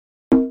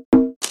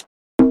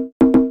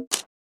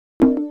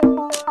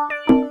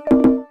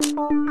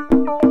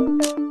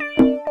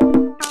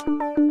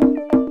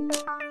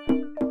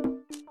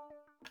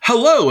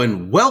Hello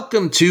and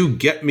welcome to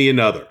Get Me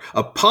Another,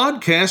 a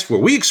podcast where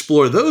we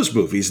explore those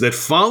movies that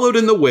followed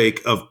in the wake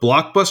of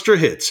blockbuster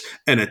hits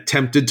and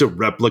attempted to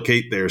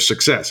replicate their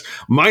success.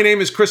 My name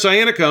is Chris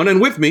Iannacone,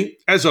 and with me,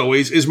 as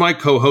always, is my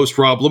co-host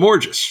Rob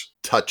Lamorges.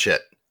 Touch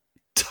it.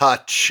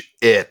 Touch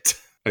it.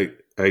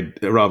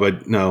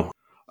 No.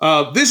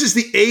 This is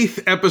the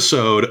 8th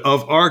episode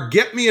of our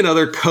Get Me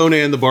Another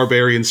Conan the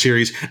Barbarian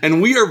series,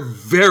 and we are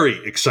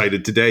very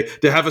excited today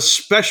to have a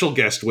special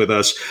guest with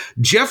us,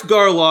 Geoff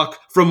Garlock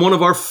from one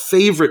of our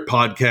favorite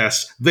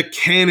podcasts, the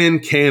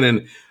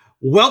Canon.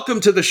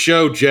 Welcome to the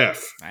show,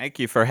 Geoff. Thank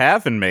you for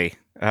having me.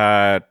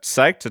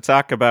 Psyched to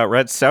talk about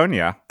Red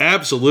Sonja.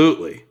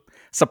 Absolutely.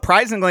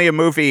 Surprisingly, a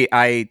movie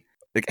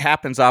it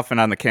happens often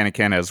on the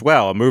Canon as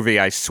well, a movie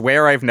I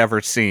swear I've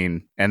never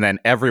seen, and then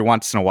every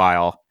once in a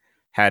while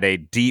had a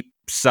deep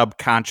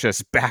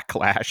subconscious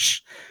backlash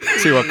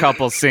to a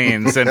couple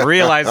scenes and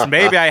realized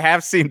maybe I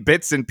have seen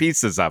bits and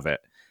pieces of it.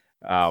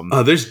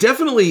 There's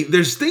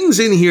things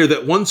in here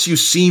that once you've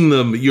seen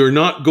them, you're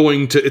not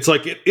going to, it's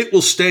like it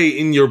will stay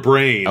in your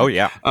brain. Oh,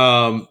 yeah.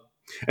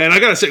 And I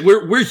gotta say,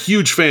 we're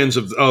huge fans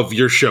of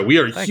your show. We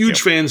are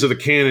huge fans of the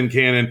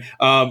Canon.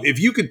 If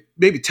you could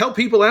maybe tell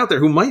people out there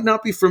who might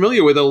not be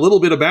familiar with a little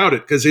bit about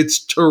it, because it's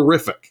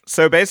terrific.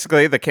 So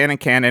basically, the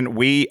Canon,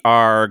 we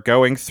are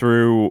going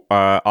through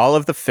all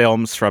of the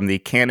films from the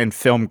Canon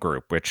Film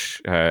Group,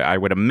 which I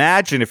would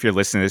imagine if you're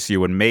listening to this, you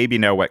would maybe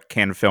know what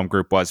Canon Film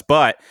Group was,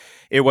 but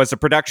it was a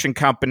production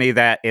company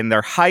that in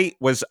their height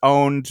was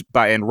owned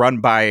by and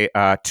run by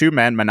two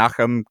men,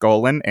 Menachem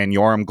Golan and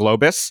Yoram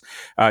Globus,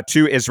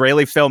 two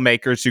Israeli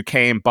filmmakers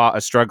who bought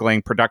a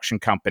struggling production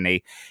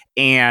company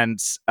and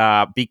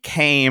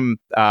became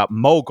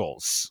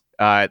moguls.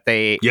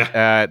 They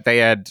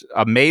had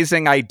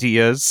amazing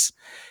ideas,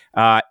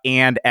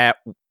 and at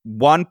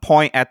one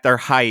point at their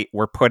height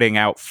were putting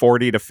out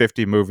 40 to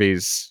 50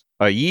 movies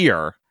a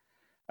year.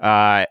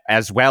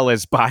 As well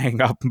as buying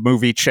up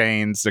movie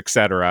chains,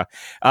 etc.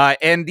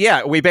 And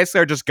yeah, we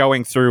basically are just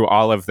going through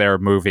all of their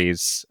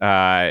movies.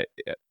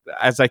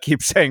 As I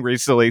keep saying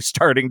recently,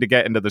 starting to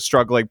get into the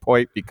struggling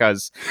point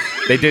because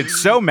they did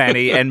so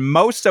many, and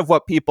most of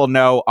what people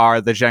know are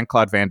the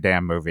Jean-Claude Van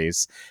Damme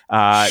movies,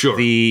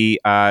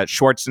 the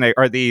Schwarzenegger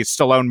or the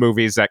Stallone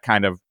movies that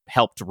kind of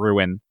helped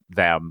ruin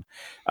them.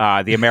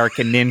 The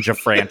American Ninja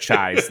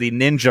franchise,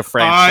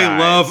 I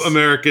love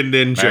American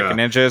Ninja. American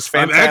Ninja is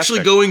fantastic. I'm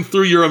actually going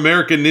through your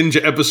American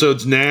Ninja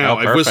episodes now.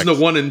 I've listened to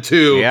 1 and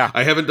 2. Yeah.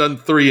 I haven't done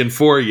 3 and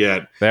 4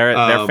 yet.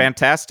 They're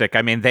fantastic.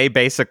 I mean, they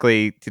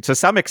basically, to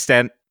some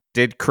extent,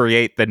 did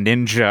create the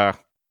ninja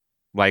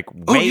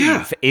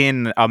wave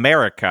in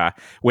America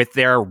with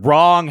their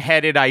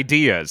wrong-headed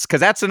ideas,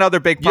 because that's another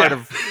big part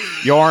of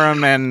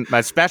Yoram and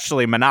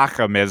especially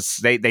Menachem is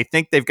they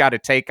think they've got a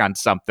take on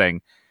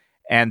something.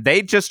 And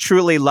they just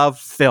truly love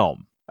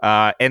film.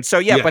 But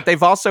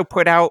they've also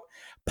put out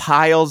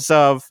piles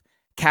of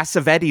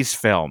Cassavetes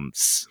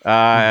films,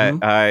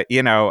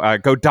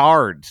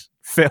 Godard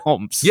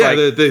films. Yeah,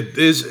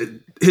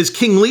 his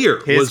King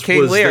Lear.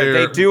 King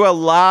Lear. They did a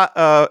lot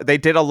of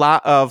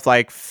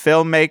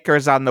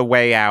filmmakers on the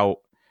way out,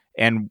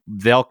 and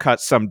they'll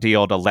cut some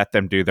deal to let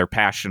them do their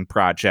passion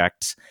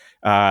project.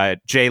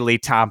 J. Lee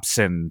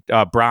Thompson,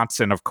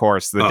 Bronson, of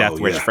course, the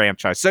Death Wish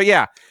franchise. So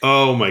yeah.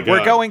 Oh my God.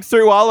 We're going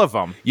through all of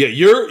them. Yeah,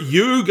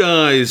 you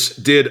guys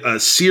did a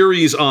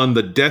series on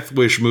the Death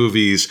Wish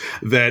movies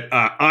that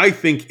I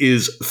think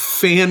is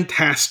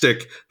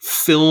fantastic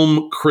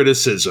film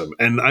criticism.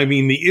 And I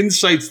mean, the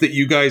insights that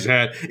you guys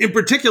had, in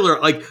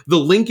particular, like the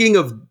linking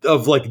of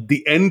like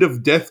the end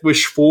of Death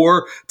Wish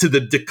 4 to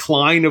the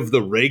decline of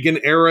the Reagan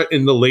era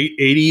in the late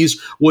 80s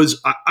was,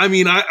 I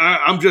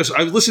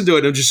listened to it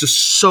and I'm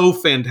just so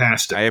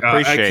fantastic. I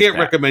appreciate I can't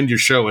recommend your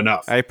show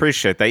enough. I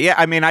appreciate that. Yeah,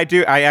 I mean, I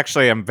do. I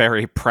actually am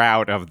very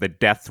proud of the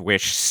Death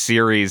Wish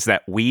series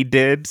that we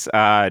did,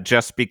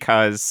 just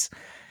because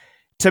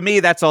to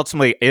me that's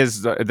ultimately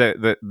is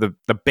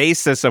the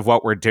basis of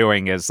what we're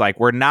doing. Is like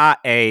we're not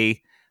a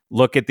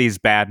look at these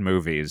bad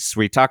movies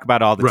we talk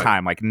about all the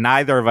time. Like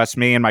neither of us,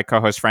 me and my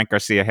co-host Frank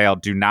Garcia Hale,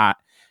 do not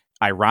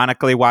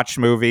ironically watch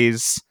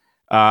movies,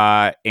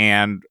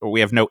 and we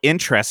have no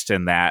interest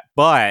in that,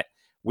 but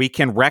we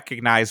can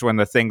recognize when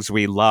the things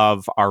we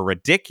love are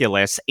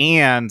ridiculous,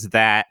 and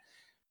that,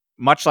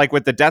 much like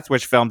with the Death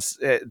Wish films,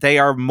 they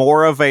are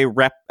more of a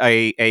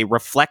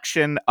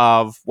reflection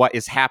of what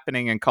is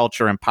happening in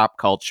culture and pop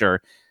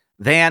culture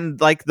than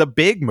like the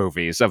big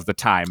movies of the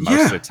time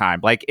most of the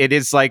time. Like it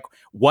is like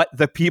what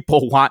the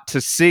people want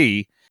to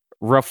see.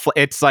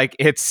 It's like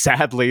it's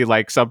sadly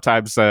like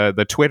sometimes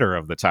the Twitter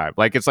of the time.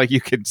 Like it's like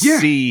you can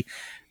see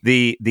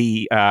the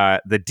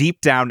deep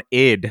down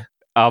id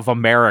of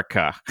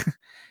America.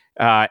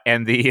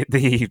 And the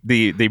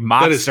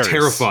monsters. That is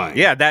terrifying.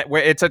 Yeah,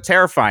 it's a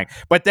terrifying.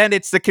 But then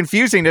it's the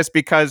confusingness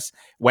because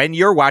when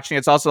you're watching,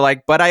 it's also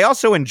like, but I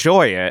also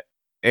enjoy it,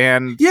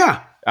 and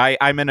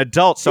I'm an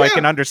adult, so I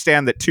can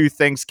understand that two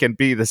things can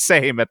be the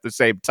same at the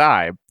same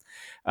time.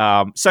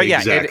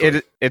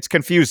 Exactly. It's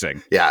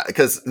confusing. Yeah,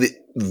 because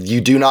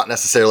you do not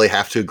necessarily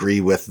have to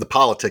agree with the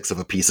politics of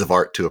a piece of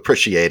art to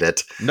appreciate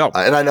it. No.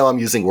 And I know I'm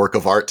using work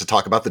of art to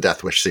talk about the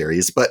Death Wish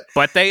series,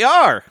 but they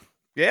are.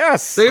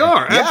 Yes. They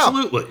are, Yeah.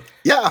 absolutely.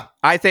 Yeah.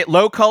 I think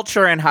low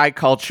culture and high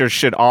culture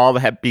should all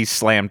be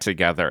slammed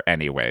together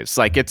anyways.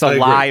 Like, it's a I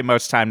lie agree.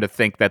 most time to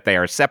think that they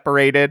are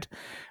separated.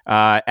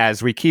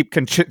 As we keep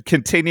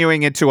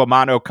continuing into a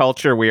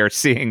monoculture, we are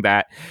seeing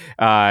that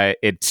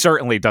it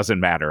certainly doesn't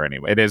matter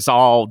anyway. It is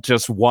all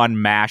just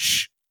one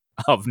mash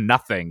of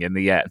nothing in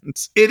the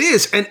end. It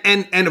is,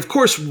 and of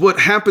course, what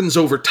happens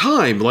over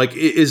time, like,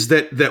 is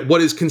that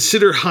what is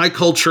considered high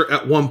culture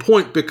at one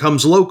point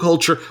becomes low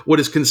culture. What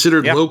is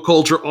considered low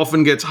culture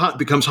often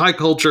becomes high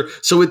culture.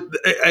 So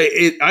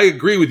I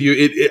agree with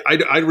you.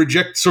 I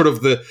reject sort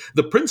of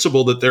the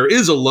principle that there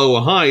is a low,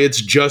 a high.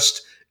 It's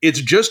just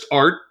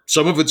art.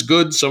 Some of it's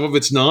good, some of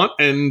it's not,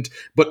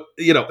 but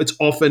it's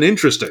often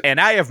interesting. And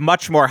I have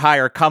much more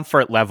higher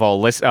comfort level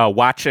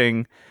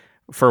watching.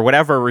 For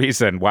whatever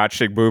reason,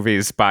 watching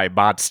movies by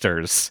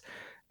monsters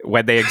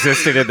when they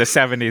existed in the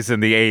 70s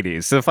and the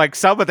 80s. So if, like,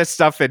 some of the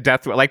stuff in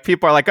Death Wish, like,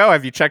 people are like, oh,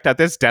 have you checked out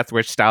this Death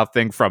Wish style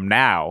thing from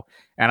now?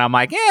 And I'm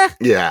like,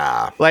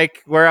 yeah.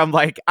 Like, where I'm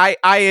like,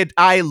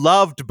 I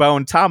loved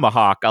Bone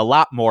Tomahawk a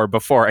lot more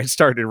before I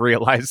started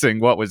realizing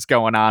what was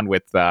going on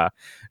with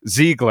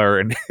Ziegler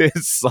and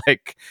his,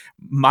 like,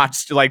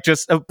 monster, like,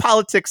 just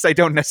politics I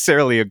don't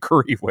necessarily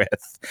agree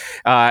with.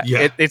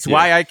 It's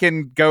why I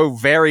can go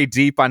very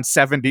deep on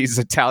 70s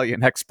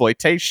Italian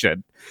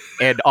exploitation.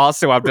 And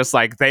also, I'm just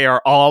like, they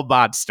are all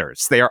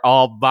monsters. They are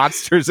all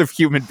monsters of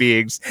human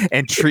beings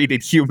and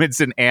treated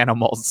humans and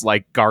animals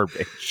like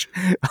garbage.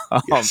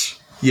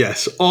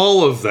 Yes,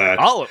 all of that.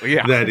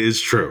 Yeah. That is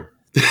true.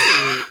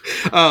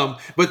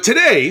 But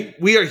today,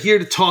 we are here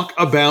to talk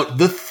about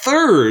the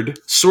third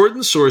sword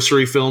and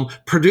sorcery film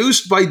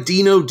produced by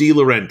Dino De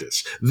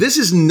Laurentiis. This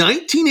is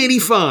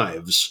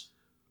 1985's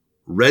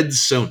Red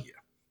Sonja.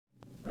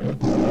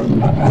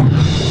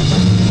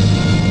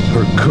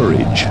 Her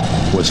courage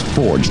was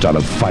forged out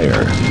of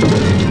fire.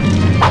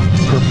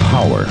 Her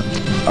power,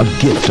 a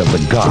gift of the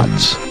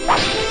gods.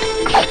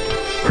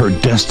 Her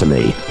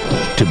destiny,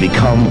 to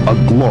become a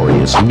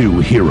glorious new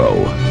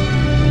hero.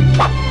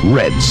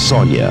 Red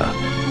Sonja.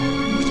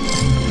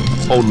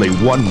 Only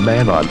one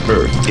man on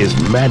Earth is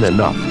man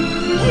enough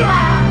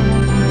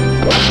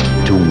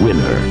to win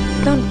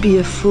her. Don't be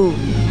a fool.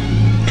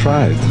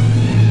 Try it.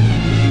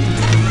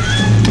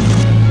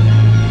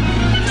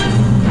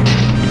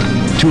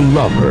 To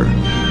love her.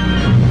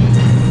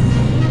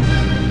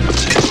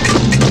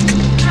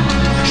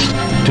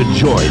 To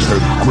join her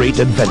great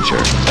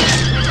adventure.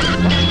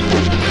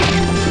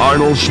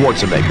 Arnold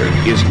Schwarzenegger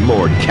is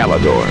Lord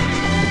Calidor.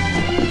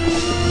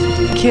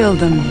 Kill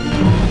them.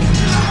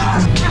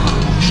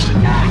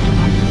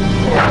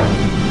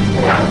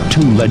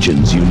 Two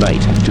legends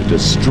unite to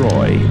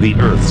destroy the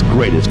Earth's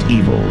greatest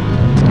evil.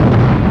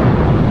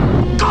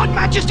 God,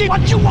 Majesty,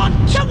 what you want?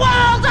 The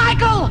world,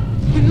 Eichel!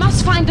 We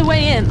must find a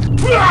way in.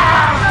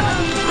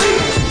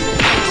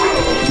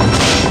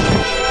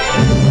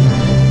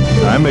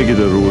 I make it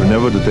a rule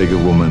never to take a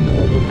woman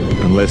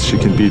unless she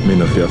can beat me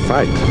in a fair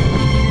fight.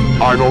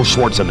 Arnold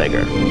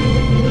Schwarzenegger.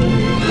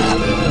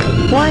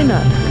 Why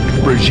not?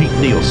 Brigitte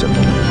Nielsen.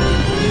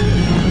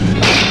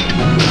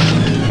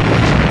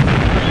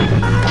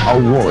 A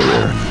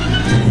warrior.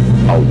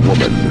 A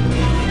woman.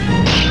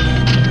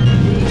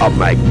 A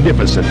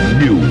magnificent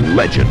new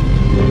legend.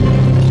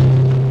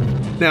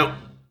 Now,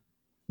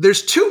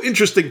 there's two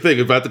interesting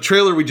things about the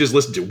trailer we just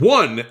listened to.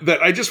 One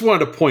that I just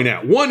wanted to point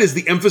out. One is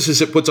the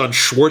emphasis it puts on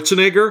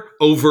Schwarzenegger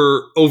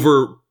over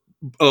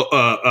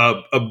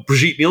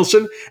Brigitte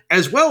Nielsen,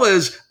 as well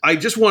as I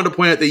just wanted to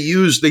point out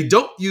they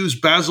don't use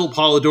Basil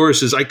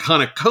Polidorus'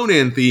 iconic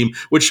Conan theme,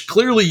 which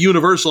clearly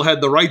Universal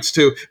had the rights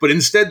to, but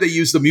instead they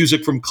use the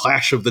music from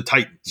Clash of the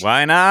Titans.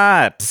 Why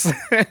not?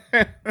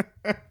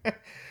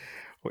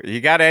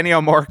 You got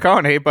Ennio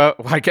Morricone, but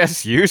I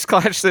guess use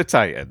Clash of the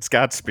Titans.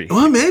 Godspeed.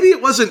 Well, maybe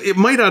it wasn't. It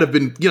might not have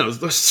been.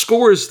 The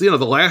score is the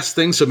last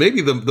thing. So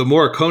maybe the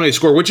Morricone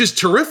score, which is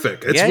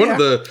terrific. It's one of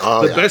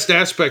the best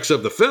aspects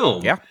of the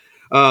film. Yeah.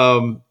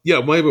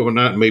 Maybe or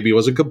not. Maybe it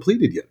wasn't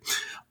completed yet.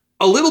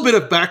 A little bit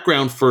of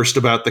background first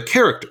about the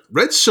character.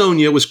 Red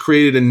Sonja was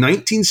created in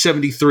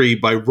 1973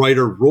 by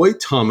writer Roy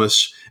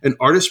Thomas and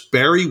artist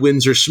Barry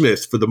Windsor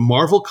Smith for the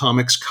Marvel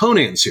Comics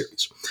Conan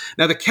series.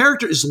 Now, the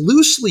character is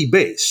loosely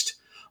based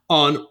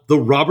on the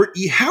Robert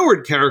E.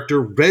 Howard character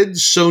Red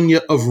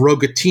Sonja of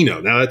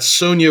Rogatino. Now, that's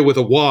Sonja with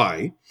a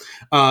Y.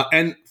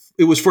 And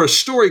it was for a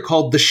story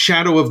called The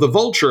Shadow of the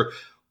Vulture,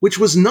 which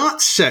was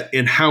not set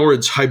in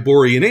Howard's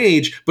Hyborian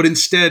age, but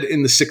instead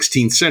in the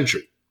 16th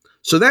century.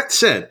 So that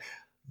said,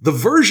 the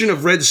version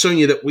of Red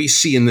Sonja that we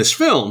see in this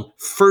film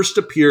first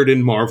appeared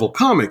in Marvel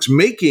Comics,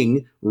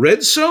 making Red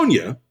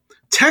Sonja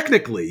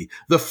technically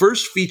the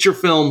first feature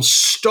film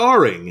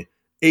starring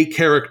a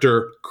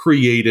character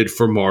created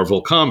for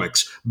Marvel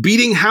Comics,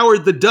 beating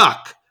Howard the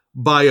Duck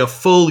by a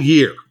full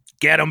year.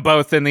 Get them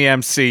both in the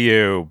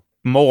MCU.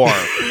 More.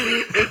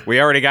 We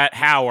already got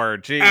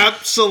Howard. Jeez.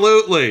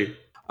 Absolutely.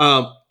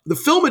 The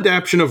film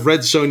adaptation of Red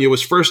Sonja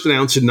was first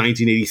announced in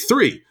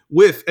 1983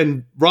 with,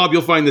 and Rob,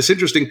 you'll find this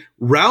interesting,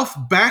 Ralph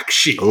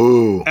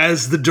Bakshi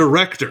as the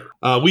director.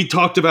 We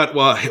talked about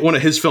one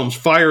of his films,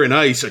 Fire and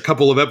Ice, a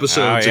couple of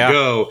episodes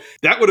ago.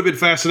 That would have been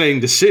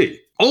fascinating to see.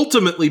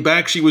 Ultimately,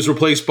 Bakshi was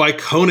replaced by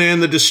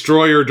Conan the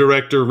Destroyer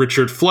director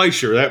Richard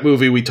Fleischer. That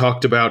movie we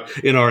talked about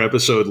in our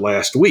episode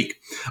last week.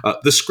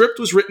 The script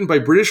was written by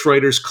British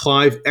writers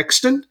Clive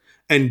Exton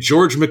and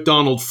George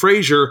MacDonald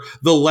Fraser,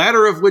 the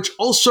latter of which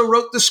also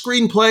wrote the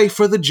screenplay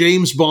for the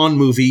James Bond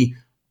movie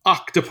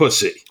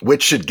Octopussy.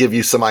 Which should give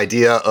you some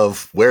idea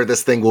of where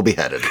this thing will be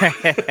headed.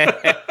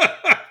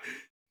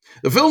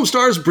 The film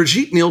stars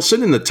Brigitte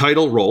Nielsen in the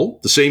title role,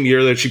 the same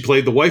year that she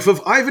played the wife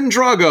of Ivan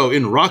Drago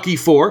in Rocky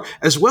IV,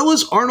 as well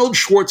as Arnold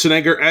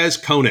Schwarzenegger as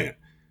Conan.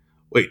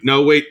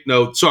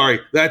 No, sorry,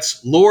 that's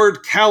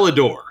Lord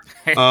Calidor.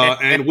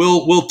 And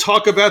we'll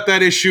talk about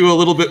that issue a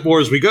little bit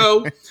more as we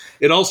go.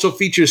 It also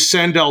features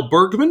Sandal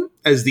Bergman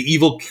as the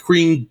evil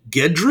Queen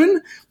Gedrin,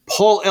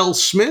 Paul L.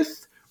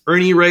 Smith,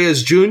 Ernie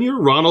Reyes Jr.,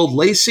 Ronald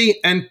Lacey,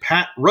 and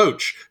Pat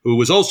Roach, who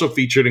was also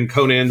featured in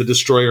Conan the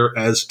Destroyer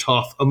as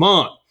Toth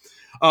Amon.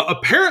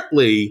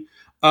 Apparently,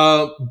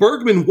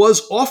 Bergman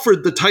was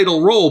offered the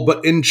title role,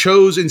 but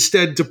chose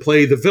instead to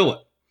play the villain.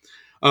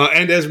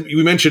 And as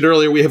we mentioned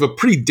earlier, we have a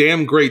pretty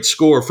damn great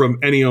score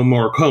from Ennio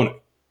Morricone.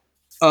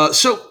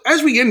 So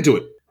as we get into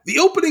it, the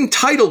opening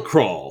title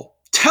crawl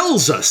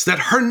tells us that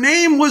her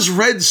name was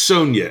Red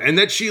Sonja and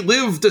that she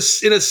lived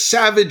in a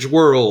savage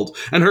world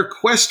and her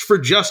quest for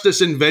justice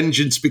and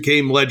vengeance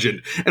became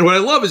legend. And what I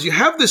love is you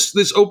have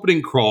this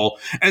opening crawl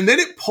and then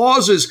it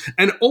pauses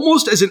and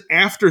almost as an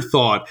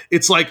afterthought,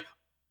 it's like,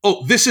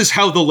 oh, this is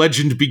how the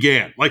legend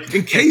began. Like,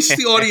 in case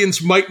the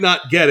audience might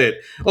not get it.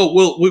 Oh,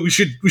 well, we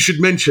should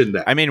mention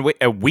that. I mean,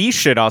 we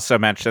should also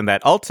mention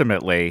that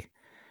ultimately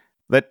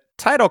the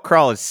title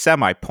crawl is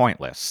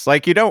semi-pointless.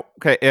 Like,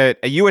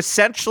 you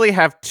essentially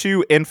have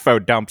 2 info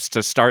dumps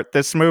to start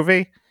this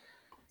movie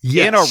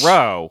in a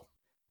row,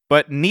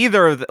 but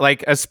neither of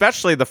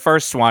especially the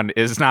first one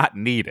is not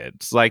needed.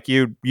 It's like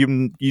it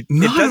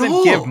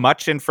doesn't give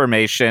much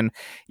information.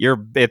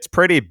 It's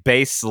pretty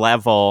base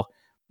level.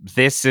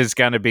 This is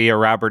going to be a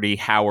Robert E.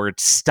 Howard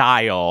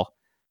style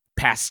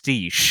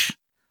pastiche,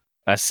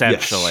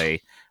 essentially.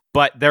 Yes.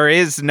 But there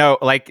is no,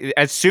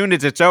 as soon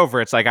as it's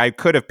over, it's like I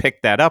could have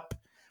picked that up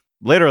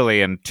literally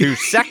in 2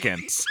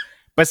 seconds.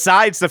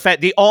 Besides the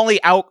fact, the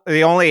only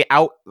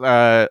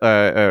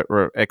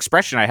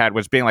expression I had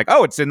was being like,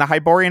 "Oh, it's in the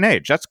Hyborian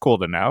Age. That's cool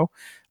to know."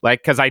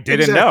 Because I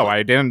didn't know.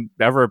 I didn't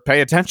ever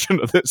pay attention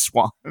to this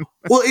one.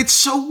 Well, it's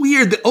so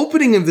weird. The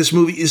opening of this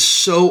movie is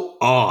so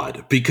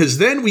odd because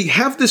then we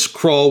have this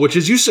crawl, which,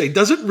 as you say,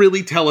 doesn't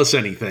really tell us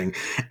anything.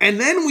 And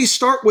then we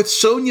start with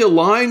Sonja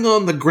lying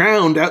on the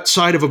ground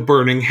outside of a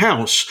burning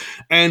house.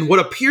 And what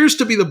appears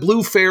to be the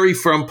blue fairy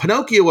from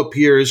Pinocchio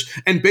appears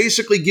and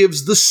basically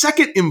gives the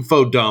second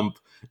info dump,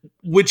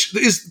 which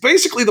is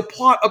basically the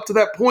plot up to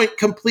that point,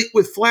 complete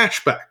with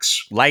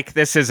flashbacks. Like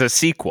this is a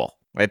sequel.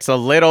 It's a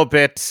little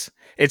bit...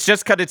 It's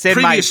just because it's in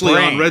previously my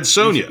brain. On Red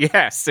Sonja.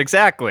 Yes,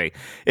 exactly.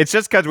 It's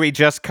just because we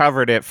just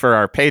covered it for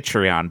our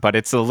Patreon, but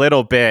it's a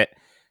little bit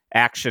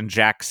Action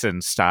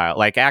Jackson style.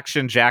 Like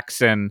Action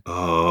Jackson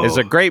is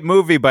a great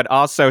movie, but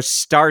also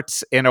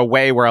starts in a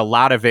way where a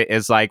lot of it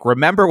is like,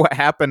 remember what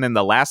happened in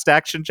the last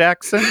Action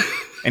Jackson?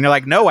 And you're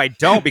like, no, I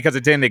don't, because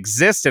it didn't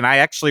exist, and I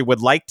actually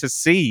would like to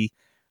see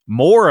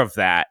more of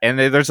that. And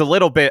there's a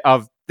little bit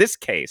of this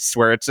case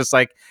where it's just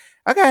like,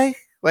 okay,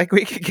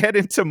 we could get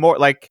into more,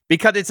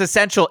 because it's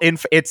essential.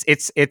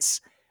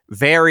 It's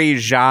very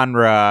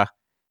genre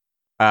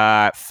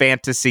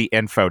fantasy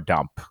info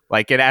dump.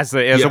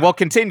 It will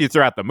continue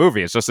throughout the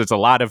movie. It's a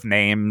lot of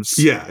names.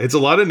 Yeah, it's a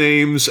lot of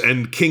names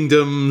and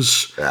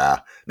kingdoms. Yeah,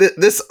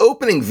 this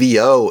opening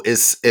VO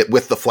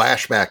with the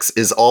flashbacks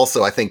is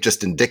also, I think,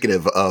 just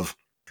indicative of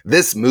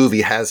this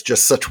movie has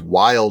just such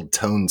wild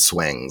tone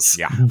swings.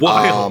 Yeah,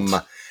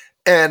 wild.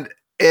 And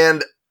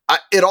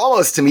it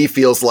almost to me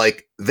feels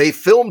like they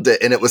filmed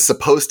it and it was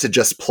supposed to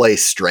just play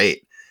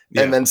straight.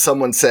 Yeah. And then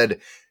someone said,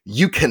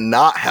 you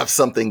cannot have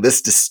something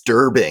this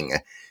disturbing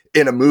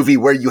in a movie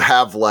where you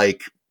have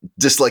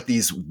just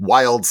these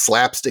wild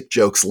slapstick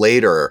jokes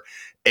later.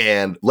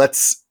 And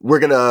we're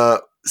going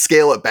to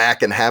scale it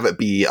back and have it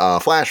be a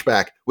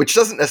flashback, which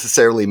doesn't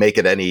necessarily make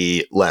it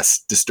any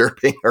less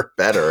disturbing or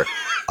better.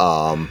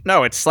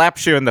 No, it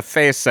slaps you in the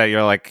face that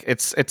you're like,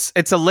 it's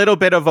a little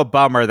bit of a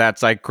bummer.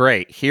 That's like,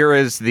 great. Here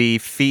is the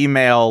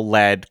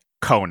female-led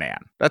Conan.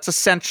 That's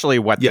essentially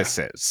what this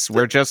is.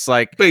 We're just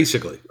like,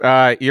 basically,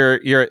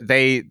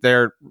 they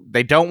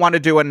don't want to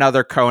do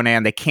another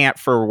Conan. They can't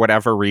for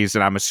whatever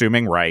reason. I'm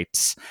assuming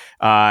rights.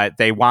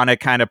 They want to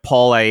kind of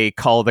pull a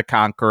Kull the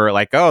Conqueror,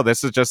 like, oh,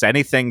 this is just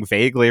anything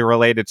vaguely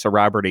related to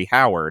Robert E.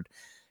 Howard.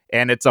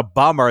 And it's a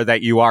bummer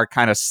that you are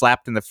kind of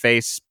slapped in the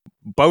face,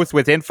 both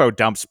with info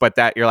dumps, but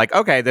that you're like,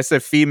 okay, this is a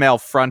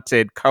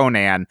female-fronted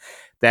Conan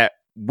that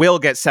will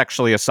get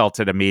sexually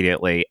assaulted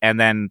immediately. And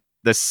then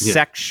the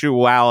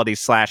sexuality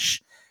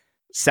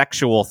 /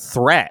 sexual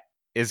threat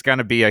is going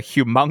to be a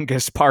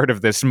humongous part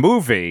of this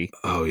movie.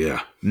 Oh,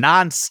 yeah.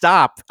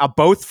 Nonstop,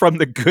 both from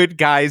the good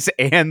guys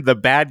and the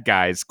bad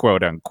guys,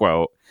 quote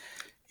unquote.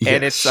 Yes.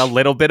 And it's a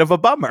little bit of a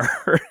bummer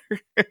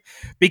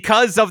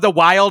because of the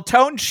wild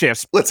tone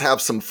shifts. Let's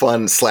have some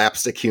fun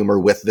slapstick humor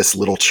with this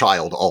little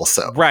child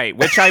also. Right,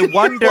 which I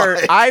wonder,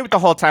 I the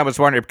whole time was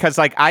wondering, because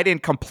like I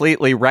didn't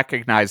completely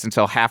recognize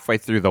until halfway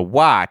through the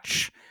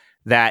watch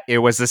that it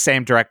was the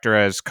same director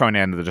as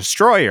Conan the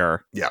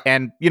Destroyer. Yeah.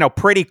 And,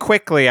 pretty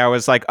quickly I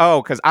was like,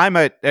 oh, because I'm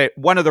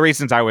one of the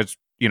reasons I was,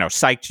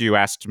 psyched you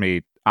asked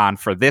me on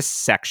for this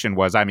section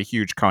was I'm a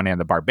huge Conan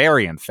the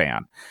Barbarian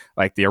fan.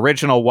 Like the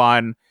original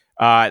one,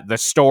 the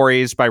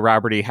stories by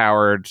Robert E.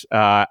 Howard.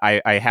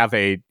 I have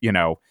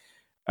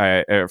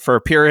for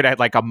a period I had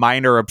like a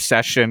minor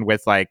obsession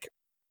with like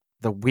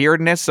the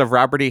weirdness of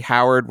Robert E.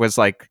 Howard was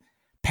like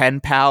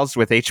pen pals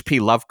with H.P.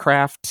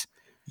 Lovecraft.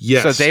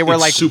 Yes, so they were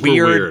like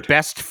weird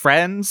best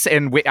friends,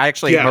 and I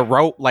actually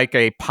wrote like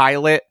a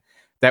pilot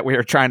that we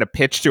were trying to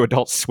pitch to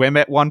Adult Swim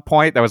at one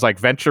point. That was like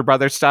Venture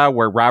Brothers style,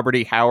 where Robert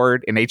E.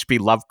 Howard and H.P.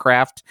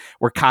 Lovecraft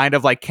were kind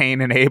of like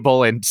Cain and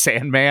Abel and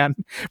Sandman,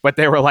 but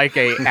they were like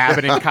a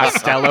Abbott and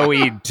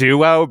Costello-y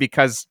duo,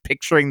 because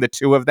picturing the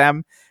two of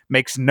them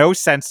makes no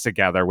sense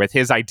together with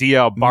his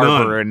idea of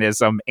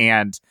barbarianism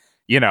and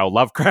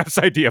Lovecraft's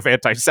idea of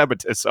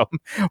anti-Semitism.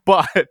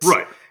 But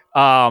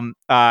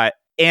right.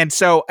 And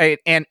so,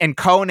 and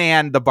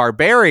Conan the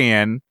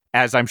Barbarian,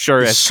 as I'm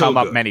sure has come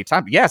up many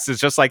times, yes, it's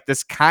just like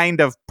this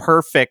kind of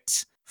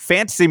perfect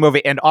fantasy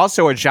movie, and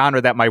also a genre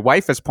that my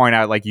wife has pointed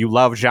out, like, you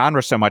love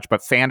genre so much,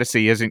 but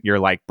fantasy isn't your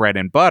like bread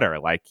and butter.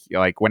 Like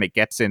when it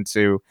gets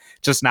into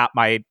just not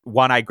my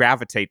one I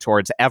gravitate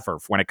towards ever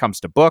when it comes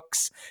to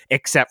books,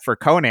 except for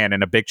Conan,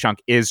 and a big chunk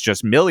is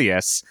just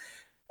Milius.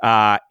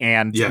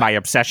 And my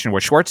obsession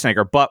with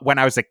Schwarzenegger. But when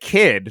I was a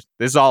kid,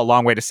 this is all a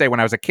long way to say, when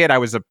I was a kid,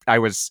 I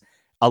was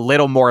a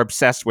little more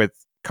obsessed with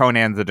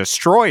Conan the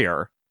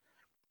Destroyer,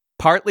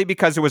 partly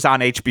because it was on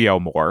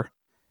HBO more.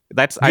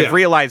 I've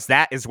realized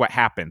that is what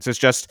happens. It's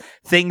just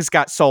things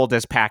got sold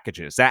as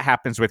packages. That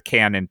happens with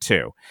Canon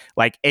too.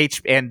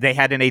 And they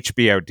had an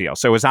HBO deal,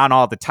 so it was on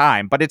all the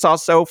time. But it's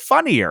also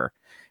funnier.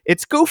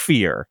 It's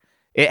goofier.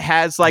 It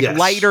has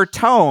lighter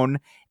tone,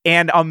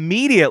 and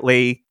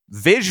immediately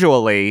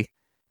visually,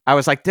 I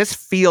was like, this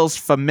feels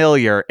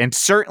familiar, and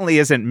certainly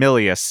isn't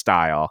Milius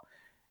style.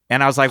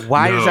 And I was like,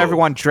 why is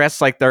everyone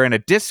dressed like they're in a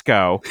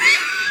disco?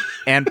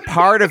 And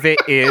part of it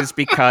is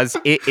because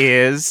it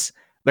is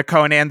the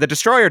Conan the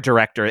Destroyer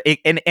director.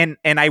 And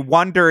I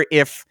wonder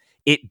if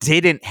it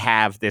didn't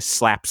have this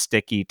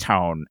slapsticky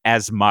tone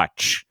as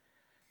much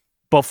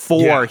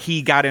before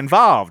he got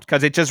involved,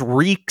 because it just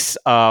reeks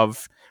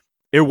of,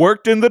 it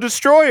worked in the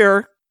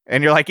Destroyer.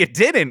 And you're like, it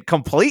didn't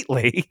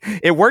completely.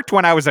 It worked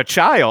when I was a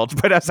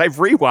child, but as I've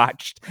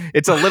rewatched,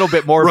 it's a little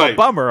bit more of a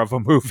bummer of a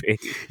movie.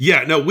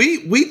 Yeah, no,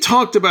 we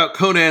talked about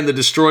Conan the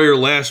Destroyer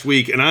last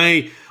week, and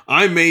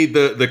I made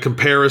the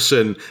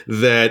comparison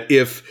that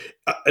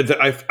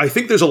I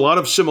think there's a lot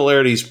of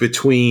similarities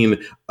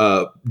between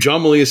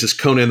John Milius'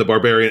 Conan the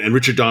Barbarian and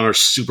Richard Donner's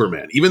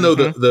Superman, even though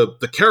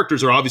the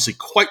characters are obviously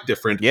quite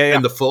different,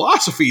 and the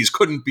philosophies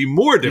couldn't be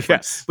more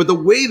different, but the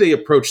way they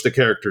approach the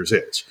characters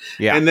is.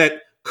 And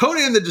that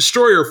Conan the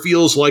Destroyer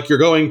feels like you're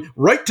going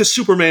right to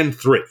Superman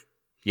 3.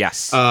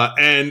 Yes.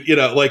 And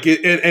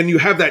you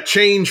have that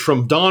change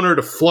from Donner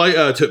to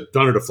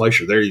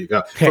Fleischer. There you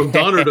go. From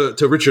Donner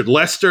to Richard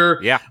Lester.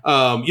 Yeah.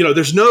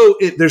 There's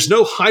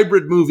no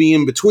hybrid movie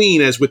in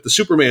between, as with the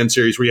Superman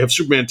series, where you have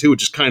Superman 2,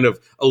 which is kind of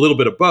a little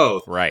bit of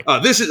both. Right.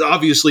 This is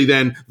obviously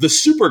then the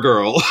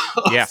Supergirl.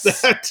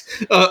 Yes.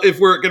 If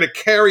we're going to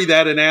carry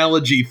that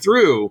analogy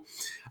through.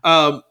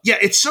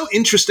 It's so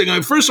interesting.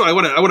 First of all, I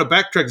want to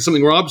backtrack to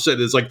something Rob said.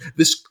 Is like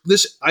this.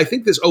 I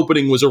think this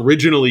opening was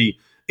originally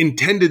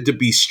intended to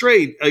be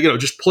straight,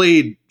 just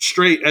played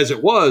straight as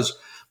it was,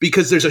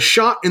 because there's a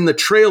shot in the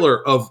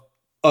trailer of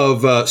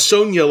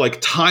Sonya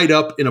like tied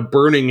up in a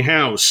burning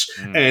house,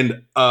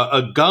 and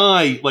a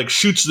guy like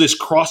shoots this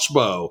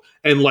crossbow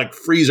and like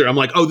frees her. I'm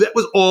like, oh, that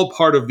was all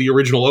part of the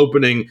original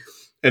opening.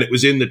 And it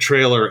was in the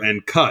trailer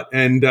and cut.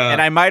 And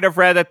I might have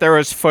read that there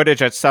was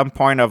footage at some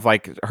point of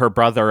like her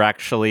brother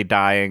actually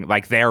dying,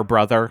 like their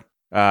brother,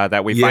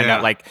 that we find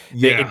out. Like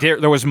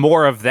there was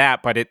more of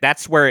that, but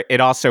that's where it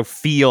also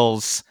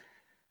feels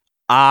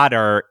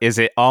odder. Is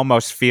it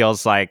almost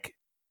feels like,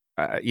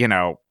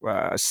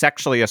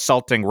 sexually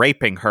assaulting,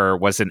 raping her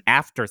was an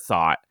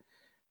afterthought,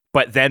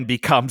 but then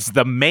becomes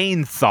the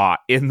main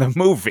thought in the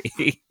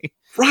movie.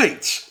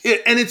 Right.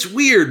 And it's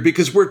weird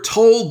because we're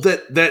told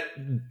that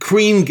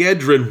Queen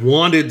Gedren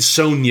wanted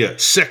Sonya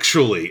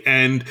sexually.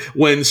 And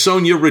when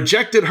Sonya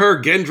rejected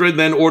her, Gedren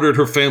then ordered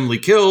her family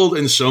killed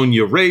and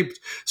Sonya raped.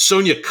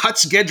 Sonya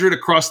cuts Gedren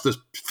across the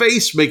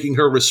face, making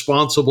her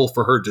responsible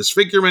for her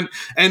disfigurement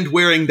and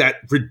wearing that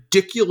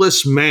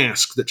ridiculous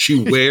mask that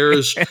she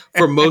wears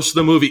for most of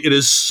the movie. It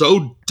is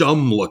so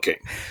dumb looking.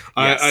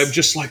 Yes. I'm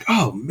just like,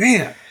 oh,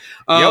 man.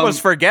 You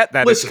almost forget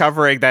that it's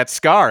covering that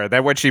scar.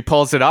 Then when she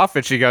pulls it off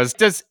and she goes,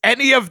 does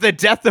any of the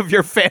death of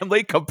your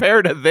family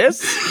compare to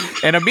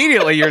this? And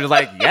immediately you're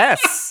like,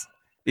 yes.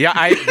 Yeah,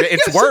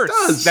 it's yes,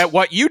 worse than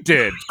what you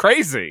did.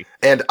 Crazy.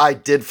 And I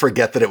did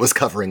forget that it was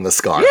covering the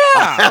scar. Yeah.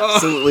 I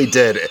absolutely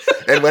did.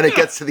 And when it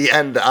gets to the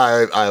end,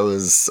 I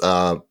was,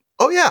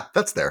 oh yeah,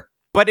 that's there.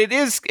 But it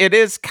is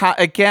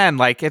again,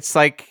 like, it's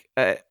like,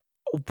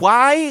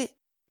 why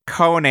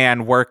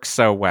Conan works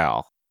so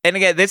well. And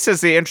again, this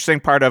is the interesting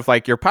part of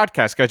like your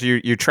podcast, because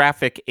you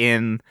traffic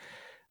in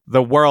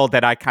the world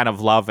that I kind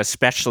of love,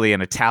 especially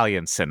in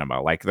Italian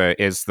cinema. Like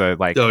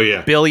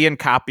billion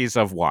copies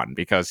of one,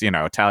 because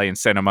Italian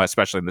cinema,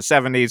 especially in the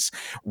 70s,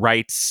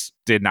 rights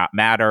did not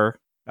matter.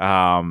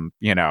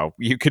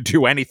 You could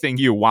do anything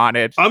you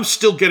wanted. I'm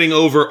still getting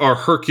over our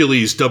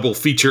Hercules double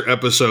feature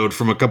episode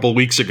from a couple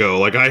weeks ago.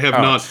 Like, I have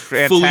not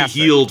fully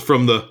healed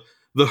from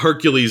the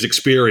Hercules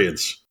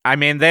experience. I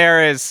mean,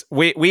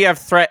 we have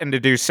threatened to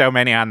do so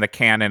many on the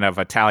canon of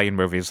Italian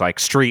movies, like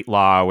Street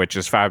Law, which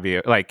is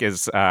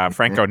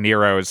Franco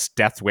Nero's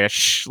Death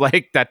Wish.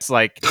 Like, that's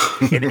like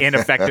an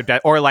ineffective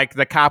death. Or like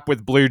The Cop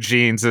with Blue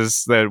Jeans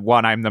is the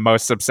one I'm the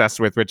most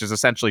obsessed with, which is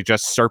essentially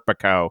just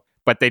Serpico,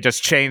 but they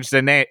just changed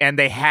the name, and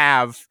they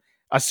have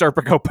a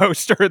Serpico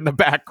poster in the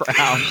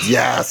background.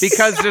 Yes.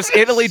 Because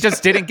Italy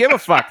just didn't give a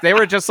fuck. They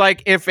were just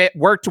like, if it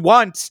worked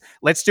once,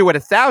 let's do it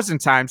 1,000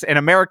 times. In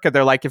America,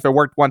 they're like, if it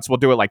worked once, we'll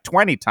do it like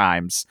 20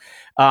 times.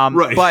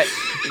 Right.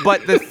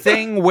 But the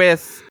thing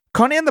with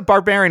Conan the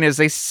Barbarian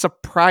is a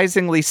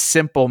surprisingly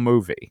simple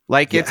movie.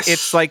 Like,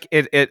 it's like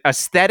it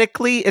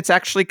aesthetically, it's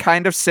actually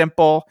kind of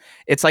simple.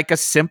 It's like a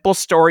simple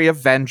story of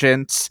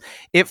vengeance.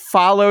 It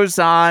follows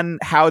on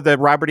how the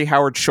Robert E.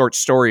 Howard short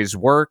stories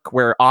work,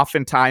 where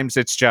oftentimes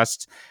it's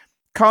just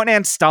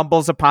Conan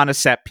stumbles upon a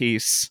set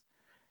piece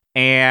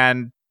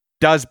and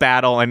does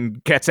battle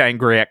and gets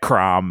angry at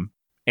Crom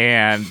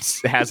and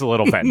has a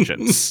little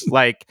vengeance.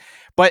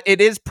 But it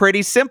is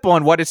pretty simple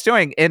in what it's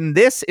doing. And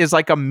this is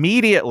like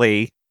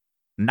immediately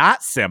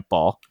not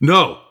simple.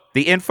 No.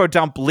 The info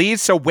dump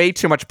leads to way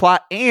too much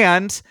plot,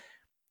 and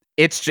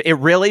it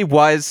really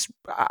was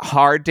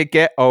hard to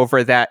get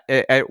over that.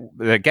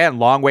 Again,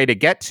 long way to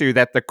get to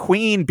that. The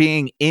Queen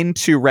being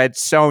into Red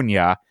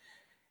Sonja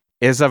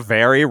is a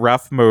very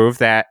rough move.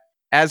 That,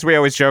 as we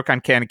always joke on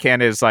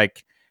Canon, is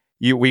like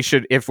we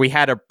should, if we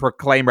had a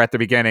proclaimer at the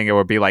beginning, it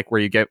would be like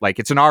where you get like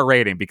it's an R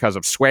rating because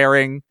of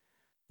swearing,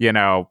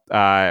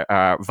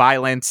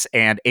 violence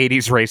and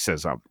 80s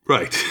racism.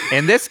 Right.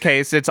 In this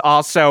case, it's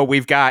also,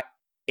 we've got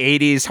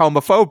 80s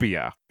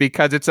homophobia,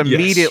 because it's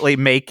immediately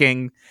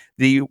making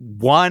the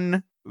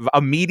one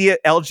immediate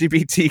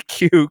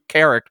LGBTQ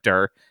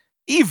character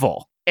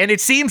evil. And it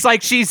seems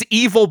like she's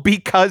evil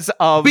because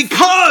of...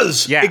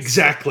 Because! Yes.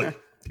 Exactly. Yes.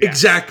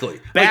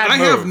 Exactly. Bad I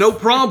move. have no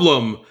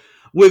problem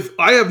with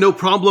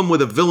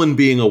a villain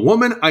being a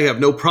woman. I have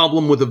no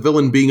problem with a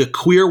villain being a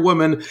queer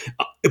woman.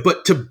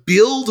 But to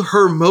build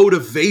her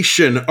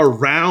motivation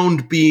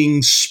around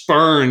being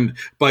spurned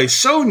by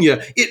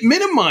Sonja, it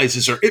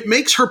minimizes her. It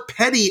makes her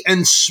petty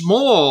and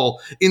small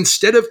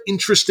instead of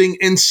interesting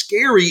and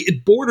scary.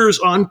 It borders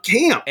on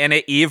camp. And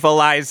it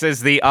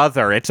evilizes the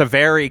other. It's a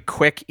very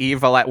quick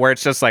evil where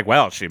it's just like,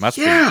 well, she must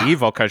be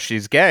evil because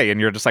she's gay. And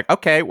you're just like,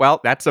 okay,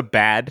 well, that's a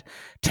bad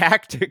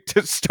tactic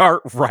to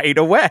start right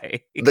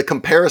away. The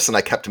comparison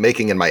I kept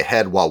making in my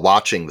head while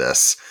watching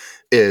this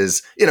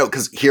is,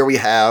 because here we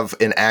have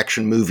an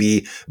action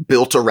movie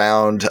built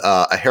around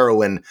a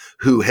heroine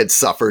who had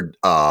suffered,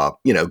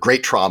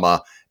 great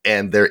trauma,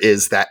 and there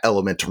is that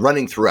element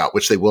running throughout,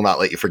 which they will not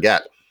let you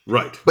forget.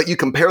 Right. But you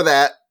compare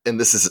that, and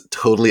this is a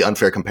totally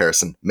unfair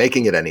comparison,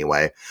 making it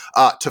anyway,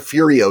 to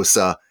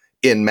Furiosa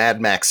in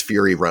Mad Max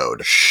Fury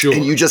Road. Sure.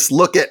 And you just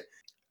look at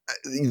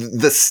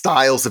the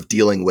styles of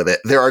dealing with it.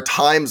 There are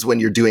times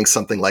when you're doing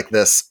something like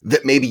this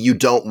that maybe you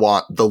don't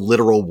want the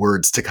literal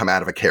words to come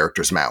out of a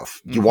character's mouth.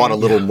 You want a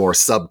little more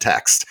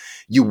subtext.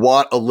 You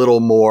want a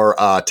little more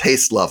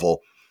taste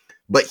level.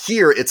 But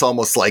here it's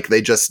almost like they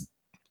just,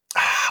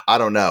 I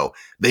don't know.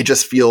 They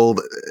just feel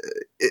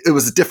it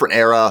was a different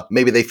era.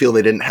 Maybe they feel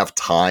they didn't have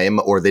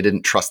time or they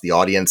didn't trust the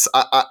audience.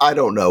 I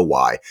don't know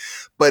why,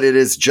 but it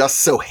is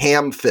just so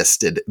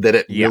ham-fisted that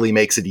it really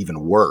makes it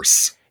even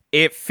worse.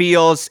 It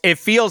feels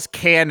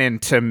canon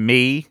to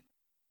me,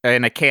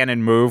 in a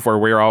canon move where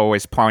we're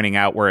always pointing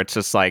out where it's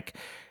just like,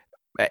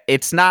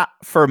 it's not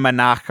for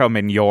Menachem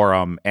and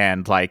Yoram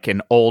and like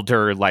an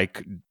older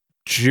like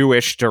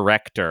Jewish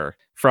director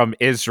from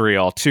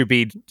Israel to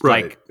be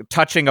like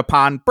touching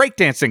upon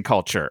breakdancing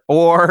culture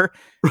or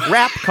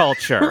rap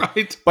culture.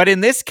 Right. But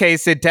in this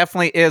case, it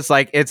definitely is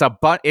like, it's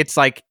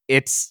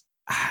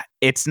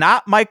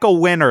not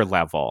Michael Winner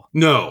level.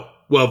 No.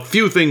 Well,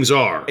 few things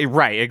are.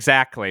 Right,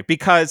 exactly.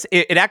 Because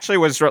it actually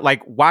was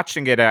like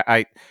watching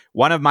it.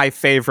 One of my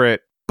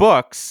favorite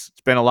books,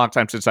 it's been a long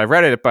time since I've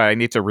read it, but I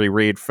need to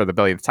reread for the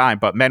billionth time,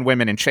 but Men,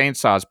 Women, and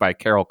Chainsaws by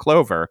Carol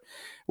Clover,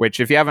 which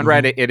if you haven't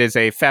read it, it is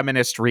a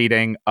feminist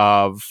reading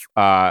of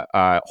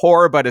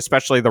horror, but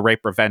especially the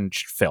rape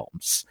revenge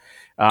films.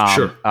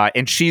 Sure.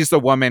 And she's the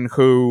woman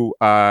who,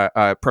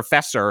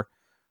 professor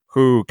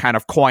who kind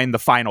of coined the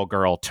final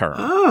girl term.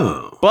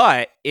 Oh.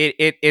 But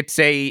it's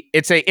a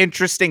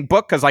interesting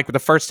book because like the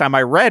first time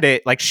I read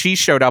it, like she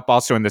showed up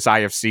also in this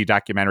IFC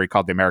documentary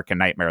called The American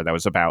Nightmare that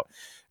was about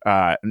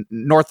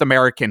North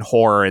American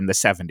horror in the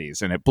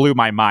 70s. And it blew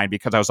my mind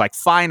because I was like,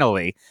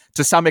 finally,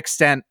 to some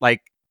extent,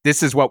 like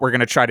this is what we're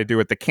going to try to do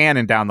with the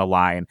canon down the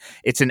line.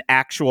 It's an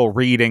actual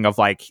reading of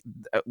like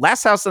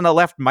Last House on the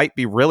Left might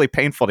be really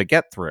painful to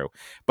get through,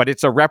 but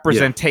it's a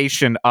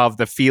representation of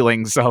the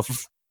feelings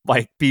of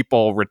like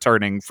people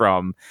returning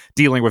from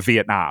dealing with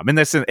Vietnam and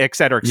this, et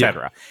cetera, et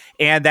cetera.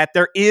 Yeah. And that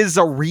there is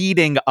a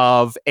reading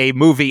of a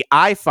movie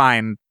I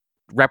find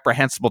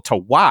reprehensible to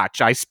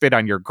watch, I Spit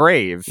on Your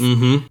Grave,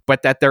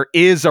 but that there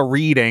is a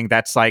reading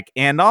that's like,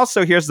 and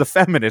also here's the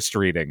feminist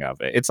reading of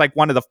it. It's like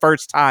one of the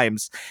first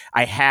times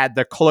I had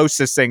the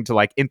closest thing to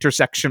like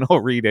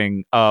intersectional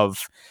reading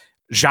of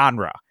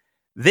genre.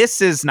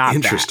 This is not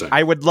interesting. That.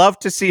 I would love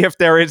to see if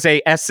there is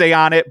a essay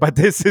on it, but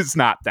this is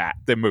not that,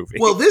 the movie.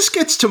 Well, this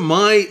gets to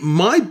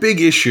my big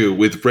issue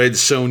with Red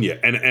Sonja,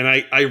 and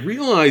I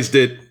realized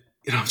it,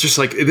 you know, just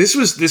like this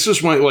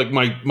was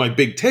my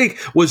big take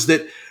was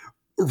that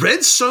Red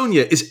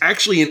Sonja is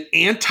actually an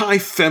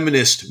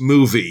anti-feminist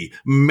movie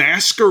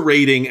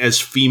masquerading as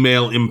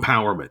female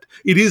empowerment.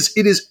 It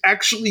is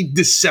actually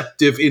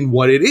deceptive in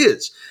what it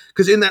is.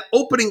 Because in that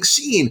opening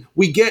scene,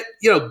 we get,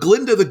 you know,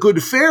 Glinda the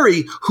Good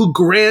Fairy, who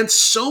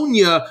grants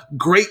Sonja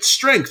great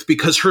strength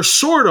because her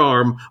sword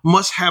arm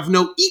must have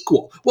no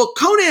equal. Well,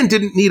 Conan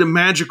didn't need a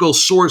magical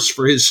source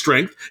for his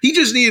strength. He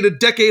just needed a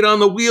decade on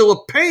the wheel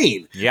of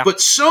pain. Yeah. But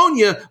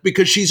Sonja,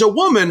 because she's a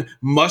woman,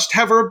 must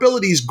have her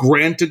abilities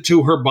granted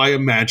to her by a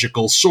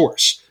magical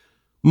source.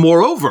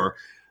 Moreover,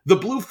 the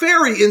Blue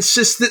Fairy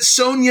insists that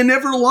Sonja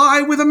never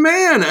lie with a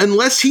man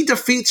unless he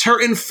defeats her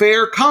in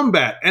fair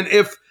combat. And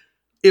if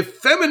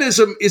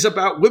feminism is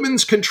about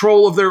women's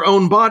control of their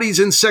own bodies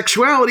and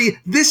sexuality,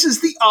 this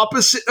is the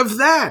opposite of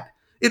that.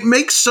 It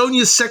makes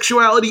Sonja's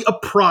sexuality a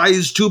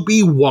prize to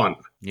be won.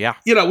 Yeah.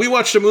 You know, we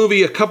watched a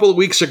movie a couple of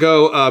weeks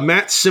ago,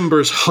 Matt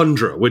Cimber's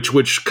Hundra,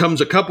 which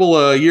comes a couple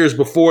of years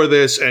before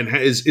this and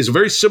is a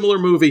very similar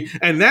movie.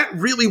 And that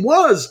really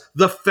was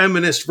the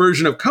feminist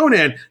version of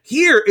Conan.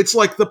 Here, it's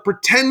like we're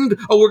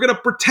going to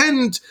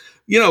pretend,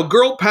 you know,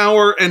 girl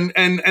power and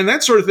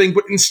that sort of thing.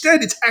 But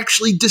instead, it's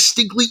actually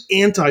distinctly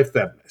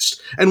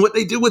anti-feminist. And what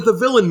they did with the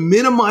villain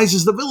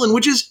minimizes the villain,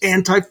 which is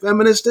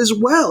anti-feminist as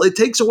well. It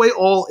takes away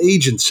all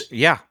agency.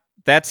 Yeah,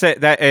 that's it.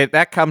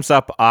 That comes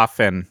up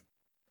often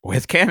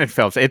with Canon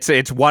films.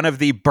 It's one of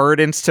the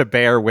burdens to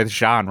bear with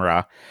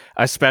genre,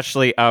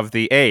 especially of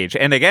the age.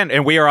 And again,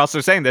 and we are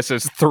also saying this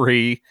is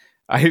three,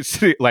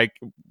 like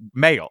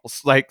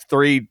males, like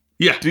three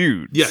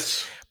dudes.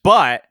 Yes.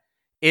 But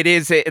it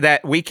is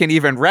that we can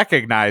even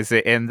recognize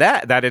it in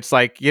that it's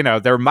like, you know,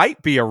 there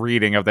might be a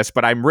reading of this,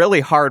 but I'm really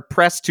hard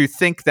pressed to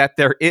think that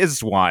there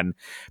is one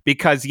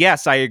because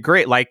yes, I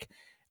agree. Like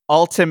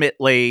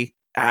ultimately,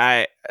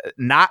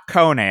 not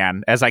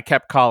Conan, as I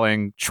kept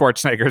calling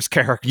Schwarzenegger's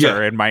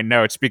character in my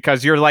notes,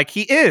 because you're like,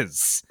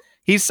 he's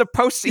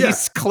supposed to,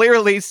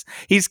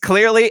 he's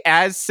clearly,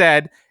 as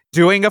said,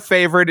 doing a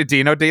favor to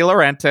Dino De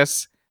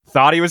Laurentiis,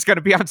 thought he was going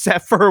to be on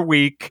set for a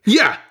week.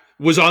 Yeah,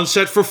 was on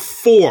set for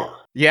 4.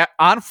 Yeah,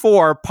 on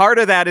 4. Part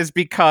of that is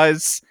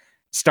because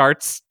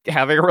starts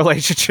having a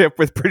relationship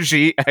with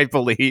Brigitte, I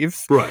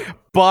believe. Right.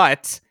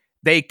 But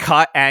they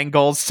cut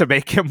angles to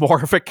make him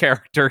more of a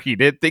character he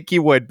didn't think he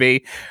would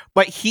be.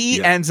 But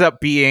he ends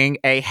up being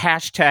a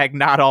hashtag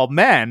not all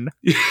men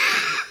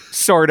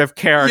sort of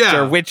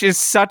character, which is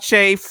such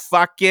a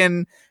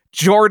fucking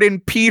Jordan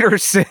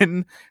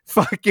Peterson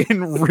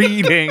fucking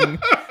reading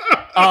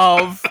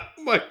of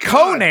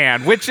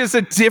Conan, which is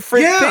a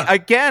different thing.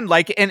 Again,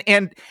 like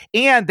and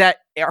that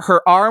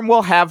her arm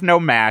will have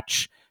no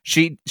match.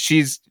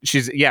 She's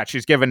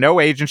given no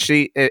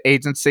agency.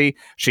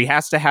 She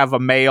has to have a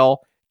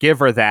male give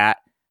her that.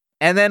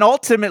 And then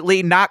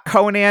ultimately not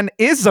Conan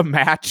is a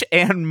match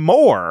and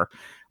more.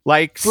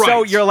 Like,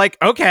 so you're like,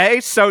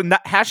 okay, so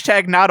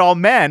hashtag not all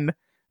men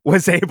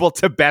was able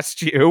to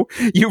best you.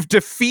 You've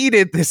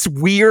defeated this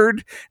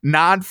weird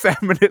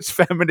non-feminist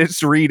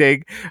feminist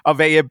reading of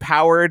a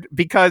empowered,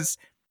 because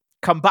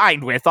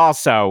combined with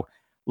also,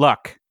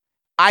 look,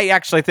 I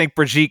actually think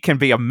Brigitte can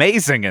be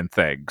amazing in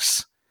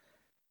things.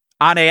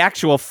 On a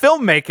actual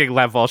filmmaking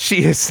level,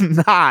 she is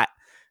not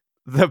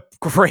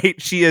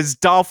she is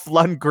Dolph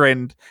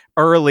Lundgren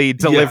early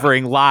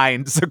delivering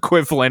lines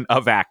equivalent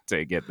of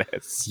acting in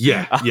this.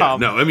 No,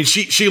 I mean,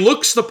 she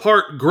looks the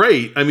part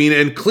great. I mean,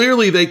 and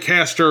clearly they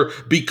cast her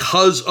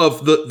because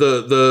of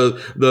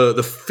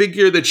the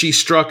figure that she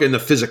struck and the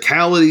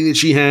physicality that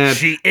she had.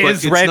 She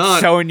is Red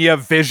Sonja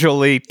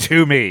visually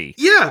to me.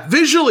 Yeah,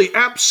 visually,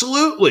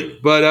 absolutely.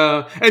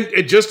 But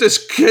and just as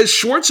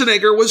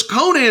Schwarzenegger was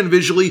Conan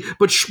visually,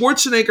 but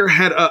Schwarzenegger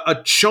had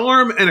a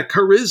charm and a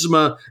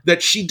charisma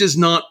that she does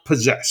not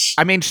possess.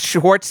 I mean,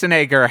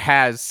 Schwarzenegger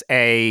has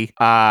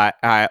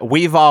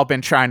we've all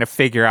been trying to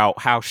figure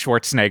out how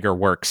Schwarzenegger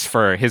works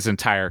for his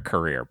entire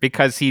career,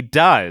 because he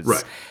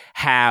does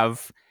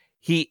have,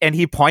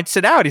 he points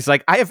it out. He's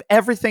like, I have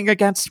everything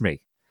against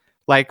me.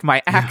 Like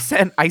my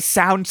accent, I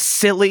sound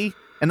silly.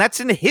 And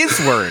that's in his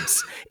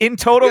words, in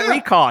Total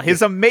Recall,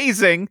 his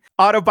amazing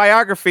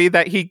autobiography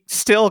that he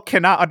still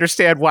cannot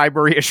understand why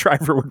Maria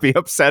Shriver would be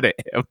upset at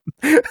him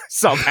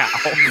somehow.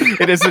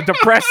 It is a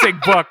depressing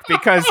book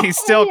because he's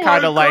still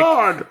kind of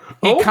like,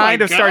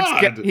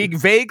 he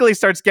vaguely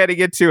starts getting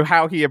into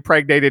how he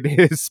impregnated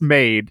his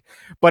maid,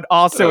 but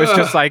also it's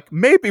just like,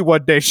 maybe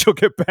one day she'll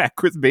get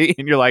back with me.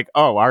 And you're like,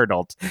 oh,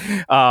 Arnold.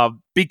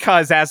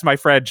 Because as my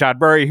friend John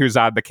Murray, who's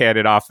on the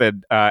Canon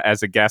often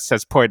as a guest,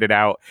 has pointed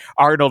out,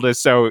 Arnold is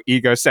so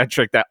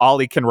egocentric that all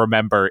he can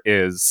remember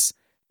is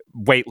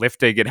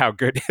weightlifting and how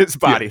good his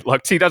body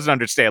looked. He doesn't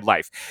understand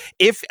life.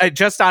 If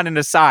just on an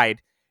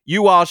aside,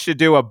 you all should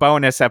do a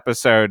bonus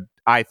episode,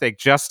 I think,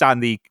 just on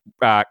the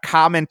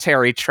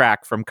commentary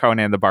track from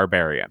Conan the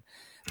Barbarian.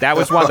 That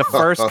was one of the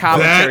first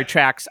commentary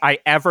tracks I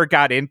ever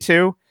got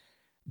into.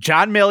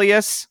 John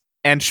Milius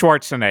and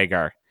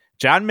Schwarzenegger.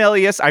 John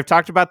Milius, I've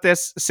talked about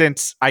this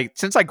since I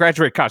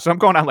graduated college. So I'm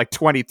going on like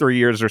 23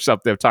 years or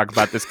something to talk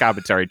about this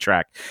commentary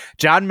track.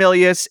 John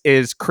Milius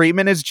is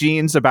creaming his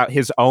jeans about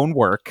his own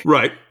work.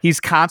 Right. He's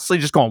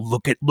constantly just going,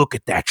 look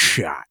at that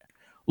shot.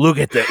 Look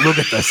at the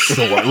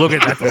sword. Look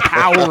at that, the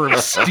power of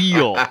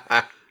steel.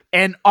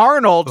 And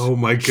Arnold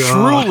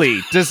truly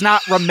does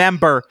not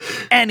remember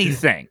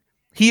anything.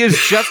 He is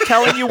just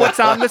telling you what's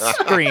on the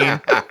screen.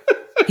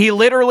 He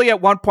literally at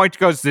one point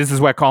goes, this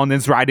is where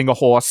Conan's riding a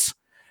horse.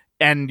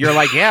 And you're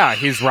like, yeah,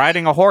 he's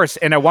riding a horse.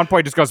 And at one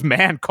point just goes,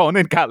 man,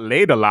 Conan got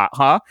laid a lot,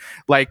 huh?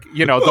 Like,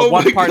 you know, the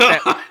one part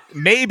that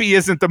maybe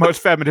isn't the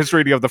most feminist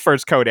reading of the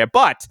first Conan.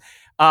 But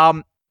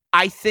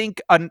I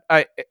think I'm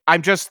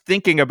just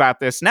thinking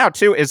about this now,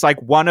 too, is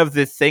like one of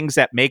the things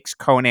that makes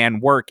Conan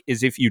work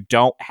is if you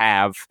don't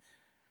have,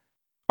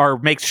 or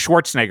makes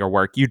Schwarzenegger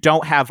work, you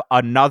don't have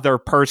another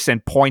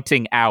person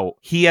pointing out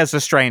he has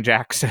a strange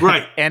accent.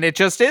 Right. And it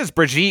just is.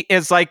 Brigitte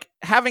is like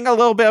having a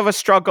little bit of a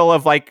struggle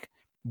of like,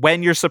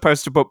 when you're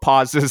supposed to put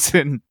pauses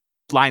in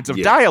lines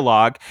of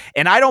dialogue,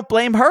 and I don't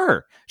blame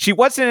her. She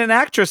wasn't an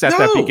actress at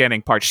that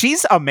beginning part.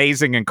 She's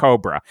amazing in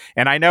Cobra,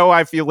 and I know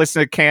if you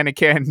listen to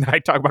Canon, I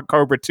talk about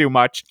Cobra too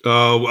much.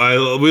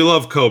 Oh, we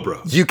love Cobra.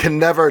 You can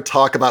never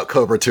talk about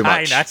Cobra too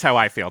much. That's how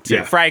I feel too.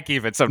 Yeah. Frank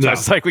even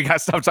sometimes like we got to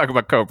stop talking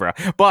about Cobra,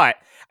 but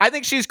I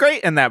think she's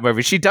great in that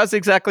movie. She does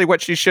exactly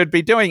what she should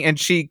be doing, and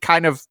she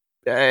kind of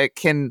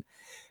can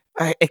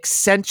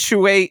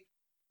accentuate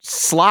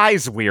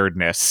Sly's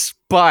weirdness,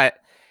 but.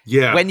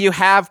 Yeah, when you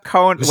have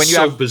Conan, when you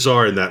so have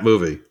bizarre in that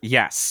movie,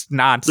 yes,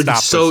 nonstop. Like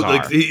so, bizarre.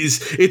 like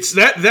it's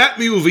that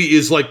movie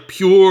is like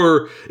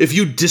pure. If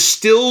you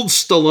distilled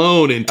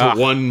Stallone into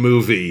one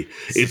movie,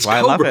 it's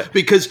Cobra.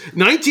 Because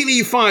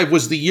 1985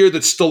 was the year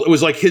that Stallone, it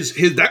was like his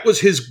that was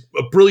his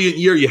brilliant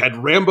year. You had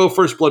Rambo: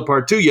 First Blood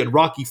Part 2, you had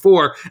Rocky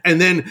 4, and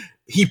then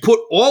he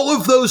put all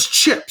of those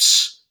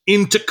chips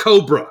into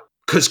Cobra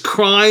because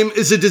crime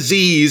is a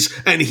disease,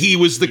 and he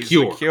was the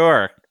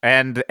cure.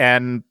 And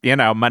you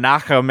know,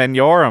 Menachem and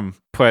Yoram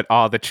put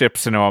all the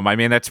chips into him. I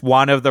mean, that's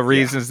one of the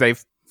reasons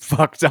they've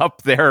fucked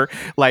up their,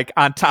 like,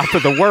 on top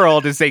of the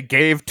world is they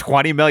gave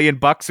 $20 million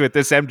with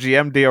this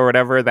MGM deal or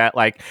whatever that,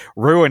 like,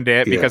 ruined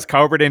it because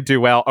Cobra didn't do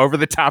well. Over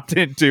the Top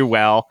didn't do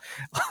well.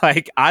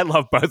 Like, I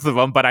love both of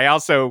them, but I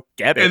also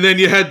get it. And then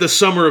you had the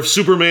summer of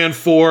Superman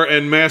 4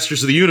 and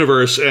Masters of the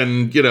Universe,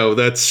 and, you know,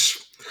 that's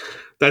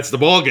the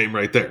ball game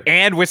right there.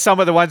 And with some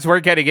of the ones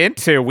we're getting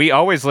into, we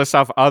always list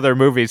off other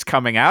movies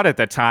coming out at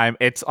the time.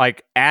 It's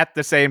like at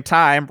the same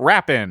time,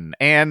 rapping.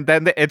 And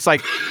then it's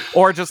like,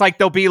 or just like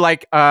there'll be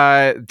like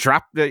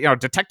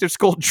detective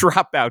school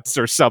dropouts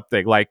or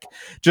something. Like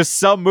just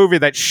some movie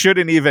that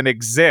shouldn't even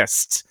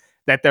exist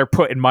that they're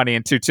putting money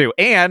into too.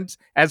 And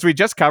as we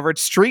just covered,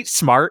 Street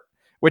Smart,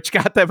 which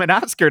got them an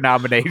Oscar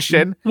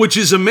nomination. Which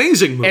is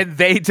amazing. And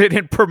they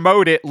didn't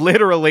promote it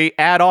literally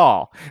at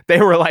all.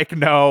 They were like,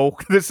 no,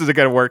 this isn't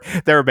going to work.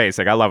 They're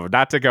amazing. I love them.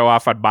 Not to go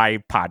off on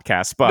my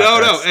podcast, but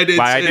that's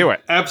why I do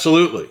it.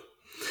 Absolutely.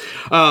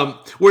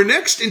 We're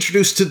next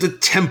introduced to the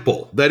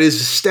temple that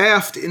is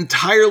staffed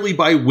entirely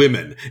by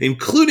women,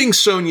 including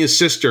Sonya's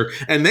sister,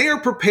 and they are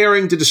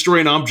preparing to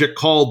destroy an object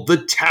called the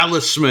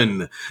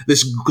Talisman,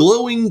 this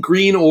glowing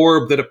green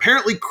orb that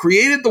apparently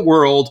created the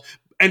world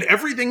and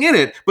everything in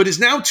it, but is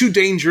now too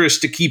dangerous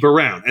to keep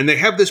around. And they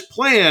have this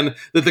plan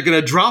that they're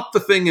going to drop the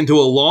thing into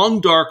a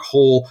long, dark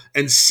hole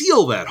and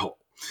seal that hole.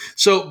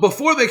 So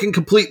before they can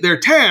complete their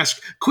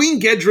task, Queen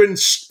Gedrin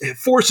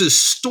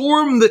forces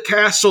storm the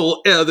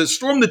castle,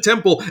 storm the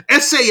temple,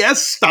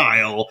 SAS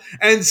style,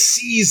 and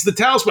seize the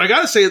talisman. I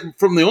got to say it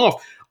from the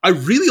off, I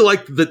really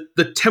like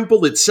the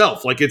temple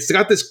itself. Like, it's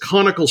got this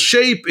conical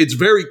shape. It's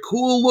very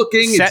cool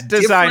looking. Set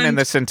design in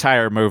this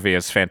entire movie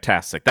is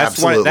fantastic. That's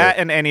one. That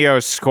and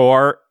Ennio's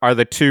score are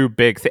the two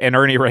big. And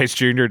Ernie Reyes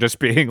Jr. just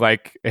being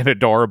like an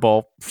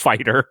adorable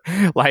fighter.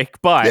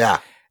 Like,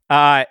 but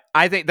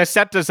I think the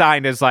set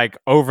design is like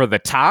over the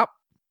top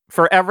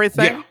for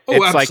everything. Yeah. Oh,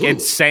 it's absolutely. Like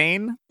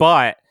insane,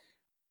 but.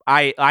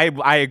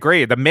 I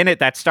agree. The minute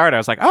that started, I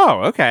was like,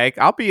 oh, okay,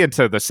 I'll be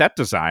into the set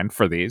design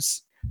for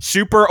these.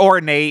 Super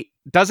ornate.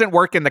 Doesn't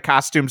work in the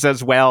costumes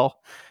as well.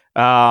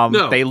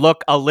 No. They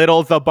look a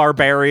little the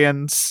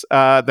Barbarians,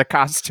 the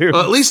costumes.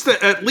 At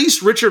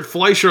least Richard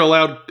Fleischer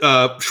allowed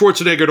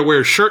Schwarzenegger to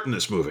wear a shirt in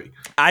this movie.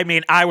 I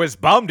mean, I was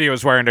bummed he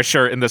was wearing a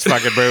shirt in this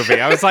fucking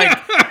movie. I was like,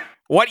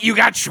 what, you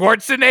got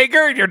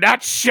Schwarzenegger? You're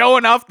not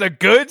showing off the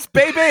goods,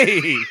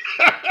 baby?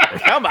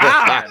 Come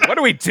on. What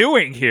are we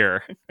doing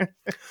here?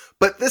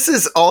 But this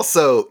is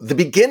also the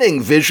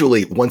beginning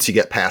visually. Once you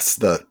get past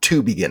the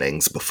two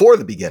beginnings, before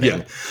the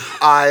beginning,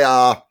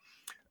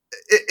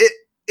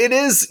 it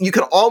is, you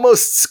can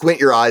almost squint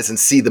your eyes and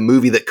see the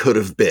movie that could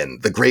have been,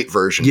 the great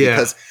version,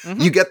 because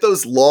you get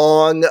those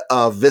long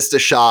vista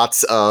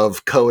shots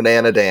of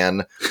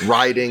Conan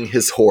riding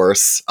his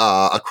horse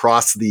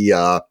across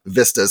the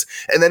vistas.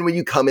 And then when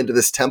you come into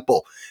this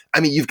temple, I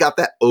mean, you've got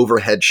that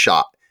overhead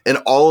shot and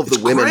all of the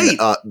women,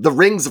 the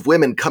rings of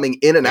women coming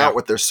in and out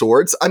with their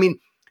swords. I mean,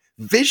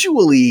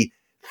 visually,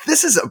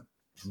 this is a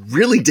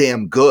really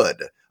damn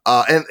good.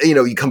 And, you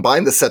know, you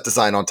combine the set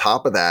design on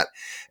top of that.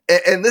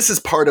 And this is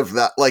part of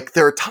that. Like,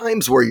 there are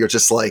times where you're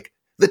just like,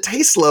 the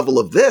taste level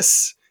of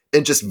this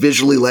and just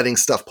visually letting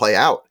stuff play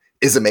out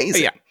is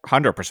amazing. Yeah,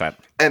 100%.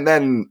 And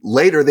then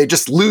later, they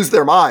just lose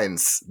their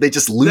minds. They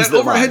just lose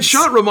their minds. That overhead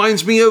shot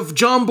reminds me of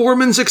John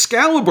Boorman's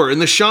Excalibur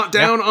and the shot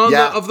down on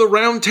the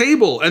round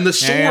table and the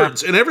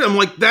swords and everything. I'm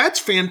like, that's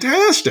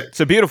fantastic. It's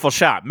a beautiful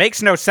shot.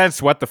 Makes no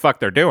sense what the fuck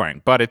they're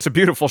doing, but it's a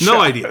beautiful shot. No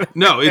idea.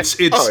 No, it's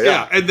and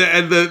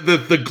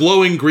the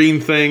glowing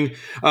green thing.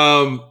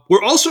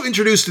 We're also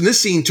introduced in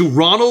this scene to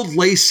Ronald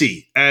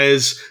Lacey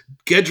as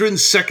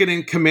Gedron's second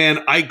in command,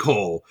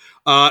 Eichel.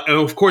 And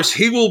of course,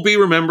 he will be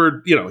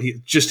remembered, you know,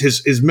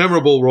 his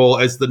memorable role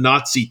as the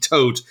Nazi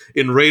tote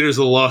in Raiders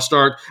of the Lost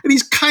Ark. And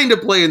he's kind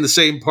of playing the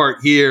same part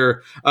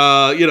here,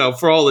 you know,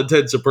 for all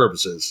intents and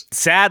purposes.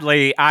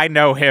 Sadly, I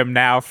know him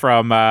now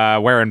from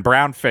wearing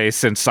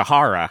brownface in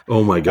Sahara.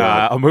 Oh, my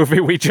God. A movie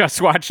we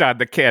just watched on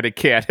the Canon.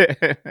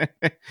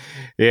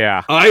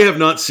 Yeah. I have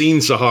not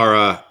seen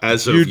Sahara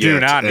as of yet. You do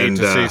not need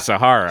to see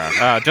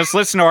Sahara. Just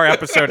listen to our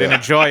episode and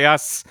enjoy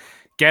us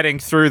getting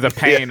through the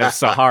pain of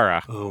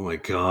Sahara. Oh my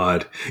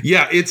God.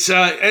 Yeah, it's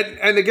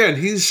and again,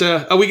 he's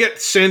we get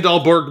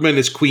Sandal Bergman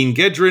as Queen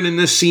Gedron in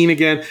this scene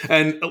again,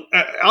 and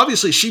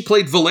obviously she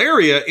played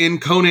Valeria in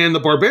Conan the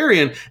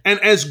Barbarian, and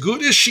as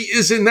good as she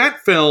is in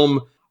that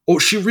film,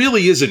 she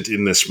really isn't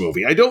in this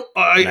movie.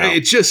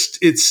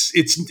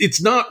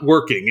 It's not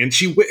working, and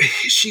she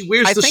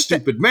wears the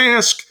stupid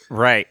mask.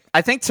 Right.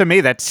 I think to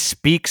me that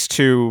speaks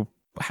to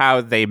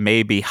how they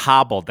maybe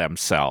hobbled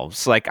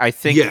themselves. Like, I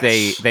think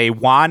they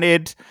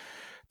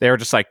were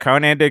just like,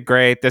 Conan did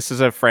great. This is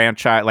a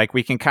franchise. Like,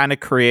 we can kind of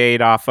create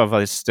off of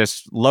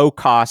this low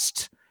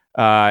cost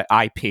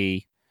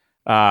IP.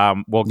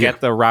 We'll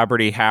get the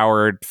Robert E.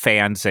 Howard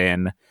fans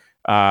in.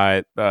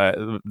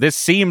 This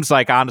seems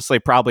like, honestly,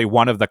 probably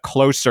one of the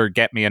closer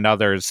Get Me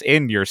Anothers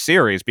in your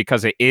series,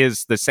 because it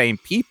is the same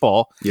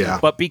people. Yeah.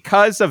 But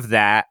because of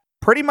that,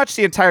 pretty much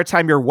the entire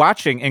time you're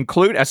watching,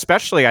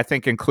 especially I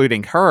think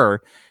including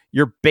her,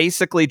 you're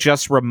basically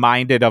just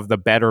reminded of the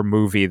better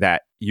movie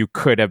that you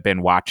could have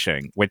been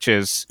watching, which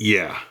is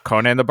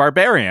Conan the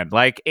Barbarian,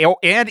 like,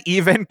 and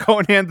even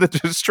Conan the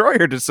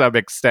Destroyer to some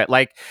extent.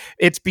 Like,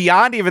 it's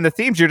beyond even the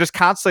themes. You're just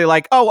constantly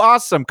like, oh,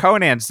 awesome,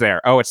 Conan's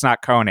there. Oh, it's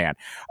not Conan.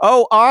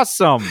 Oh,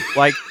 awesome.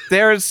 Like,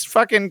 there's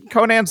fucking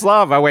Conan's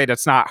love. Oh, wait,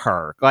 it's not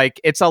her. Like,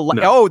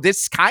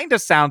 this kind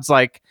of sounds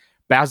like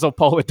Basil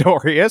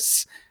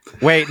Polidorius.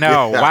 Wait,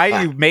 no.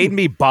 Why you made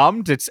me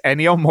bummed? It's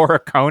Ennio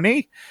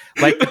Morricone.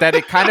 Like, that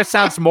it kind of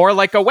sounds more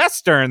like a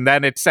Western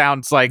than it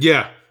sounds like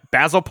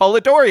Basil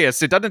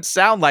Polidorius. It doesn't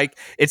sound like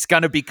it's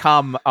going to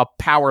become a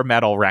power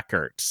metal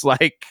record. It's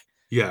like,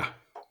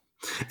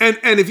 And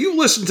if you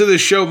listen to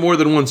this show more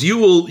than once, you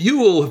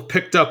will have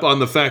picked up on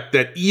the fact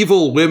that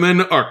evil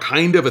women are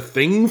kind of a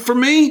thing for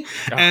me,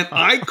 and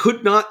I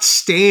could not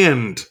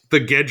stand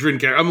the Gedron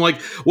character. I'm like,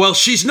 well,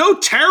 she's no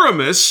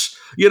Taramis.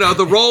 You know,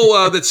 the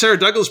role that Sarah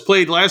Douglas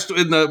played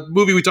in the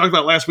movie we talked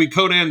about last week,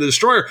 Conan the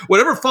Destroyer,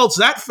 whatever faults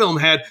that film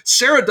had,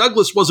 Sarah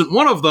Douglas wasn't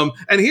one of them.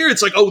 And here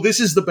it's like, oh, this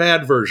is the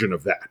bad version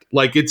of that.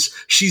 Like,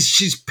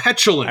 she's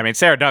petulant. I mean,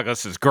 Sarah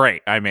Douglas is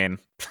great. I mean,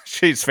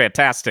 she's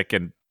fantastic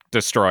in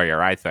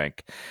Destroyer, I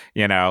think.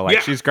 You know,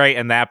 like, she's great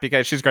in that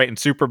because she's great in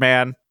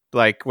Superman.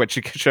 Like, when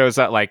she shows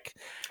up, like,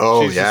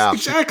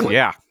 exactly.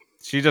 Yeah.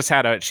 She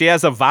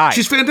has a vibe.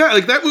 She's fantastic.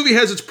 Like, that movie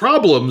has its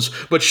problems,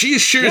 but she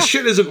is sure as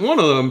shit isn't one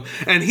of them.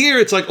 And here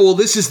it's like, oh,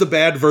 this is the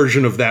bad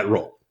version of that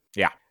role.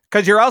 Yeah.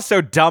 Because you're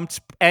also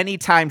dumped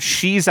anytime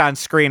she's on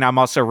screen, I'm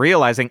also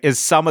realizing, is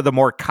some of the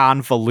more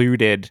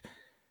convoluted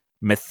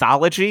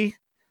mythology.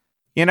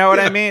 You know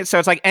what I mean? So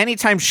it's like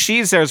anytime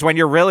she's there is when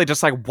you're really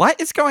just like, what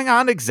is going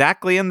on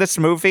exactly in this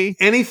movie?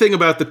 Anything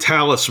about the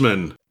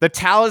talisman. The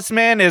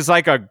talisman is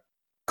like a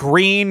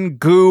green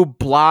goo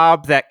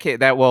blob that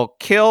will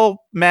kill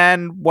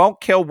men, won't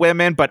kill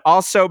women, but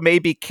also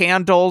maybe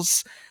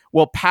candles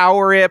will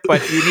power it, but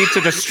you need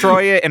to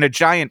destroy it in a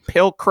giant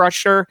pill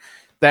crusher.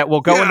 that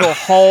will go into a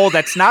hole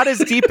that's not as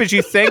deep as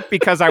you think,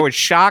 because I was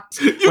shocked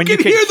when you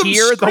could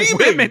hear the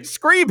women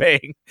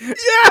screaming.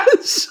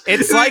 Yes!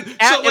 It's like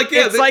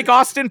like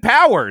Austin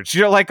Powers.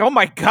 You're like, oh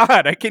my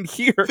God, I can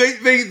hear.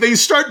 They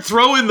start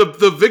throwing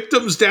the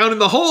victims down in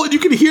the hole, and you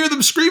can hear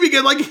them screaming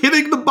and like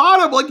hitting the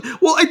bottom. Like,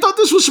 well, I thought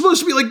this was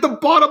supposed to be like the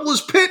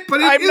bottomless pit,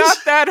 but I'm not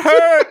that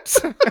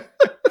hurt.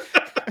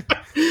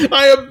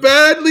 I am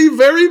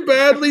very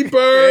badly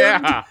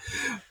burned. Yeah.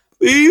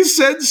 Please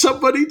send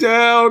somebody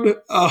down.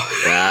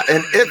 Yeah,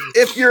 and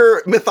if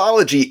your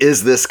mythology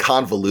is this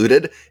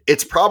convoluted,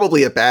 it's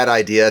probably a bad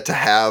idea to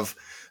have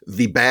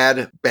the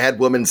bad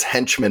woman's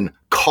henchman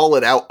call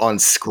it out on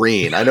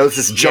screen. I know this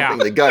is jumping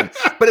the gun,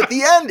 but at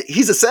the end,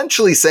 he's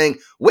essentially saying,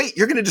 wait,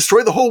 you're going to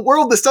destroy the whole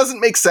world? This doesn't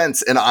make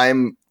sense. And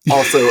I'm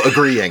also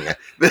agreeing.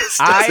 This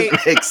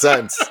doesn't make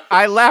sense.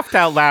 I laughed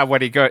out loud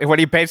when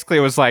he basically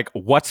was like,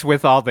 what's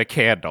with all the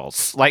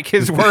candles? Like,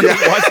 his wording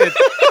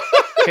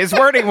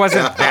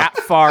wasn't that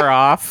far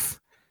off.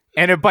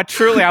 But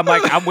truly, I'm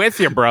like, I'm with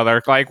you,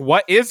 brother. Like,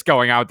 what is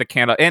going on with the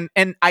candle?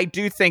 And I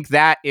do think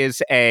that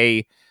is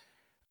a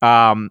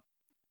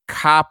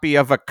copy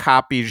of a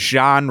copy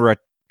genre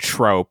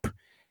trope,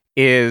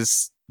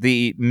 is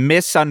the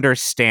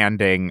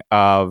misunderstanding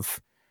of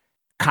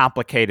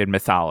complicated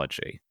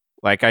mythology.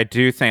 Like, I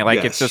do think,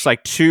 like, It's just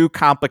like too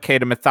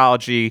complicated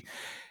mythology.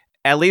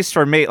 At least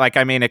for me, like,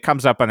 I mean, it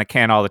comes up on the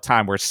can all the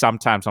time where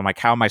sometimes I'm like,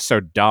 how am I so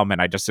dumb?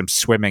 And I just am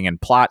swimming in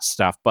plot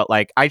stuff. But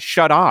like, I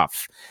shut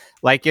off.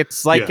 Like,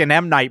 it's like an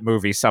M. Night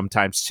movie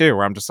sometimes too,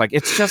 where I'm just like,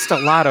 it's just a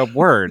lot of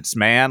words,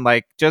 man.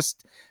 Like,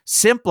 just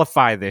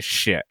simplify this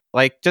shit.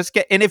 Like, just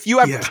and if you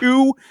have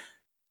two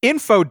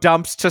info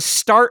dumps to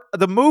start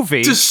the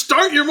movie. To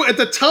start at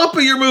the top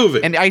of your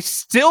movie. And I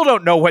still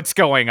don't know what's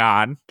going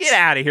on. Get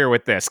out of here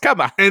with this. Come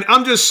on. And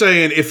I'm just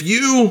saying, if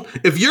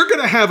you're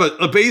going to have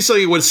a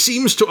basically what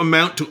seems to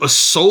amount to a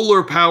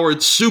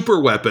solar-powered super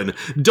weapon,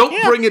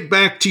 don't bring it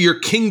back to your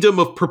kingdom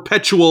of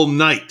perpetual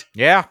night.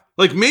 Yeah.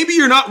 Like, maybe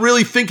you're not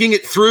really thinking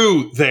it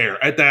through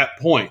there at that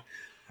point.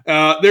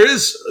 There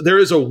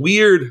is a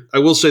weird, I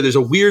will say, there's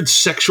a weird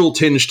sexual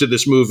tinge to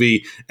this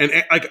movie. And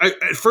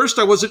at first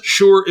I wasn't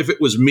sure if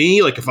it was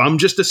me, like if I'm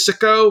just a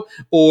sicko,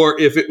 or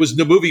if it was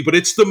the movie, but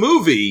it's the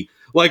movie.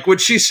 Like when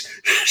she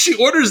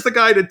orders the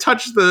guy to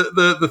touch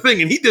the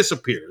thing and he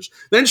disappears.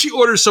 Then she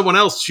orders someone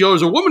else. She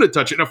orders a woman to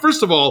touch it. Now,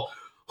 first of all,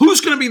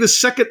 who's going to be the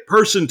second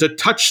person to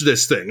touch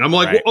this thing? I'm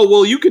like, right.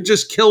 well, you could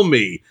just kill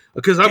me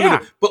because I'm going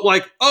to, but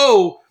like,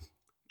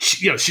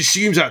 she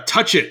seems out,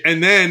 touch it.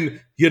 And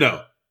then,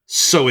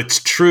 so it's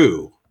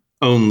true.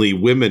 Only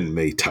women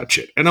may touch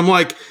it. And I'm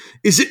like,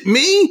 is it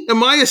me?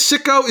 Am I a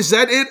sicko? Is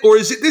that it? Or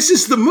this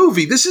is the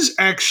movie? This is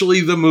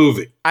actually the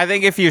movie. I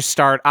think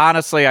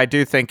I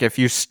do think if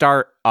you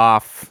start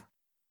off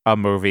a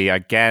movie,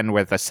 again,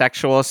 with a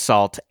sexual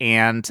assault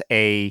and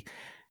a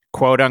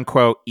quote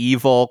unquote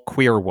evil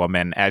queer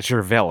woman as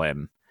your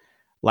villain,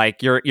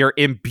 like you're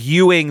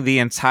imbuing the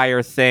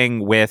entire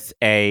thing with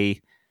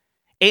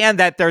and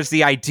that there's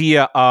the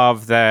idea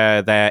of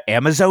the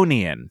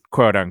Amazonian,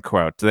 quote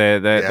unquote,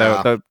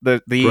 the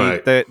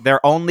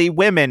they're only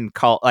women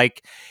cult.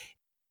 Like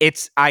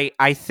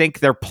I think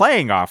they're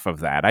playing off of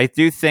that. I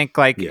do think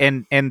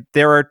and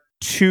there are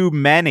too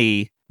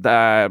many.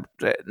 They're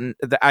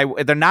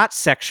not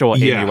sexual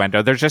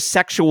innuendo. There's just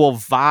sexual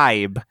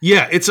vibe.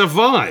 Yeah, it's a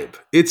vibe.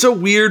 It's a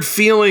weird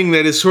feeling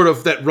that is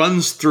that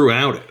runs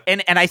throughout it.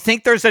 And I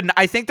think there's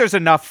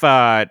enough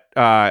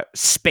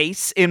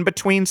space in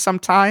between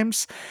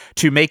sometimes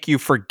to make you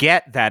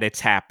forget that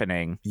it's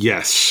happening.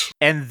 Yes.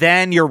 And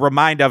then you're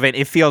reminded of it.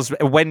 It feels,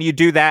 when you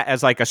do that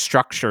as like a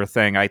structure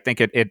thing, I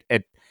think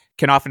it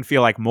can often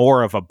feel like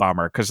more of a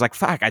bummer, because like,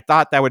 fuck, I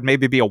thought that would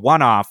maybe be a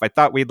one-off. I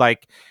thought we'd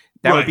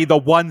that would be the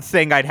one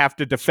thing I'd have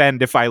to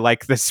defend if I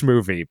like this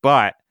movie,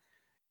 but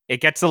it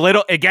gets a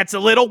little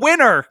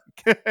winner.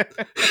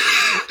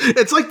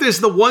 It's like there's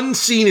the one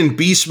scene in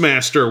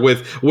Beastmaster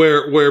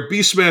where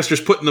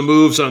Beastmaster's putting the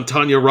moves on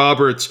Tanya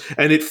Roberts,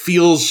 and it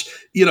feels,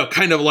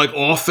 kind of like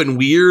off and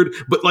weird,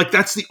 but like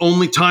that's the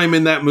only time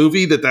in that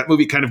movie that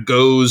movie kind of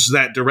goes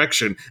that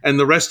direction, and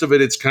the rest of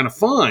it's kind of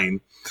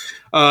fine.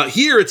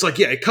 Here it's like,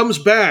 it comes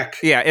back.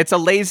 Yeah, it's a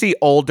lazy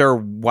older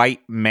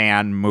white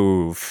man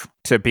move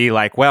to be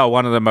like, well,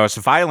 one of the most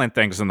violent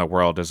things in the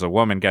world is a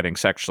woman getting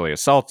sexually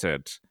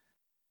assaulted.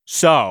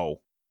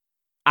 So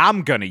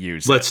I'm going to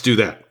use Let's do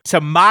that. To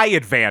my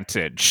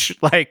advantage.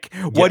 Like,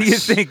 what do you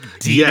think,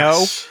 Dino?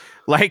 Yes.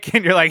 Like,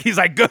 and you're like, he's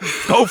like, go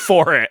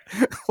for it.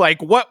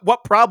 Like,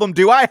 what problem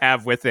do I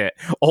have with it?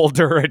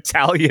 Older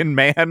Italian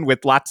man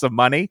with lots of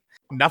money.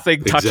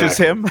 Nothing touches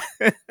him.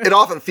 It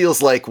often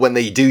feels like when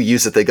they do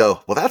use it, they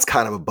go, well, that's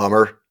kind of a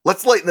bummer.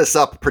 Let's lighten this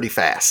up pretty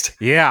fast.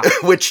 Yeah.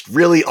 Which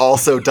really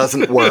also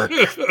doesn't work.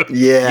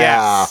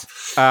 Yeah.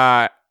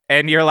 Yes.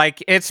 And you're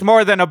like, it's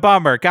more than a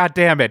bummer. God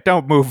damn it.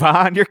 Don't move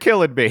on. You're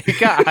killing me.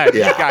 God,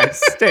 you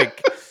guys stink.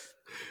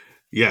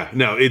 Yeah,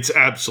 no, it's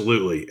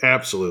absolutely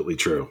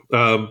true.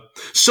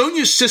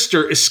 Sonia's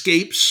sister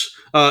escapes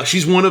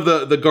She's one of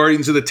the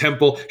guardians of the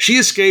temple. She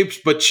escapes,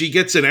 but she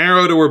gets an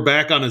arrow to her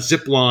back on a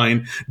zip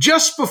line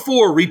just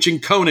before reaching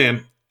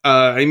Conan.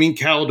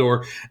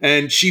 Caldor,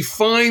 and she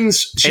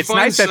finds. It's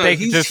nice that they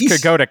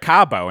could go to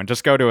Cabo and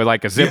just go to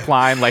like a zip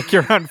line, like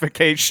you're on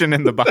vacation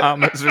in the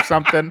Bahamas or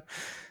something.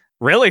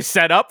 Really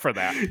set up for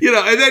that, And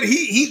then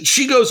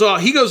she goes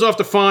off. He goes off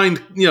to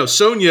find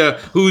Sonya,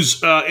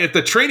 who's at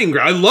the training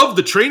ground. I love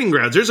the training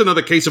grounds. There's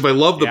another case of I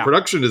love the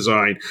production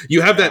design.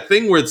 You have that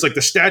thing where it's like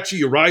the statue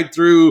you ride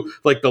through,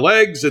 like the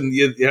legs, and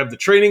you have the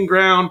training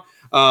ground.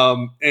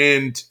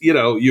 And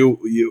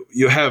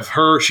you have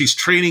her. She's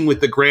training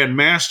with the Grand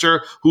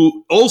Master,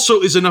 who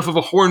also is enough of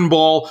a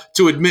hornball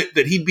to admit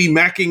that he'd be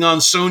macking on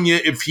Sonya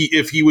if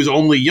he was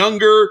only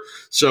younger.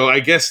 So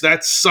I guess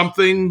that's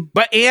something.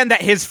 But and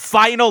that his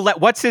final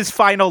what's his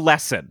final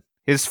lesson?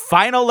 His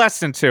final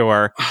lesson to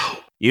her.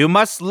 You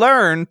must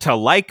learn to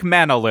like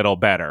men a little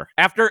better.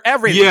 After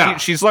everything,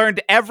 she's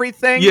learned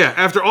everything. Yeah,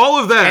 after all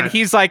of that. And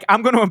he's like,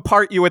 I'm going to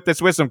impart you with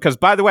this wisdom because,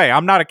 by the way,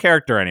 I'm not a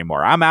character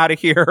anymore. I'm out of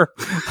here.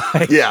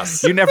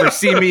 Yes. You never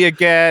see me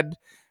again.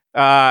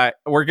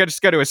 We're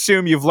just going to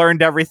assume you've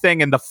learned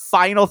everything. And the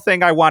final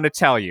thing I want to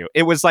tell you,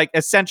 it was like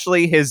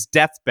essentially his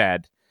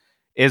deathbed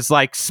is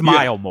like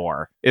smile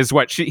more is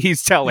what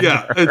he's telling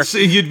her.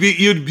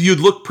 You'd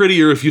look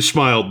prettier if you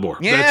smiled more.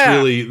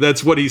 Yeah.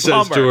 That's what he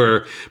says to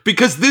her,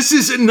 because this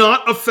is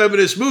not a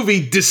feminist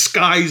movie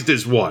disguised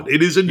as one.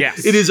 It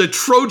is a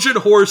Trojan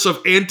horse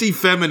of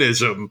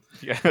anti-feminism.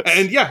 Yes.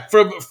 And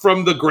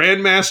from the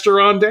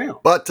Grandmaster on down.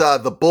 But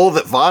the bull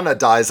that Vanna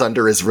dies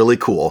under is really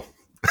cool.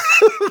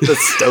 The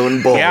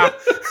stone bull. Yeah.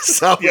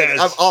 So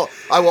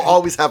I will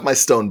always have my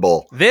stone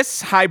bull.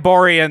 This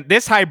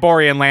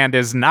Hyborian land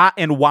is not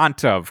in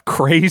want of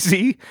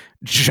crazy,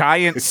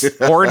 giant,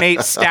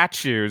 ornate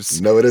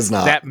statues. No, it is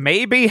not. That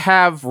maybe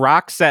have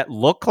rocks that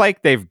look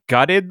like they've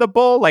gutted the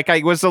bull. Like, I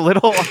was a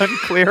little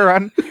unclear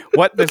on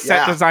what the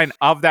set design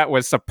of that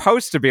was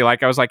supposed to be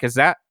like. I was like, is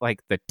that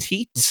like the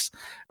teats?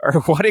 Or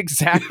what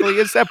exactly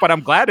is that? But I'm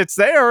glad it's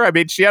there. I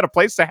mean, she had a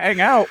place to hang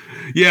out.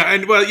 Yeah,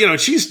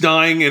 and she's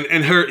dying,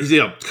 and her,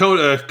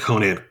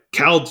 Conan.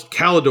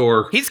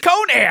 Caldor. He's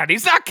Conan.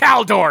 He's not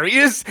Caldor.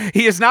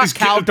 He is not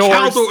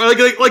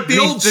Caldor. Like the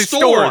old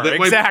store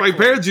that my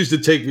parents used to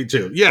take me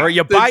to. Yeah. Or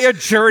you buy a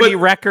Journey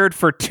record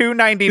for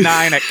 $2.99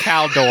 at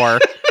Caldor.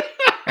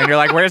 And you're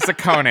like, where's the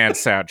Conan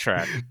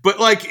soundtrack? But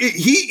like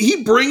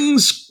he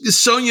brings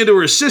Sonya to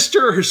her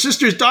sister. Her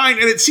sister's dying,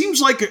 and it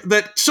seems like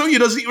that Sonya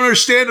doesn't even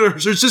understand her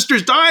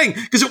sister's dying,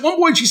 because at one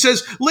point she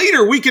says,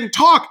 "Later we can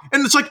talk,"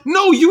 and it's like,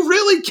 no, you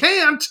really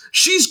can't.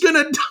 She's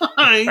gonna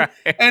die. Right.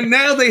 And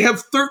now they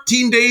have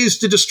 13 days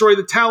to destroy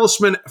the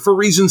talisman for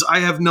reasons I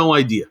have no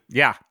idea.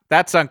 Yeah,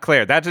 that's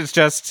unclear. That is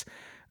just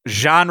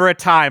genre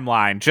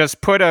timeline. Just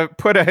put a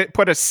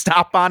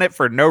stop on it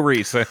for no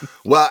reason.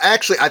 Well,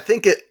 actually, I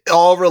think it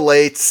all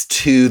relates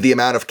to the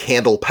amount of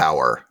candle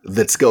power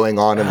that's going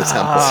on in the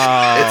temple.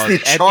 It's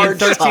the charge in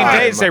 13 time.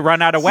 days they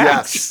run out of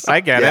wax. Yes. I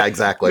get it. Yeah,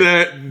 exactly.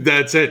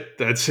 That's it.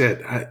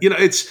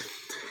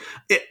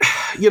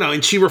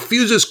 And she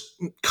refuses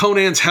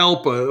Conan's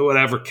help.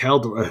 Whatever, it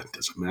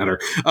doesn't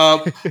matter.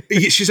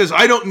 She says,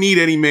 "I don't need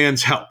any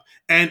man's help,"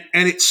 and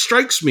it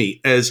strikes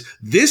me as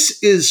this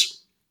is.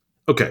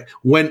 Okay,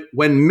 when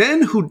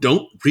men who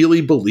don't really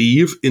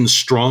believe in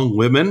strong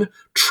women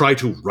try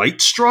to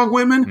write strong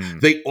women,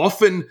 they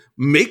often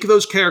make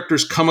those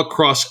characters come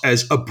across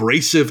as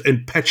abrasive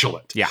and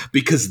petulant. Yeah.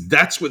 Because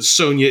that's what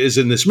Sonya is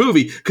in this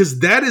movie, because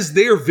that is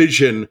their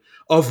vision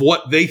of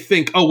what they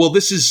think, oh, well,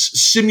 this is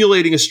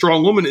simulating a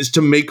strong woman is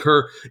to make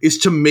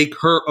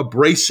her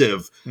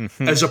abrasive,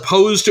 as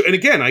opposed to, and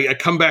again, I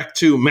come back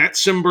to Matt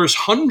Cimber's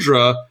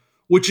Hundra,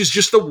 which is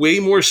just a way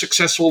more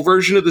successful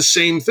version of the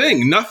same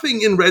thing.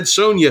 Nothing in Red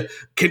Sonja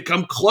can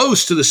come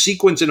close to the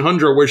sequence in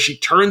Hundra where she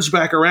turns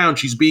back around.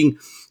 She's being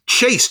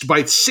chased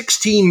by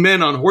 16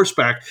 men on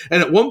horseback.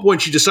 And at one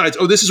point she decides,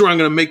 oh, this is where I'm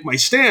going to make my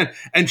stand.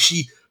 And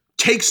she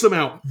takes them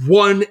out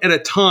one at a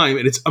time.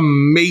 And it's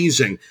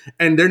amazing.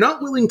 And they're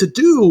not willing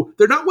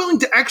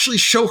to actually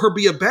show her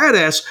be a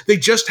badass. They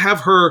just have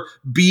her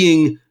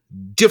being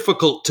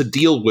difficult to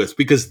deal with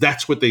because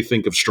that's what they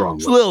think of strong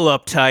women. It's a little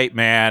uptight,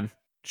 man.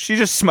 She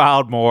just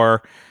smiled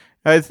more.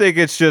 I think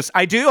it's just,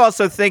 I do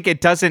also think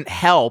it doesn't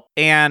help.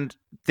 And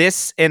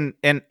this, and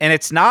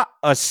it's not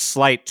a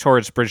slight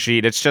towards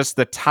Brigitte. It's just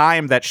the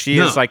time that she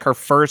is like her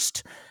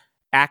first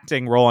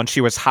acting role and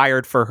she was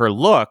hired for her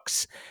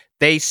looks.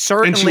 They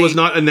certainly. And she was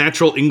not a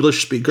natural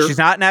English speaker. She's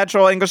not a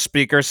natural English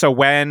speaker. So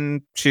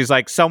when she's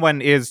like,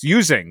 someone is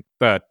using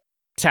the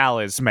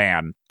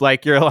talisman,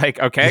 like you're like,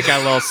 okay,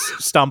 got a little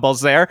stumbles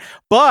there.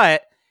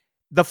 But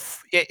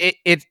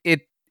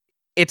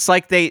it's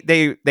like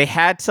they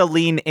had to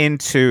lean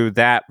into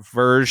that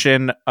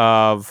version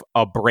of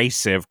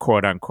abrasive,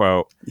 quote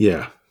unquote.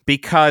 Yeah.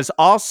 Because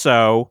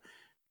also,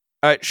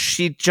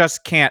 she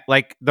just can't,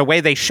 like, the way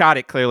they shot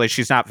it, clearly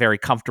she's not very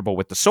comfortable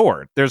with the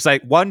sword. There's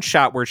like one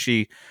shot where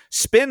she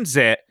spins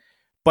it,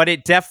 but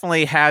it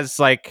definitely has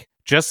like,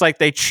 just like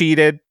they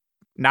cheated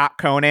not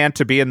Conan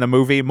to be in the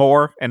movie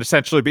more and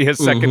essentially be his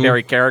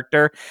secondary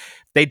character.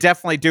 they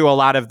definitely do a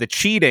lot of the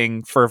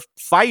cheating for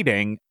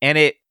fighting, and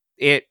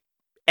it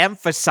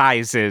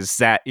emphasizes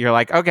that you're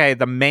like, okay,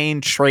 the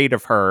main trait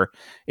of her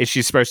is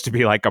she's supposed to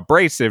be like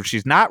abrasive.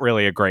 She's not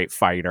really a great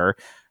fighter.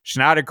 She's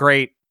not a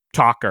great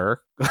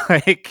talker.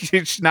 Like,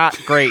 she's not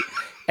great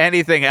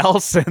anything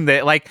else in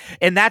that. Like,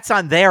 and that's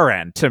on their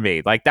end to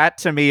me. Like, that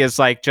to me is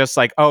like, just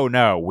like, oh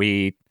no,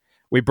 we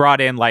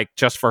brought in like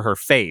just for her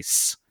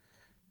face.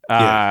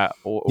 And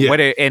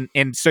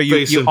so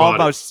you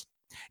almost,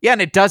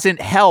 and it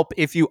doesn't help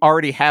if you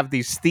already have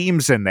these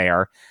themes in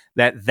there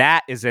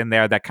that is in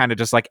there that kind of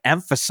just like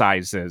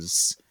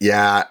emphasizes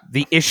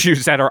the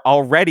issues that are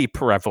already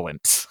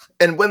prevalent.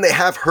 And when they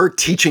have her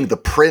teaching the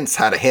prince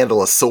how to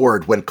handle a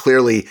sword when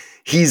clearly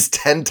he's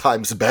 10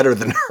 times better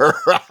than her,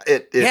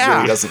 it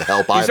really doesn't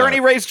help either. He's Ernie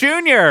Reyes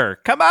Jr.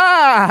 Come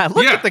on,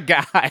 look at the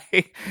guy.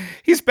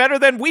 He's better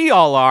than we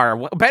all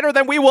are. Better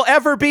than we will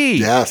ever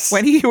be.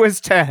 When he was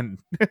 10.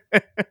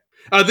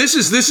 This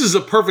is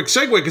a perfect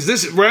segue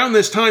because around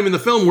this time in the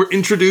film, we're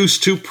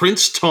introduced to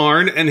Prince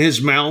Tarn and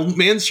his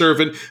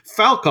manservant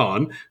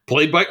Falcon,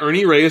 played by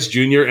Ernie Reyes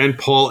Jr. and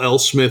Paul L.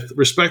 Smith,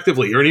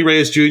 respectively. Ernie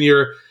Reyes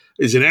Jr.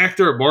 is an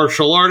actor, a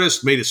martial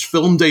artist, made his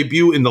film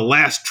debut in The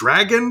Last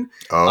Dragon.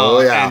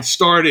 And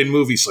starred in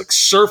movies like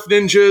Surf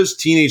Ninjas,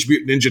 Teenage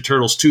Mutant Ninja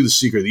Turtles 2, The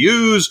Secret of the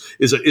Ooze,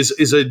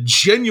 is a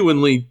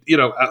genuinely,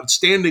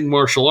 outstanding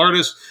martial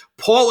artist.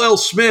 Paul L.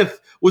 Smith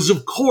was,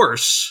 of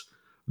course,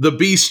 the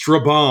Beast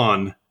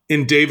Raban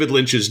in David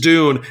Lynch's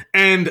Dune,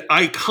 and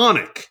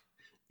iconic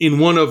in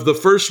one of the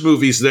first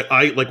movies that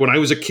I, like when I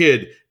was a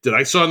kid, that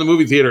I saw in the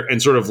movie theater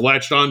and sort of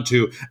latched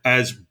onto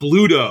as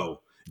Bluto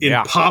in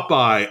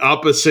Popeye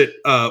opposite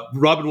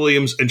Robin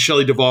Williams and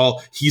Shelley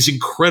Duvall. He's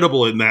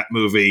incredible in that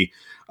movie.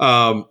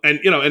 And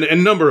a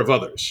number of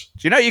others.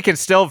 Do you know you can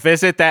still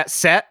visit that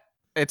set?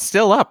 It's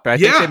still up. I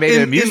think they made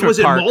an amusement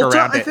park Malta,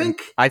 around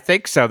it. I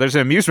think so. There's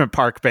an amusement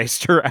park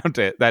based around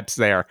it that's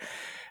there.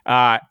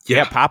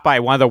 Popeye,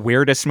 one of the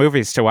weirdest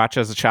movies to watch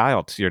as a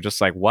child. You're just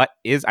like,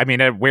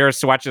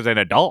 weirdest to watch as an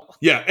adult.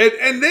 Yeah,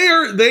 and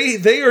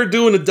they are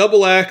doing a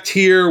double act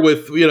here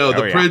with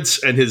the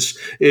prince and his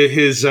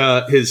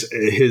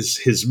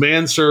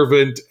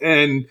manservant,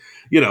 and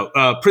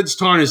Prince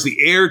Tarn is the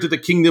heir to the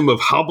kingdom of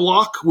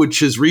Hablock,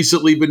 which has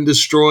recently been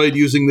destroyed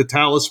using the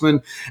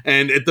talisman.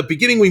 And at the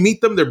beginning, we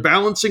meet them; they're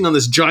balancing on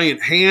this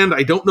giant hand.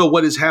 I don't know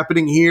what is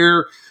happening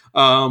here.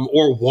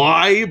 Or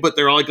why, but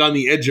they're like on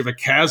the edge of a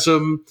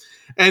chasm,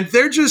 and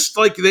they're just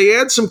like, they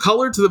add some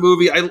color to the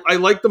movie. I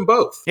like them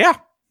both. Yeah,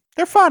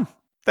 they're fun.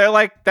 They're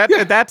like that.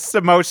 Yeah. That's the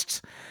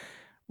most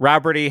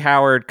Robert E.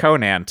 Howard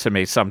Conan to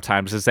me.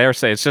 Sometimes is there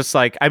say it's just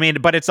like,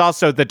 but it's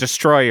also the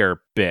destroyer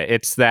bit.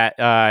 It's that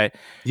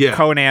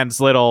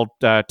Conan's little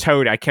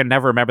toad. I can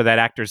never remember that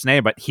actor's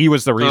name, but he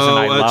was the reason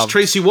I loved. It's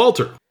Tracy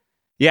Walter.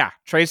 Yeah,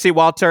 Tracy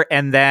Walter,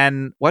 and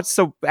then what's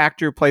the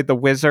actor who played the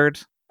wizard?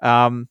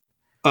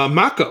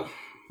 Mako.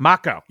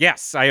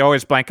 Yes, I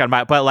always blank on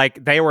Mako, but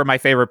like they were my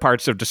favorite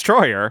parts of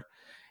Destroyer.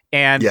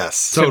 And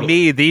to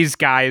me, these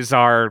guys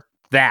are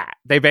that.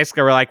 They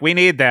basically were like, we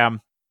need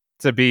them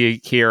to be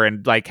here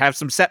and like have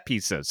some set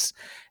pieces,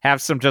 have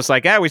some just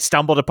like, we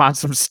stumbled upon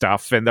some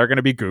stuff and they're going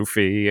to be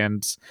goofy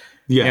and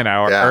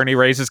Ernie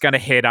Reyes is going to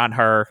hit on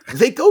her.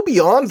 They go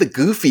beyond the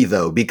goofy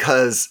though,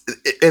 because,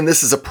 and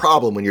this is a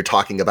problem when you're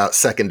talking about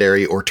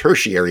secondary or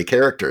tertiary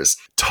characters,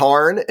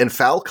 Tarn and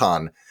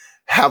Falcon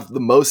have the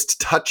most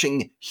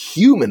touching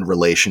human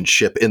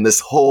relationship in this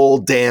whole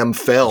damn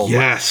film.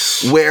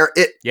 Yes. Where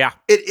it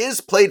is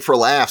played for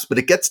laughs, but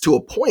it gets to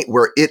a point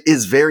where it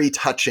is very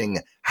touching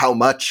how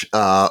much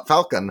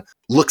Falcon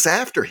looks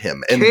after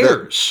him and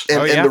cares.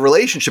 And the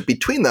relationship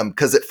between them.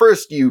 Because at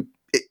first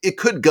it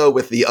could go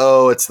with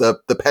it's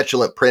the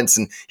petulant prince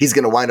and he's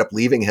going to wind up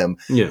leaving him.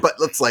 Yeah. But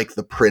it's like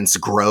the prince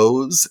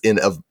grows in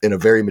a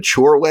very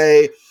mature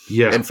way.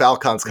 Yeah. And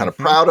Falcon's kind of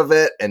proud of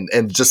it and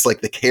just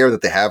like the care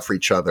that they have for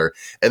each other.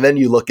 And then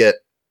you look at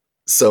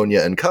Sonya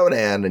and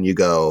Conan and you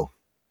go,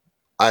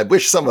 I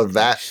wish some of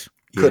that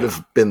could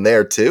have been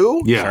there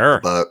too. Yeah.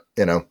 Sure. But,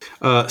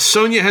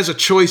 Sonya has a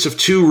choice of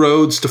two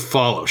roads to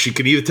follow. She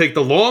can either take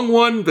the long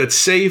one that's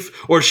safe,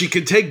 or she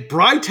can take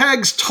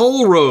Breitag's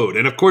toll road.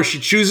 And of course, she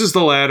chooses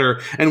the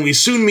latter. And we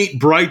soon meet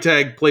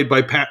Breitag, played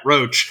by Pat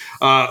Roach,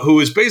 who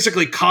is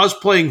basically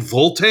cosplaying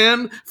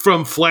Voltan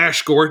from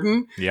Flash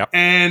Gordon. Yep.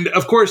 And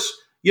of course,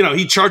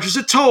 he charges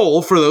a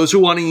toll for those who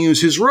want to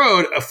use his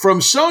road. From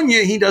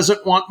Sonya, he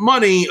doesn't want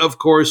money, of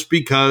course,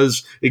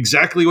 because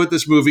exactly what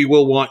this movie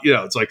will want.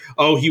 It's like,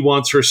 he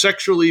wants her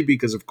sexually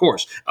because, of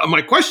course.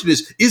 My question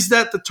is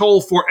that the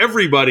toll for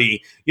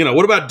everybody?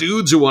 What about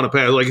dudes who want to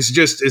pay? Like, is he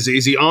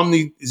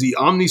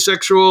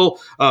omnisexual,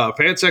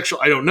 pansexual?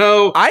 I don't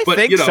know. I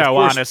think so,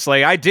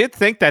 honestly. I did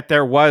think that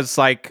there was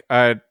like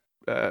a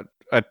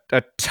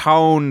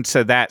tone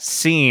to that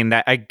scene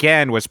that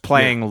again was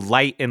playing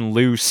light and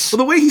loose. Well,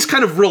 the way he's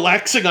kind of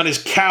relaxing on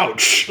his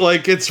couch,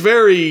 like it's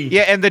very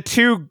and the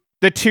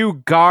two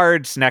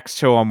guards next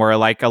to him were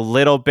like a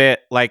little bit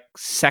like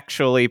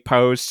sexually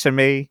posed to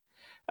me,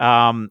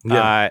 and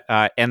that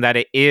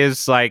it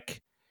is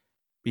like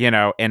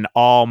an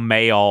all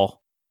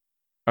male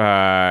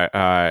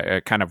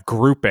kind of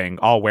grouping,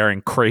 all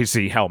wearing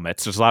crazy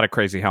helmets. There's a lot of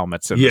crazy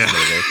helmets in this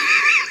movie.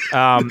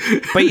 But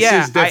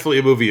this is definitely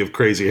a movie of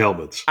crazy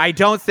helmets. I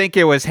don't think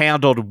it was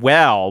handled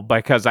well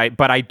because I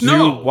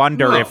do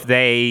wonder if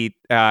they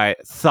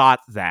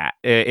thought that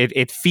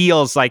it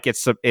feels like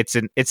it's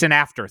an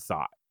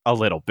afterthought a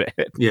little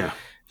bit. Yeah.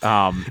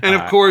 And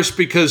of course,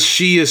 because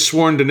she is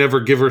sworn to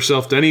never give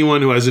herself to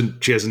anyone who hasn't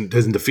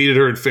defeated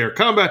her in fair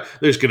combat,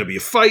 there's going to be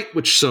a fight,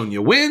 which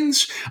Sonya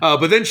wins.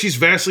 But then she's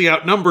vastly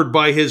outnumbered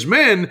by his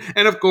men,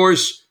 and of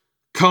course,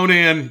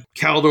 Conan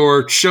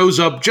Caldor shows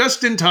up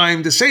just in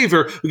time to save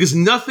her because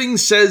nothing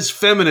says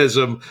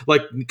feminism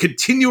like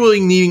continually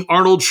needing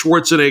Arnold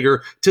Schwarzenegger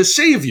to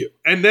save you.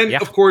 And then,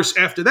 of course,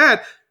 after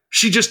that,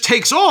 she just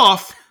takes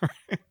off.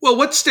 Well,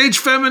 what stage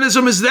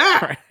feminism is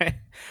that?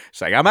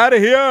 It's like, I'm out of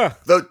here.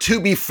 Though, to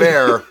be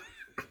fair,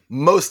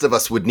 most of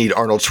us would need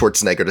Arnold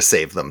Schwarzenegger to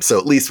save them. So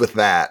at least with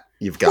that,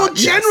 you've got. Well,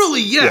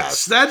 generally,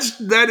 yes. That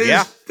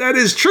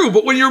is true.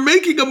 But when you're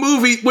making a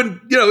movie,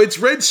 when it's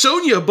Red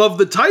Sonja above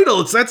the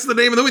title, that's the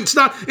name of the movie.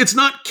 It's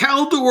not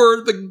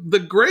Caldor the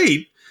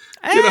Great.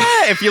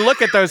 If you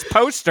look at those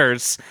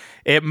posters,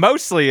 it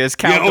mostly is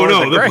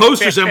Caldor the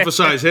posters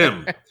emphasize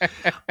him.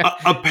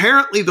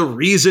 Apparently, the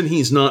reason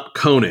he's not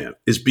Conan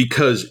is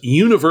because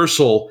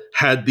Universal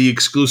had the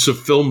exclusive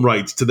film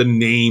rights to the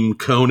name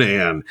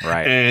Conan.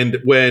 Right. And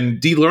when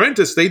De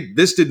Laurentiis,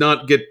 this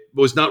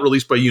was not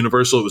released by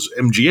Universal, it was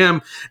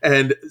MGM.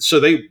 And so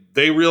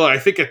they realized,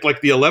 I think at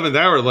like the 11th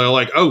hour, they're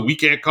like, oh, we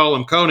can't call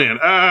him Conan.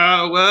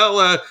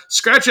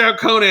 Scratch out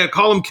Conan,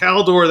 call him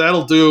Caldor,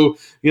 that'll do.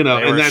 They and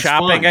were that's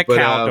shopping fine. at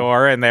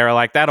Caldor, and they were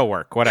like, that'll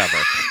work, whatever.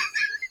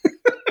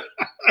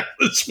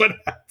 That's what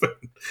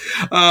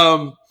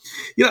happened.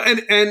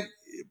 And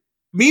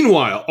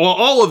meanwhile, while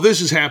all of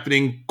this is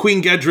happening,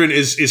 Queen Gedrin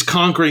is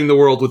conquering the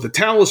world with the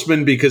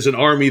talisman because an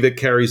army that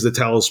carries the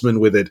talisman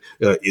with it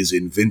is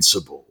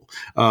invincible.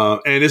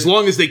 And as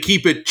long as they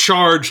keep it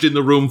charged in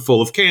the room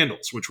full of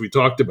candles, which we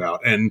talked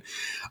about. And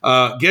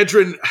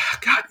Gedrin,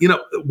 God,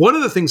 one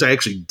of the things I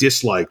actually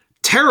dislike,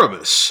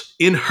 Taramis,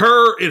 in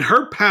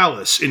her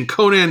palace in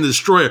Conan the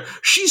Destroyer,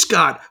 she's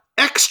got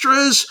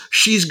extras,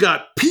 she's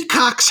got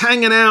peacocks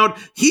hanging out.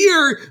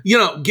 Here,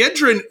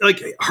 Gedrin,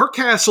 like, her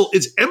castle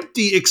is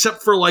empty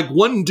except for like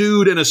one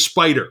dude and a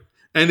spider.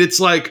 And it's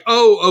like,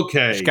 oh,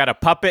 okay. She's got a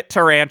puppet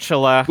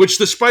tarantula. Which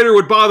the spider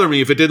would bother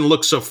me if it didn't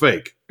look so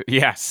fake.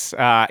 Yes.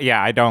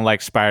 I don't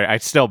like spider.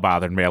 It still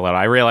bothered me a little.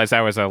 I realized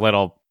I was a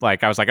little, I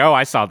was like, oh,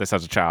 I saw this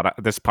as a child,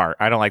 this part.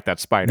 I don't like that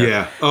spider.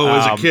 Yeah. Oh,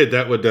 as a kid,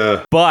 that would...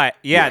 But,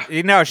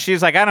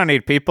 she's like, I don't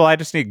need people. I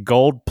just need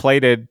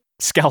gold-plated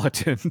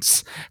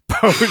skeletons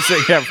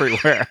posing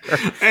everywhere.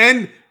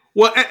 And,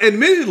 well,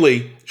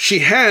 admittedly, she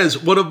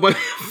has one of my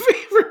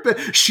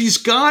favorite... She's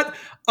got...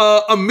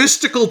 a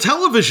mystical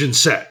television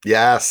set.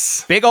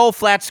 Yes. Big old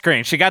flat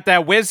screen. She got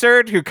that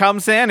wizard who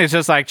comes in, is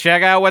just like,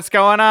 check out what's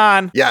going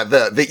on. Yeah,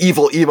 the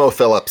evil Emo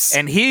Phillips.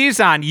 And he's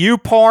on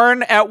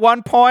YouPorn at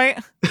one point.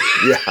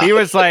 Yeah. He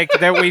was like,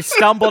 that we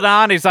stumbled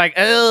on. He's like,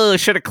 oh,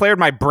 should have cleared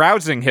my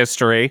browsing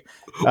history.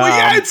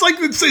 Well, it's like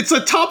it's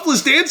a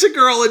topless dancing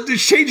girl. It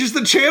just changes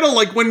the channel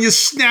like when you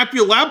snap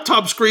your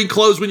laptop screen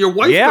closed when your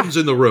wife comes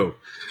in the room.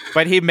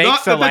 But he makes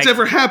Not that that's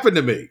ever happened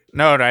to me.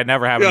 No, it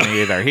never happened to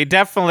me either. He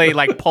definitely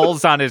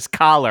pulls on his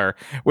collar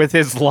with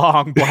his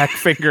long black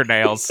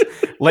fingernails,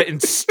 letting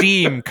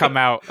steam come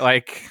out.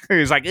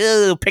 He's like,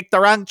 ew, pick the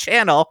wrong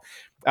channel.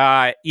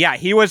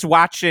 He was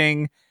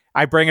watching,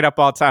 I bring it up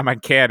all the time on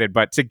Canon,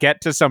 but to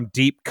get to some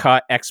deep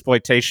cut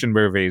exploitation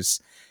movies,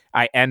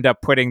 I end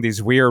up putting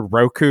these weird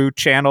Roku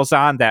channels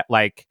on that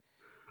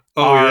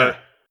are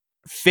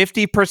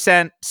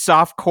 50%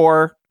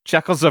 softcore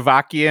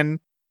Czechoslovakian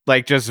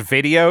just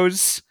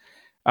videos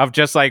of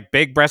just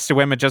big-breasted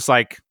women just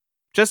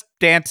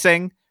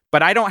dancing,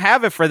 but I don't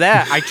have it for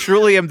that. I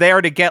truly am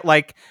there to get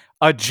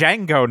a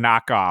Django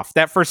knockoff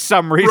that for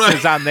some reason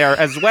is on there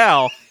as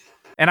well.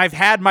 And I've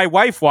had my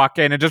wife walk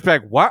in and just be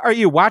like, what are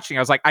you watching? I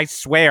was like, I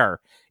swear,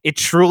 it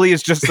truly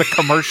is just the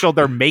commercial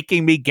they're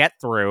making me get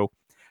through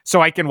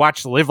so I can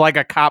watch Live Like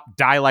a Cop,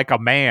 Die Like a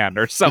Man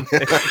or something.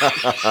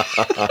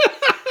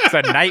 It's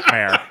a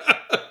nightmare.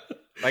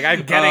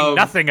 I'm getting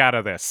nothing out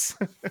of this.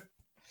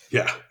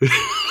 Yeah.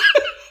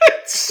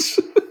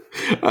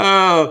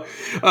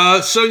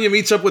 Sonya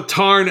meets up with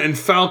Tarn and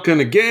Falcon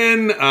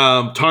again.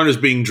 Tarn is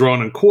being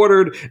drawn and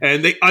quartered,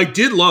 and I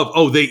did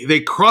love. They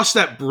cross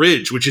that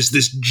bridge, which is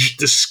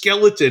the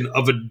skeleton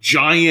of a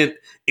giant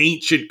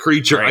ancient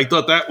creature. Right. I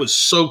thought that was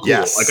so cool.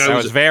 Yes. I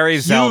was very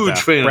huge Zelda,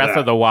 fan Breath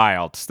of the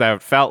Wild.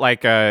 That felt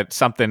like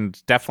something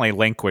definitely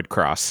Link would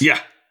cross.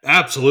 Yeah.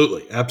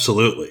 Absolutely.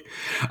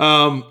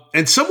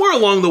 And somewhere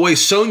along the way,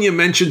 Sonya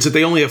mentions that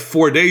they only have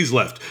 4 days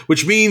left,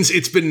 which means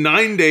it's been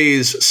 9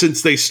 days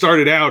since they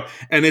started out.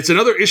 And it's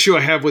another issue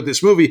I have with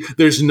this movie.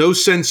 There's no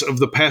sense of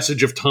the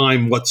passage of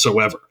time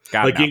whatsoever.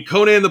 In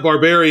Conan the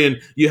Barbarian,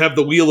 you have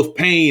the Wheel of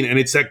Pain, and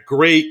it's that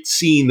great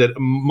scene that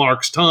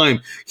marks time.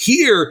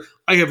 Here,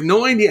 I have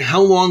no idea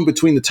how long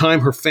between the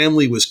time her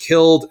family was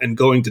killed and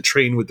going to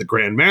train with the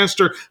Grand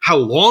Master. How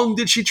long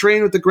did she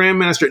train with the Grand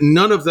Master?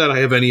 None of that I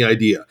have any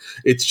idea.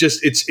 It's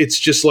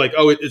just like,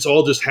 oh, it's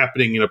all just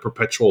happening in a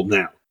perpetual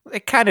now.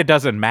 It kind of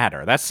doesn't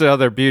matter. That's the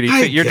other beauty.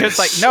 You're just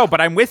like, no,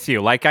 but I'm with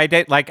you. Like I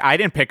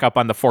didn't pick up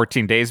on the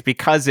 14 days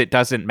because it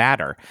doesn't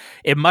matter.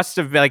 It must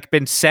have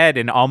been said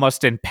in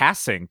almost in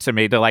passing to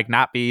me to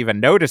not be even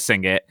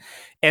noticing it.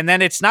 And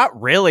then it's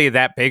not really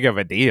that big of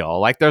a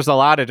deal. Like there's a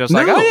lot of just oh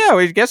yeah,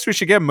 we guess we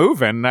should get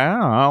moving.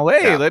 Oh,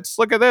 hey, let's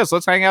look at this.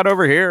 Let's hang out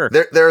over here.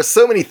 There are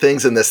so many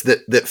things in this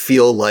that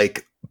feel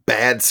like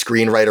bad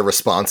screenwriter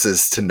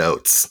responses to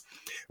notes,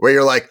 where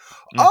you're like,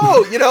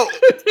 oh,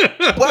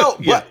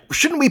 what,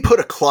 shouldn't we put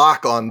a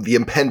clock on the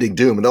impending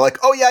doom? And they're like,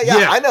 oh,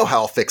 yeah, I know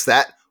how I'll fix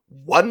that.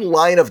 One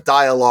line of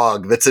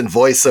dialogue that's in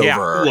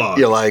voiceover. Yeah.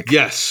 You're like,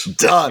 yes,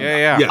 done.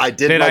 Yeah. I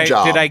did my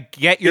job. Did I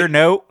get your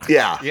note?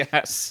 Yeah.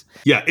 Yes.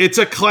 Yeah, it's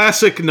a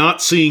classic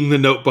not seeing the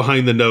note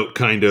behind the note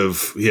kind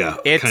of,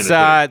 It's,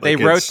 kind of they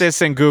wrote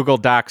this in Google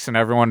Docs and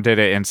everyone did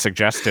it in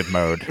suggested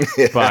mode.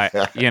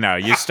 But,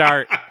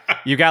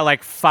 you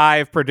got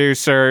 5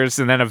 producers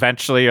and then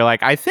eventually you're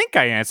like, I think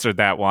I answered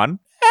that one.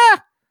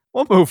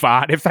 We'll move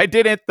on. If I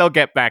didn't, they'll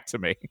get back to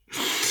me.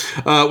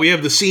 We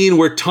have the scene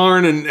where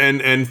Tarn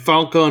and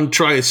Falcon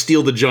try to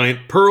steal the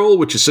giant pearl,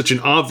 which is such an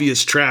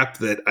obvious trap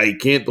that I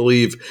can't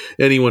believe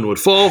anyone would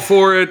fall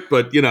for it.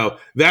 But,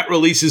 that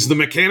releases the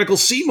mechanical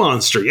sea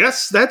monster.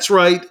 Yes, that's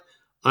right.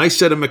 I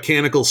said a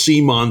mechanical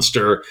sea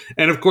monster.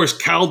 And, of course,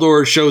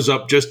 Kaldor shows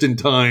up just in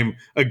time,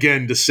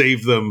 again, to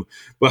save them.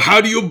 But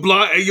how do you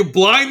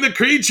blind the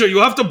creature? You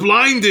have to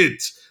blind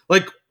it.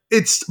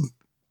 It's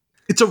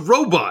a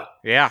robot.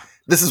 Yeah.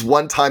 This is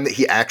one time that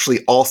he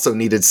actually also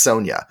needed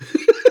Sonya.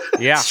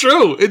 Yeah.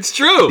 It's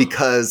true.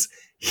 Because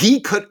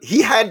he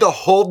had to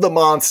hold the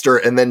monster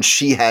and then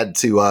she had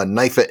to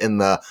knife it in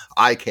the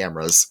eye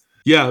cameras.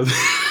 Yeah.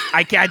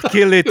 I can't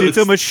kill it. It's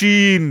a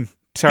machine.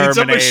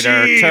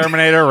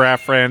 Terminator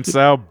reference.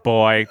 Oh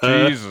boy.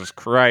 Jesus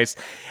Christ.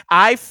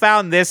 I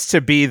found this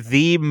to be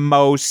the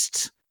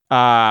most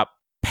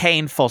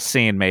painful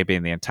scene maybe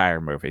in the entire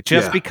movie.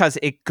 Just because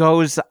it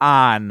goes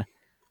on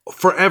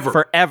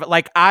forever.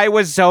 I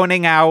was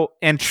zoning out,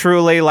 and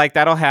truly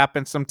that'll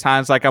happen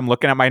sometimes. I'm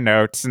looking at my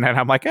notes and then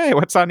I'm like, hey,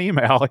 what's on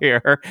email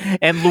here?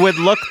 And would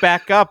look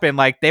back up and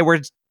they were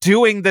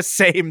doing the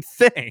same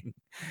thing.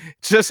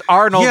 Just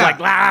Arnold la,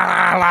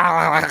 la,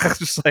 la, la,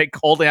 just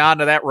holding on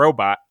to that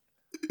robot.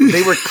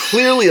 They were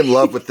clearly in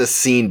love with this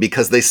scene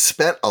because they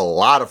spent a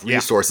lot of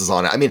resources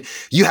on it. I mean,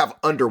 you have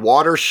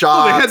underwater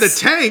shots. They had the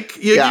tank.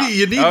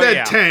 You need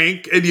that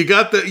tank, and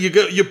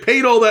you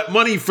paid all that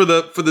money for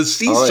the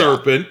sea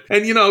serpent,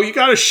 and you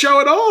got to show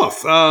it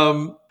off.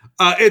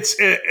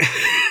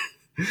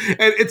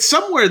 And it's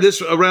somewhere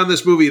around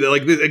this movie that,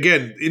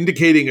 again,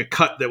 indicating a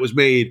cut that was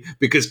made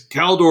because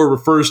Kaldor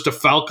refers to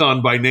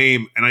Falcon by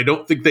name, and I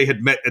don't think they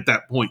had met at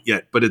that point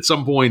yet. But at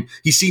some point,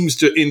 he seems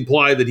to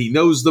imply that he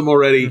knows them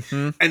already.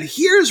 Mm-hmm. And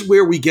here's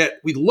where we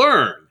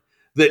learn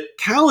that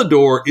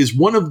Kaldor is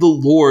one of the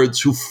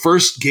lords who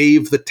first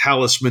gave the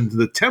talisman to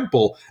the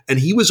temple, and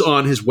he was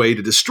on his way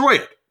to destroy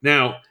it.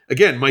 Now,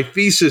 again, my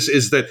thesis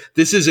is that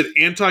this is an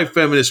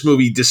anti-feminist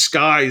movie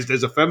disguised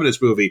as a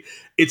feminist movie.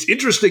 It's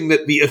interesting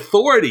that the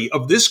authority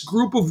of this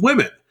group of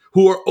women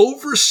who are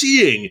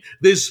overseeing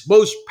this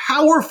most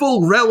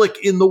powerful relic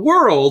in the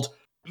world,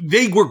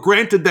 they were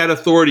granted that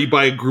authority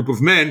by a group of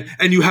men,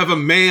 and you have a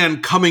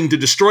man coming to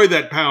destroy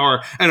that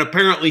power, and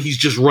apparently he's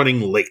just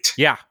running late.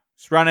 Yeah,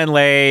 he's running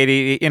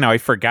late. He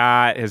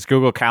forgot. His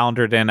Google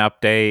Calendar didn't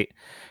update.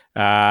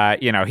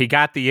 He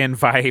got the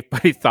invite,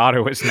 but he thought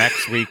it was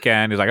next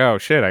weekend. He's like, "Oh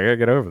shit, I gotta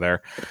get over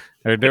there."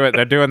 They're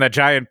doing the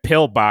giant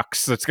pill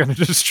box that's gonna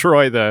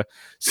destroy the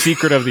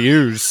secret of the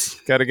ooze.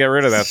 Got to get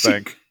rid of that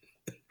thing.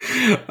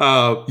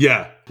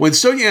 When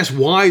Sonya asks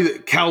why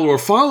Kaldor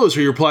follows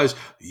her, he replies,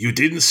 "You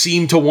didn't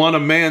seem to want a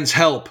man's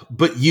help,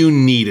 but you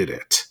needed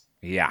it."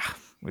 Yeah.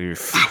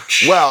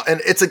 Ouch. Well, and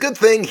it's a good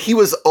thing he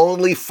was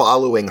only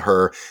following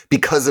her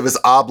because of his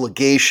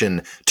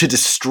obligation to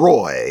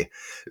destroy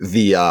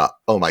the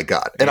oh my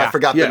god, and I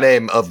forgot the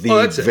name of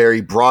the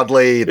very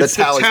broadly the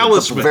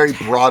talisman, very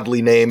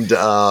broadly named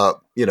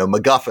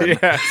MacGuffin.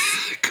 Yes.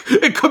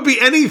 It could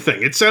be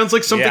anything. It sounds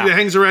like something that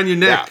hangs around your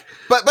neck. Yeah.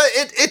 But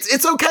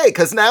it's okay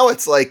because now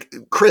it's like,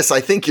 Chris,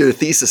 I think your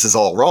thesis is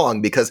all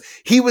wrong because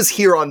he was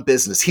here on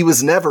business. He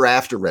was never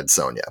after Red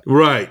Sonja.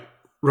 Right.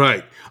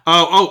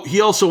 He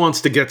also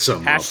wants to get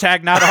some.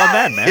 Hashtag not all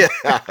men, man.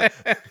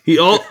 He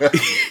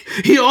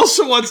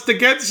also wants to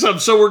get some,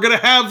 so we're going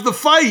to have the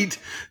fight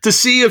to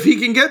see if he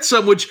can get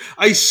some, which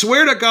I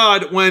swear to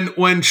God, when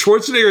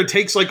Schwarzenegger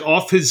takes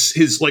off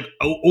his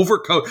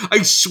overcoat,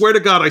 I swear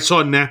to God, I saw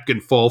a napkin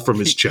fall from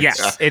his chest.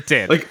 Yes, it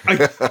did.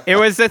 It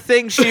was the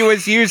thing she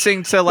was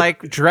using to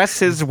dress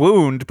his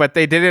wound, but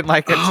they didn't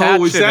attach it enough.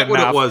 Oh, is that what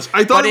it was?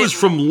 I thought it was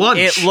from lunch.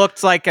 It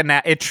looked like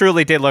it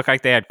truly did look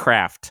like they had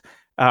Kraft.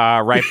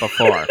 Right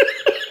before.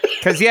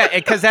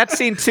 Because that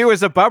scene too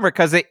is a bummer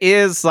because it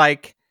is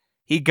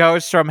he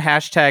goes from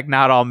hashtag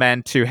not all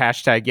men to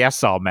hashtag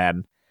yes all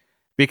men.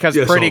 Because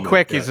pretty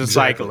quick, he's just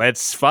like,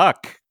 let's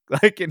fuck.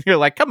 Like, and you're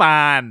like, come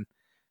on,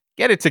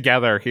 get it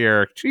together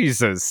here.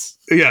 Jesus.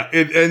 Yeah.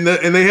 And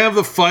they have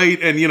the fight.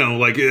 And,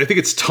 like, I think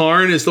it's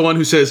Tarn is the one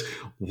who says,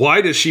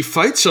 why does she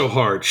fight so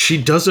hard?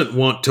 She doesn't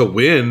want to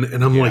win.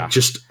 And I'm like,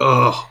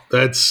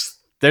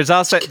 there's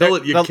also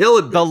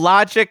the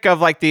logic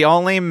of like the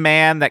only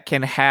man that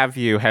can have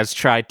you has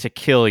tried to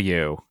kill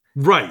you.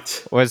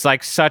 Right. Was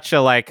like such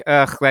a like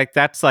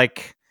that's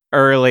like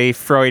early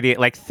Freudian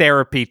like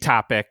therapy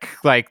topic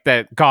like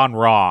that gone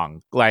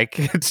wrong. Like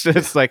it's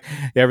just like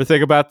you ever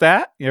think about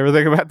that?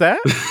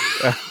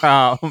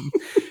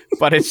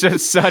 But it's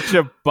just such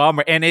a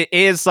bummer, and it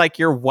is like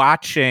you're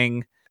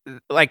watching.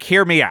 Like,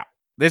 hear me out.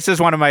 This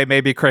is one of my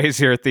maybe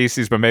crazier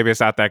theses, but maybe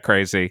it's not that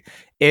crazy.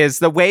 Is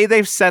the way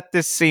they've set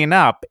this scene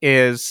up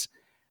is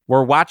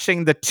we're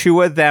watching the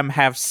two of them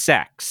have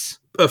sex.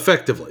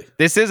 Effectively.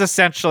 This is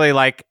essentially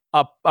like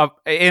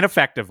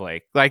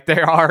ineffectively. Like they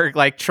are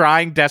like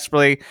trying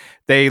desperately.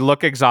 They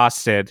look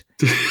exhausted.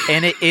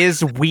 And it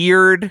is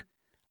weird.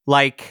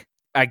 Like,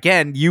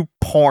 again, you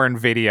porn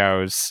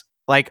videos.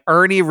 Like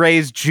Ernie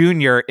Reyes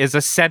Jr. is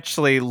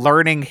essentially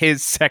learning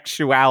his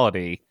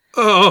sexuality.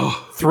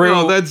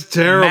 Through that's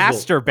terrible.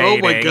 Masturbating. Oh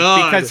my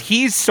God. Because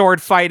he's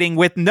sword fighting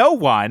with no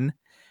one.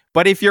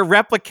 But if you're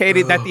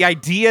replicating that, the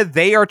idea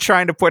they are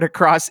trying to put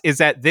across is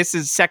that this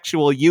is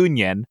sexual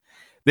union.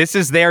 This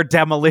is their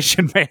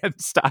Demolition Man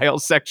style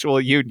sexual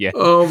union.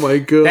 Oh my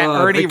God. That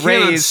Ernie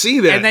Reyes,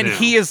 see that. And then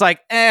he is like,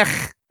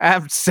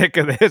 I'm sick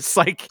of this.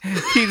 Like,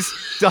 he's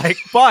like,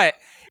 but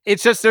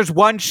it's just there's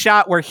one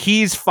shot where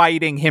he's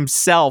fighting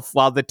himself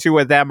while the two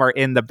of them are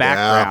in the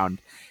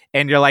background. Yeah.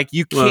 And you're like,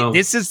 you can't,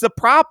 this is the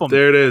problem.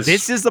 There it is.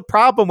 This is the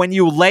problem when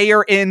you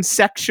layer in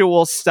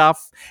sexual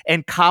stuff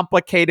and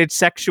complicated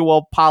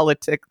sexual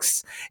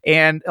politics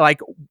and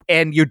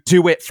you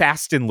do it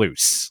fast and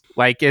loose.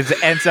 Like it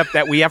ends up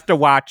that we have to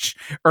watch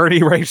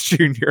Ernie Reyes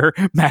Jr.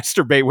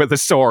 masturbate with a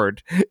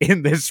sword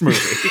in this movie.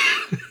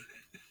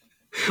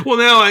 Well,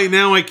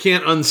 now I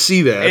can't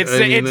unsee that.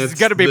 It's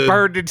going to be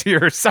burned into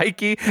your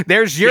psyche.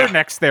 There's your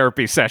next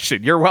therapy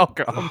session. You're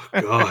welcome. Oh,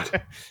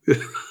 God.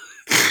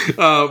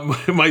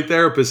 My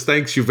therapist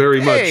thanks you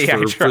very much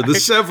for the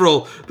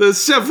several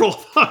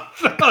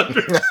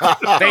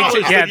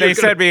they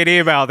sent me an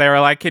email. They were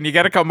like, can you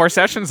get a couple more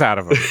sessions out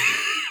of him?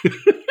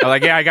 I'm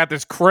like, I got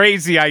this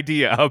crazy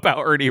idea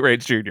about Ernie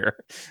Reyes Jr.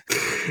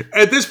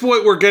 At this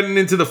point, we're getting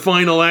into the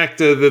final act,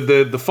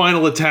 the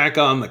final attack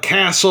on the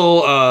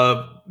castle.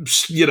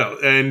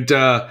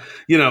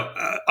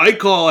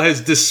 Aikal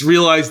has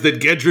realized that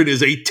Gedrin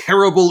is a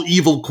terrible,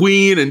 evil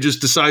queen and just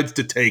decides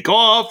to take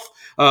off.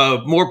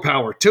 More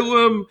power to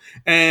him,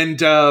 and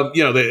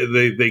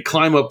they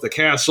climb up the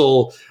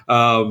castle,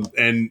 but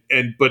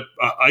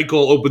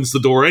Aikal opens the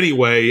door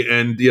anyway,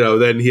 and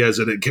then he has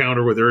an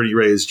encounter with Ernie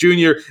Reyes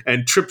Jr.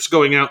 and trips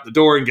going out the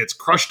door and gets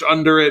crushed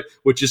under it,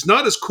 which is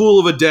not as cool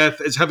of a death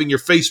as having your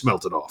face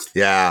melted off.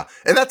 Yeah,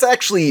 and that's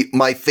actually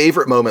my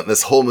favorite moment in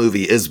this whole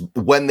movie is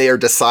when they are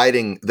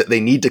deciding that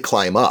they need to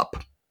climb up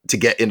to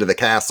get into the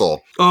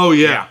castle. Oh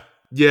yeah.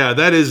 Yeah,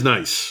 that is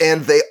nice.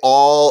 And they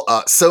all,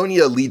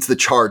 Sonia leads the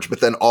charge,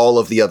 but then all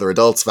of the other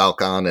adults,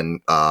 Falcon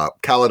and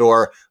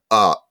Calidor,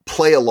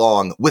 play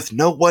along with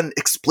no one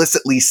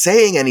explicitly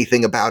saying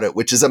anything about it,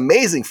 which is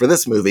amazing for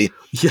this movie.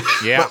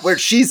 Yeah. But where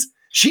she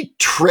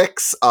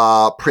tricks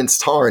Prince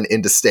Tarn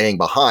into staying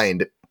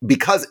behind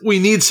because we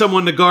need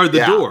someone to guard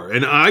the door,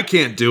 and I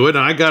can't do it.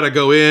 And I got to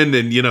go in,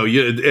 and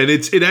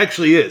it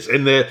actually is.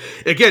 And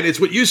again, it's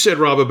what you said,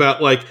 Rob, about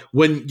like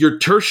when your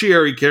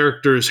tertiary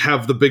characters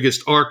have the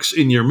biggest arcs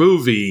in your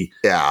movie.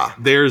 Yeah,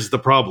 there's the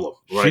problem.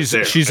 Right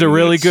she's a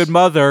really good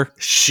mother.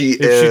 She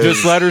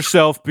just let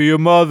herself be a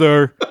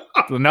mother.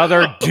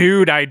 Another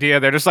dude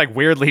idea. They're just like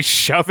weirdly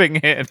shoving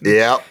in.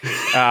 Yeah.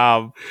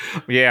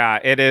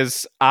 It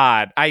is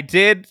odd.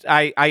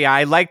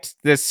 I liked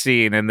this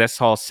scene and this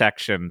whole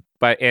section,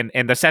 but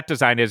and the set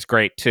design is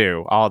great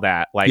too. All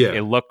that.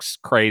 It looks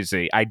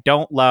crazy. I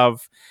don't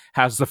love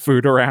how's the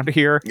food around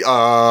here when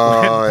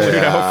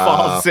Pluto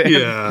falls in.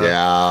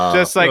 Yeah.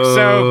 Just like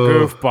so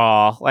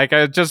goofball. Like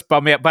it just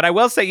bummed me up. But I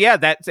will say,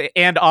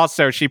 and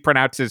also she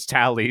pronounces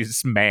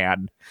Tally's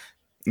man.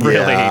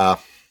 Really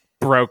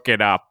broke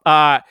it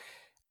up.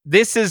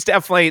 This is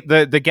definitely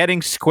the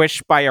getting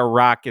squished by a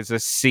rock is a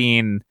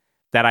scene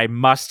that I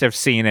must have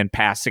seen in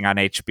passing on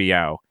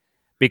HBO,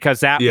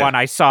 because that one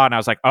I saw and I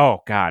was like, oh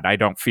God, I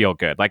don't feel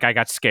good. Like I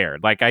got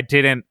scared. Like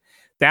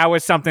that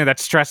was something that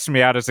stressed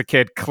me out as a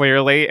kid,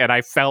 clearly, and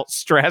I felt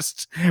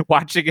stressed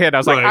watching it. I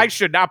was like, I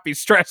should not be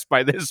stressed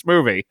by this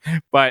movie.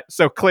 But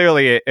so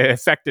clearly it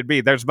affected me.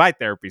 There's my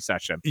therapy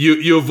session.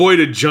 You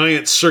avoided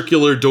giant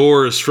circular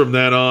doors from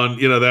that on.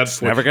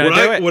 That's never going to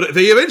do it.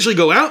 They eventually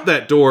go out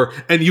that door,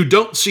 and you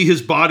don't see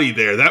his body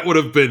there. That would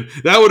have been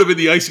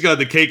the icing on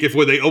the cake if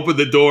when they open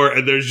the door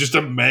and there's just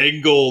a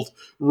mangled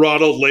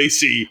Ronald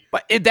Lacey.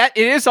 But it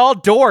is all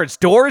doors.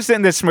 Doors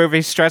in this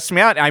movie stressed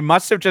me out. I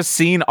must have just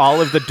seen all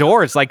of the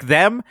doors. Like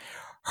them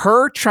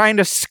her trying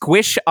to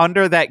squish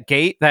under that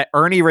gate that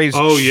Ernie Reyes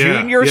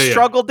Jr.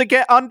 struggled to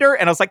get under.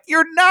 And I was like,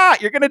 you're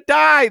not. You're going to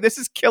die. This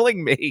is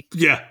killing me.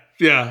 Yeah.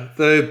 Yeah.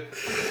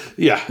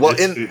 Well,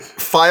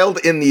 filed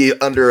in the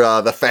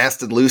under the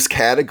fast and loose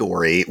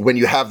category, when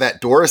you have that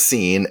door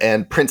scene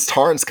and Prince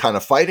Tarn's kind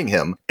of fighting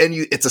him, and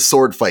it's a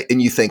sword fight,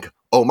 and you think,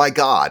 oh my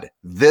God,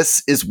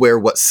 this is where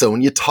what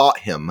Sonya taught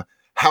him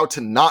how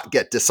to not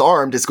get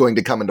disarmed is going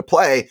to come into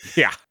play.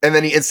 Yeah. And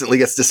then he instantly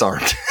gets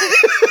disarmed.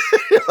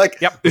 You're like,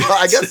 yep. Well,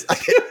 I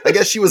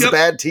guess she was a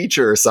bad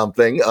teacher or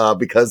something,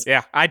 because...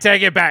 Yeah, I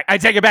take it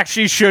back.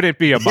 She shouldn't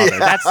be a mother. Yeah.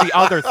 That's the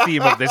other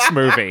theme of this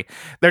movie.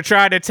 They're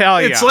trying to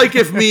tell you. It's like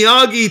if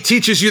Miyagi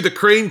teaches you the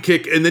crane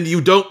kick and then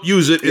you don't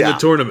use it in the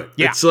tournament.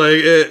 Yeah. It's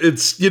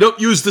like, you don't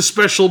use the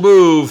special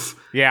move,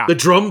 the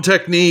drum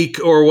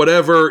technique or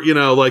whatever,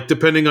 like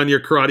depending on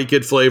your Karate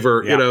Kid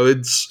flavor,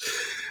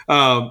 it's...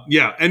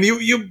 and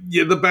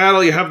you the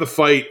battle, you have the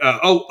fight.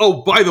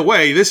 By the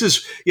way, this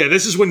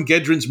is when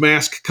Gedren's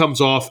mask comes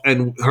off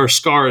and her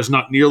scar is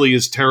not nearly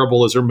as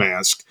terrible as her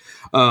mask.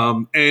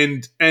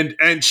 And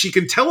she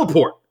can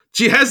teleport.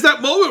 She has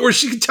that moment where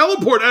she can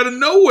teleport out of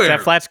nowhere.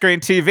 That flat screen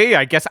TV.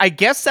 I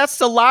guess that's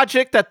the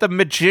logic that the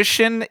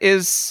magician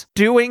is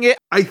doing it.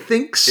 I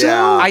think so.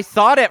 Yeah. I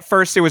thought at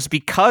first it was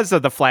because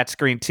of the flat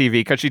screen TV,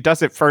 because she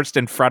does it first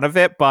in front of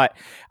it, but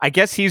I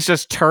guess he's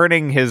just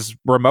turning his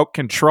remote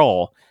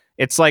control.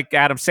 It's like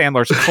Adam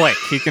Sandler's Click.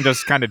 He can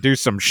just kind of do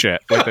some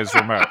shit with his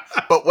remote.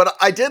 But what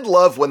I did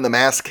love when the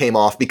mask came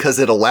off, because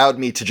it allowed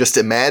me to just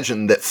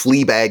imagine that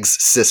Fleabag's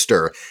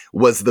sister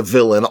was the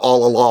villain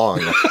all along.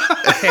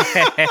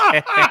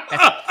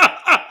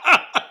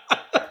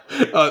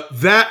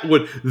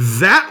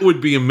 That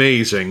would be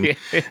amazing.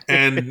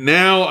 And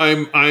now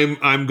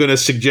I'm going to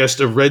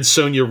suggest a Red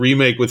Sonja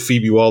remake with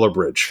Phoebe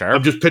Waller-Bridge. Sure.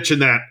 I'm just pitching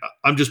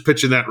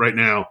that right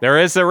now. There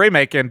is a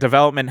remake in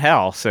development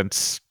hell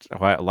since,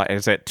 what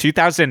is it,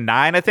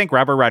 2009, I think,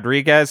 Robert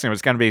Rodriguez, and it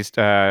was going to be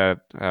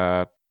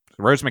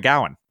Rose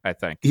McGowan, I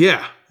think.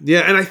 Yeah,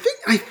 and I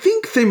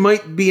think they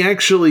might be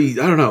actually,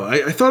 I don't know,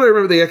 I thought I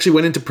remember they actually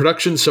went into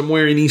production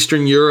somewhere in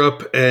Eastern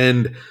Europe,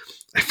 and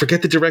I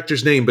forget the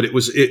director's name, but it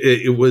was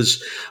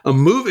a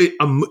movie.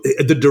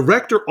 The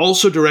director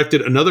also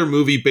directed another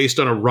movie based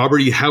on a Robert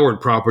E. Howard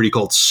property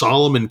called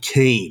Solomon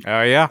Kane.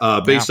 Oh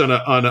yeah, based on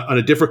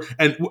a different,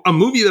 and a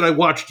movie that I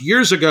watched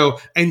years ago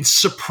and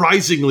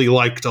surprisingly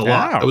liked a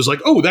lot. I was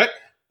like, oh, that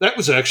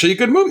was actually a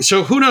good movie.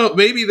 So who knows?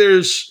 Maybe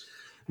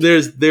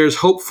there's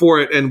hope for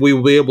it, and we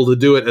will be able to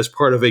do it as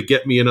part of a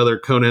Get Me Another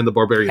Conan the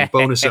Barbarian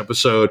bonus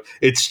episode.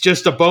 It's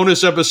just a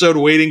bonus episode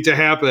waiting to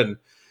happen.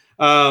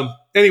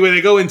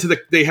 Anyway,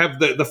 they have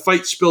the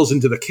fight spills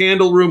into the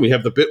candle room. We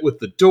have the bit with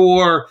the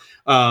door.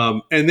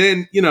 And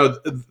then,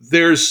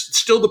 there's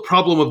still the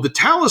problem of the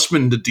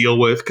talisman to deal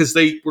with, because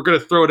they were going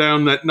to throw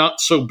down that not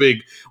so big.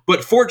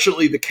 But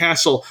fortunately, the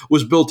castle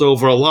was built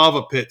over a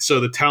lava pit, so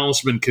the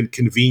talisman can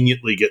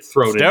conveniently get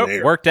thrown in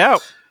there. Worked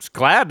out.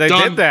 Glad they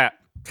did that.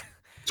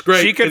 It's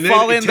great. She could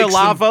fall into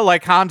lava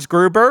like Hans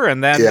Gruber,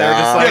 and then they're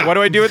just like, what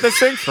do I do with this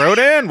thing? Throw it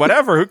in,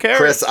 whatever, who cares?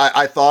 Chris,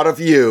 I thought of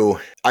you.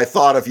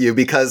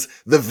 Because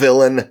the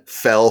villain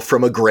fell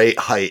from a great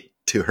height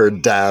to her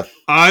death.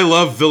 I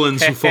love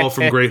villains who fall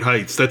from great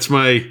heights. It's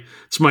my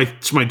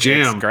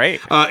jam. It's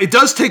great. It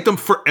does take them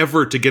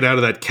forever to get out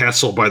of that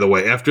castle, by the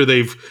way, after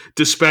they've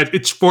dispatched.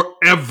 It's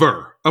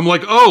forever. I'm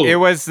like, oh. It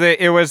was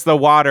the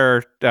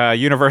Water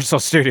Universal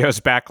Studios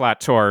backlot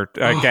tour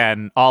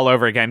again, all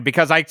over again,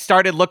 because I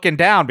started looking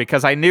down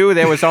because I knew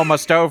it was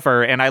almost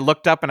over, and I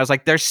looked up and I was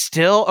like, they're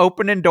still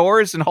opening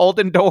doors and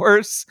holding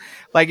doors.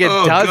 Like, it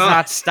does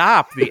not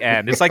stop the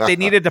end. It's like they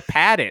needed to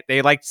pad it.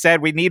 They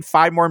said, we need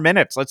 5 more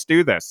minutes. Let's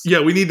do this. Yeah,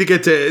 we need to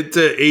get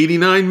to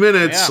 89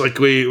 minutes. Yeah. Like,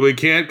 we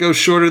can't go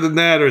shorter than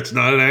that, or it's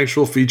not an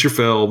actual feature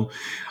film.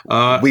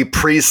 We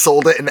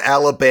pre-sold it in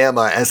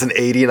Alabama as an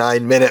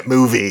 89-minute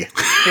movie.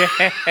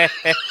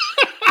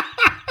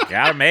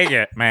 Gotta make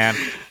it, man.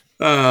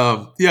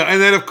 And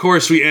then of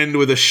course we end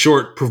with a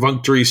short,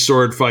 perfunctory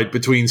sword fight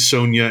between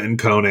Sonya and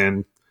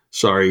Conan.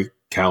 Sorry,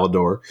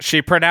 Calidor.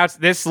 She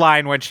pronounced this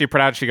line when she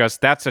goes,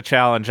 "That's a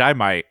challenge I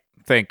might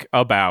think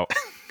about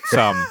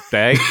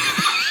someday."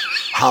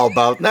 How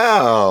about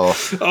now?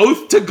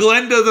 Oath to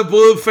Glenda the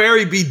Blue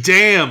Fairy be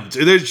damned.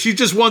 She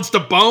just wants to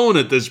bone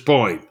at this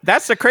point.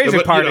 That's the crazy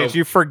part is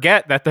you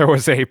forget that there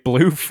was a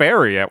blue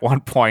fairy at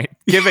one point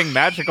giving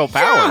magical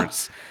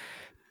powers.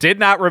 Did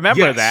not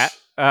remember that.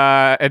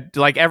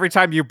 Every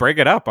time you bring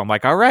it up, I'm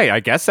like, all right, I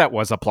guess that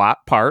was a plot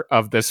part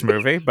of this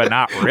movie, but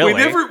not really.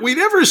 we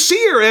never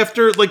see her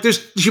after,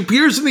 she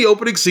appears in the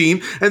opening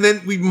scene, and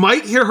then we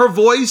might hear her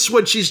voice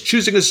when she's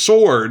choosing a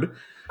sword.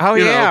 Oh,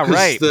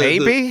 right.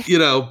 Maybe.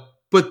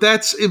 But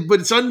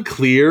it's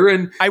unclear.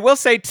 And I will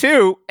say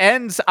too,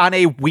 ends on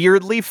a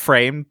weirdly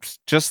framed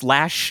just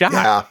last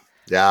shot.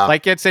 Yeah.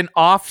 Like it's an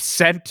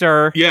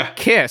off-center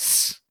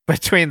kiss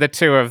between the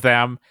two of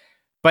them,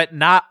 but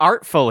not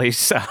artfully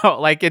so.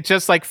 Like it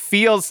just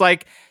feels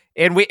like,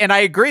 and I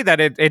agree that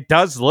it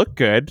does look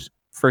good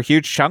for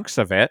huge chunks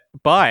of it,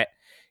 but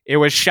it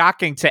was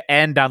shocking to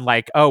end on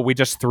we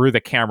just threw the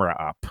camera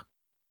up.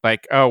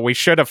 Like, oh, we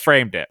should have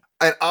framed it.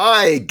 And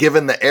I,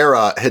 given the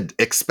era, had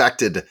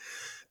expected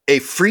a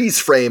freeze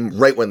frame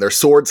right when their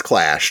swords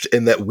clashed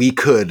and that we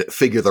could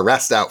figure the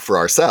rest out for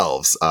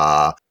ourselves.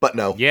 But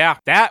no. Yeah,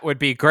 that would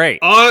be great.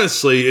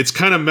 Honestly, it's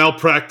kind of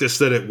malpractice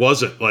that it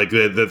wasn't, like,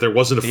 that there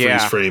wasn't a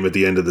freeze frame at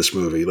the end of this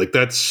movie. Like,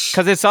 that's...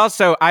 Because it's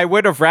also, I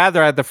would have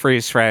rather had the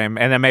freeze frame,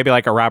 and then maybe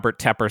like a Robert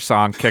Tepper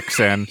song kicks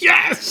in.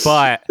 Yes!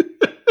 But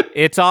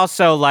it's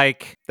also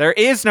like, there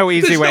is no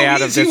easy way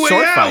out of this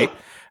sword fight.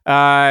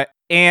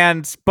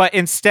 But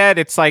instead,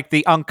 it's like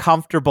the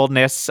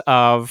uncomfortableness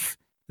of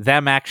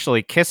them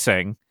actually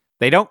kissing.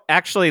 They don't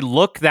actually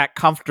look that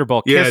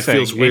comfortable kissing. It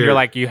feels weird. And you're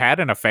like, you had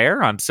an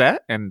affair on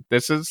set, and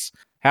this is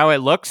how it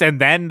looks. And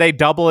then they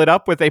double it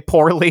up with a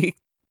poorly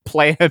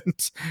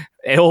planned,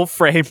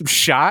 ill-framed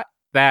shot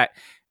that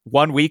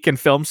 1 week in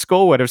film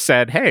school would have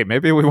said, hey,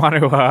 maybe we want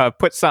to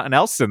put something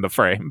else in the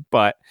frame.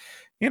 But,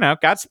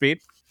 Godspeed.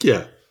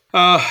 Yeah.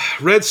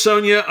 Red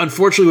Sonja,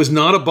 unfortunately, was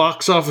not a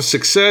box office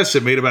success.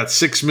 It made about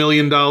 $6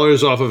 million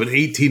off of an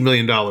 $18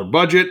 million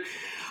budget.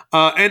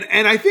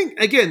 And I think,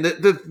 again,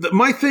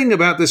 my thing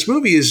about this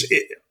movie is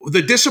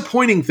the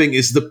disappointing thing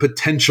is the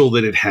potential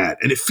that it had.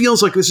 And it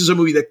feels like this is a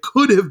movie that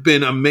could have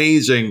been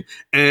amazing,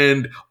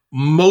 and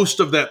most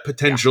of that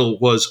potential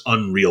was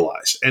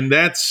unrealized. And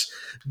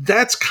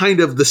that's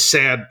kind of the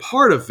sad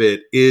part of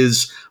it,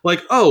 is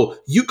like, oh,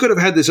 you could have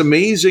had this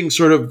amazing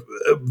sort of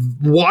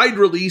wide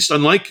release,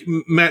 unlike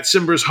Matt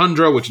Cimber's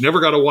Hundra, which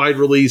never got a wide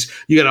release.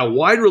 You got a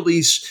wide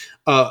release,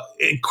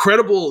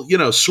 incredible,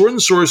 sword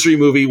and sorcery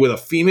movie with a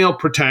female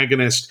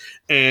protagonist,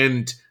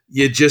 and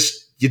you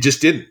just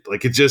didn't.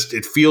 Like,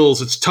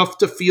 it's tough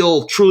to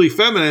feel truly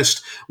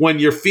feminist when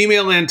your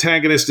female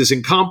antagonist is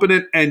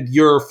incompetent and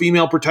your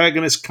female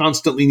protagonist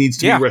constantly needs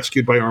to be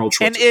rescued by Arnold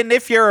Schwarzenegger. And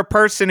if you're a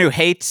person who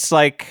hates,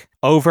 like,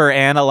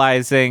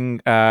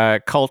 over-analyzing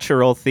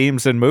cultural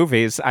themes in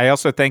movies, I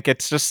also think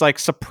it's just, like,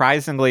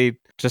 surprisingly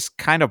just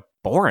kind of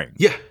boring.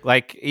 Yeah.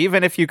 Like,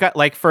 even if you got,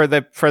 like, for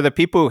the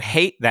people who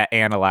hate that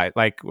analyze,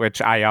 like,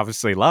 which I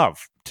obviously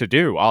love to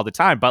do all the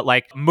time, but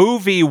like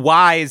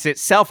movie-wise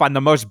itself, on the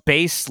most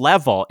base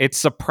level, it's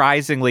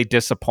surprisingly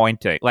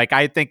disappointing. Like,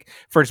 I think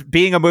for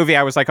being a movie,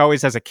 I was like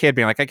always as a kid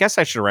being like, I guess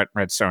I should rent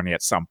Red Sonja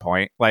at some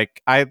point.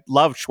 Like, I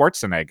love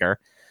Schwarzenegger,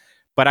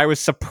 but I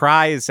was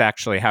surprised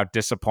actually how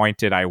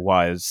disappointed I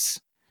was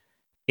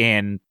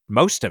in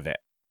most of it.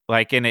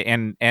 Like,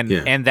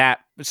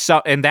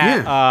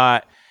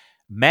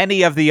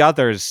 many of the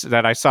others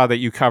that I saw that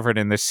you covered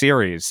in this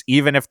series,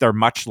 even if they're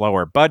much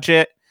lower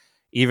budget,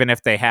 even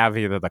if they have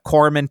either the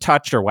Corman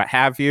touch or what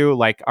have you,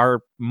 like,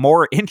 are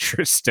more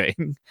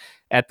interesting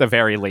at the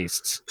very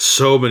least.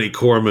 So many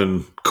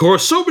Corman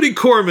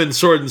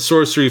sword and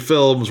sorcery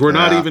films. We're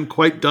not even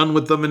quite done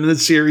with them in the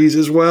series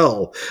as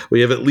well.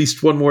 We have at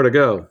least one more to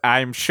go.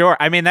 I'm sure.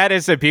 I mean, that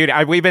is a beauty.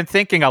 We've been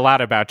thinking a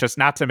lot about, just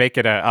not to make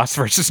it a Us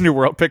versus New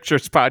World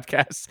Pictures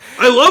podcast.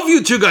 I love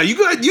you two guys.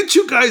 You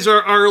two guys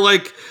are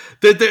like...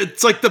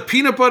 It's like the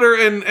peanut butter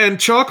and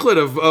chocolate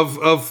of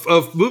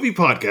movie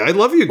podcast. I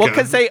love you guys. Well,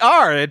 because they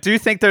are. I do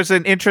think there's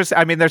an interest.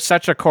 I mean, there's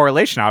such a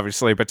correlation,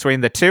 obviously,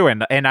 between the two.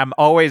 And I'm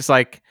always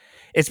like,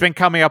 it's been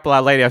coming up a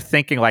lot lately of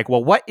thinking like,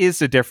 well, what is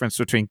the difference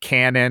between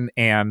Canon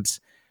and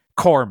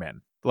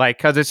Corman? Like,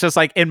 because it's just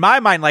like, in my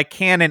mind, like,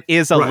 Canon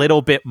is a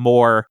little bit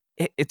more,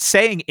 it's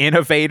saying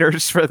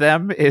innovators for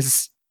them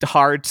is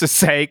hard to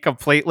say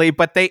completely,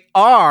 but they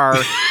are...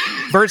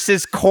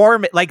 versus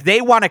Corman, like,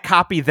 they want to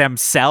copy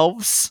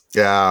themselves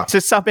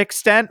to some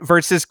extent,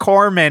 versus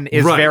Corman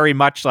is very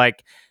much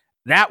like,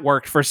 that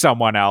worked for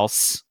someone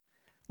else.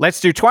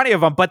 Let's do 20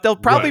 of them, but they'll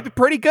probably be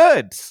pretty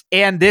good.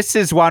 And this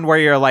is one where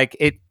you're like,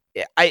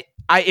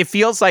 it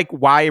feels like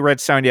why Red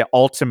Sonja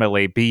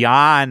ultimately,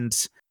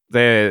 beyond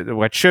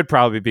what should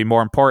probably be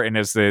more important,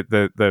 is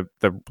the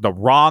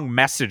wrong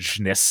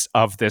messageness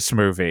of this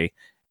movie,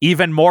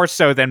 even more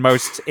so than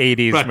most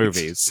 80s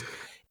movies.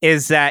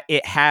 Is that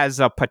it has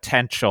a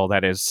potential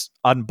that is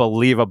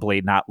unbelievably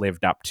not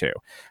lived up to.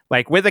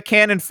 Like, with a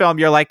Canon film,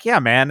 you're like, yeah,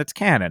 man, it's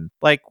Canon.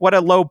 Like, what a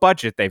low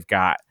budget they've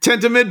got. 10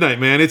 to midnight,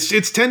 man. It's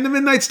 10 to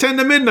midnight's 10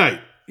 to midnight.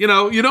 You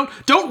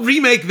don't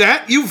remake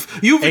that. You've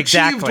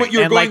achieved what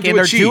you're going to achieve. And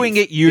they're doing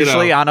it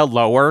usually on a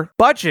lower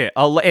budget,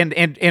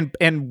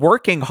 and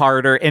working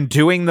harder and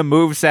doing the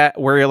moves that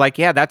where you're like,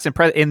 yeah, that's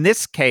impressive. In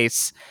this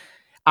case,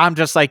 I'm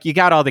just like, you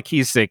got all the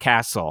keys to the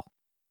castle,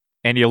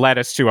 and you led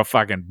us to a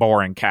fucking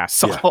boring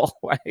castle.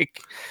 Like,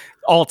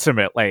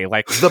 ultimately,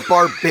 like, The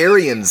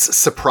Barbarians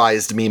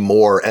surprised me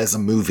more as a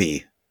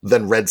movie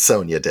than Red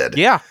Sonja did.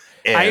 Yeah,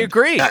 and, I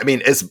agree. I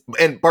mean,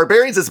 and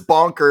Barbarians is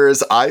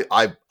bonkers.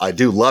 I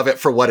do love it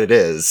for what it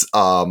is.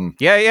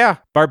 Yeah.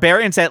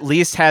 Barbarians at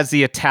least has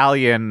the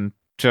Italian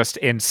just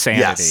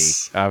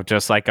insanity of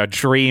just like a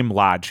dream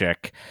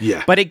logic.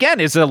 Yeah. But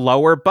again, is a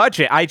lower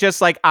budget. I just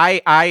like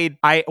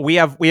we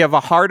have a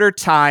harder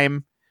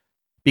time,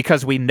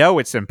 because we know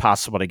it's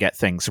impossible to get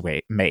things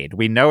made.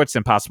 We know it's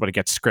impossible to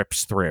get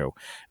scripts through.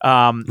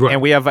 And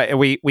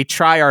we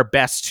try our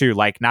best to,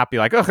 like, not be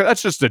like, oh,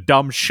 that's just a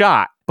dumb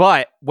shot.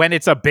 But when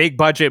it's a big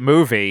budget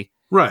movie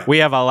Right. we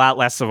have a lot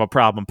less of a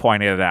problem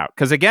pointing it out.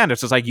 Because again,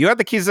 it's just like, you have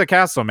the keys to the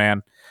castle,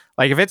 man.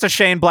 Like, if it's a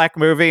Shane Black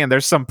movie and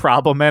there's some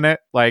problem in it,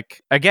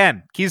 like,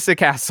 again, keys to the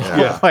castle,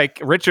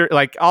 like Richard,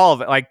 like all of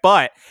it, like,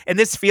 and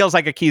this feels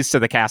like a keys to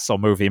the castle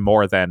movie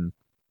more than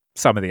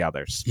some of the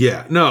others.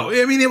 Yeah, no,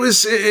 I mean,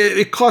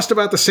 it cost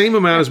about the same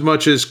amount as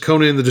much as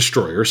Conan the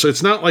Destroyer. So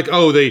it's not like,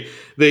 oh, they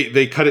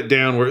cut it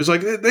down where it's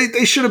like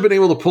they should have been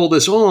able to pull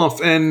this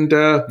off. And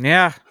there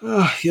we are.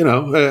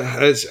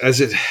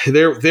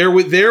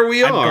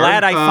 I'm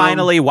glad I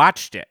finally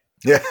watched it.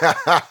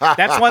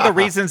 That's one of the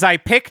reasons I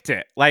picked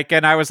it. Like,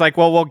 and I was like,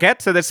 well, we'll get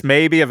to this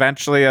maybe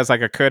eventually as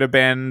like a could have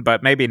been,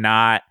 but maybe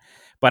not.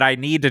 But I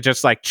need to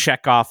just like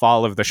check off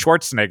all of the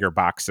Schwarzenegger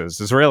boxes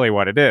is really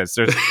what it is.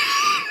 There's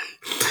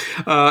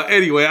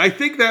anyway, I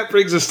think that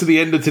brings us to the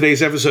end of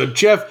today's episode.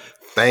 Geoff,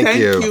 thank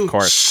you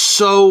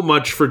so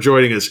much for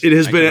joining us. It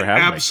has been an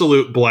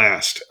absolute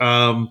blast.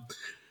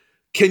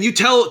 Can you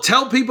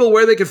tell people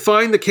where they can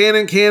find the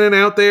Canon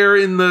out there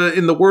in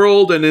the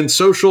world and in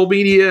social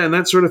media and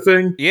that sort of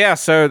thing? Yeah,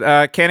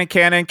 so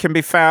Canon can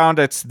be found.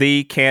 It's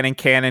the Canon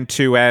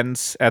 2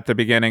 N's at the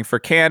beginning for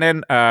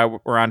Canon.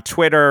 We're on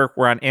Twitter.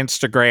 We're on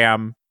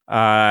Instagram.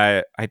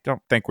 I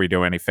don't think we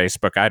do any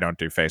Facebook. I don't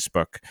do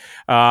Facebook.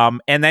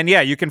 And then,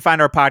 you can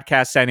find our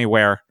podcasts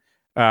anywhere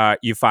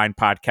you find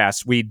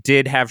podcasts. We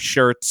did have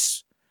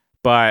shirts,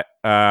 but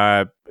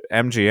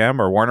MGM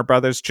or Warner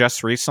Brothers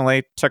just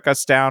recently took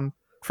us down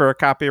for a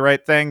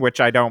copyright thing, which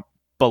I don't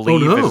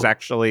believe is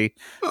actually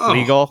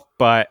legal.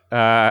 But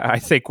I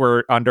think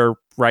we're under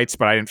rights,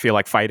 but I didn't feel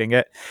like fighting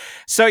it.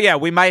 So,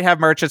 we might have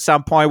merch at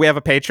some point. We have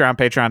a Patreon,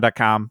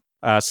 patreon.com.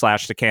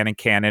 /the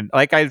Canon.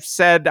 Like I've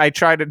said, I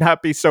try to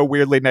not be so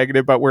weirdly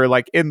negative, but we're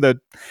like in the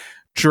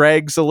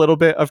dregs a little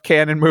bit of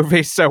Canon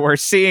movies, so we're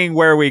seeing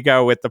where we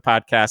go with the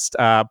podcast.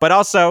 But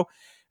also,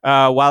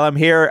 while I'm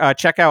here,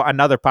 check out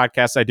another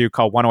podcast I do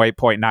called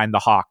 108.9 The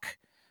Hawk.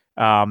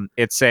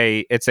 It's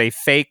a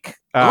fake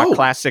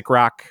classic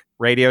rock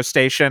radio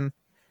station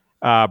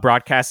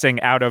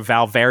broadcasting out of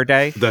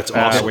Valverde. That's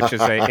awesome. Which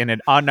is in an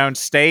unknown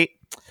state.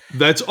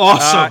 That's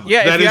awesome.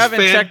 If you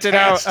haven't checked it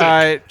out,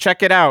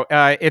 check it out.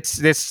 It's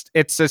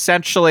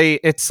essentially,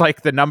 it's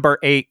like the number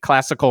 8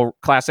 classic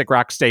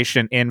rock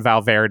station in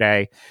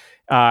Valverde.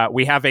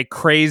 We have a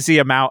crazy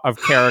amount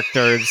of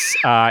characters.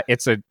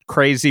 It's a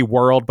crazy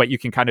world, but you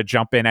can kind of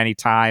jump in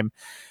anytime.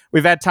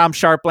 We've had Tom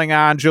Sharpling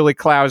on, Julie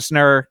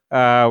Klausner.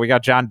 We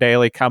got John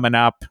Daly coming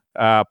up,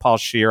 Paul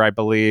Scheer, I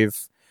believe.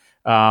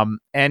 It's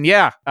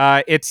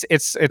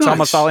nice.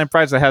 Almost all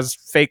improv. It has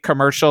fake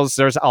commercials.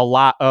 There's a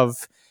lot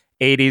of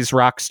 80s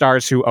rock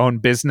stars who own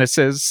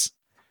businesses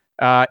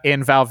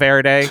in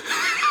Valverde.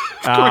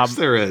 Of course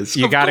there is.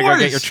 You got to go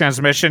get your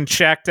transmission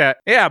checked at,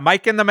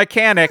 Mike and the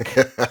Mechanic.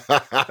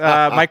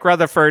 Mike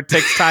Rutherford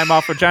takes time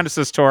off of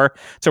Genesis Tour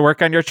to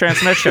work on your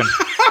transmission.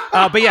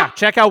 But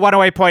check out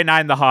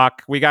 108.9 The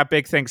Hawk. We got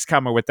big things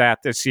coming with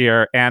that this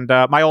year. And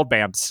my old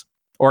bands,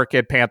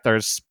 Orchid,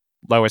 Panthers,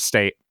 Low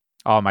Estate,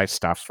 all my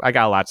stuff. I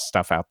got a lot of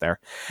stuff out there.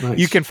 Nice.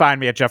 You can find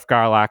me at Geoff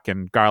Garlock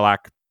and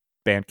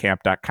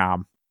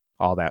garlockbandcamp.com.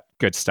 All that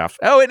good stuff.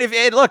 Oh, and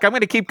look, I'm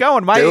going to keep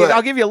going.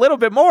 I'll give you a little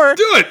bit more.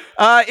 Do it.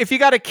 If you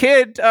got a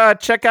kid,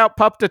 check out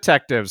Pup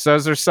Detectives.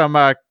 Those are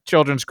some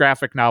children's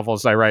graphic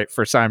novels I write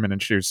for Simon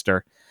 &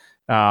 Schuster.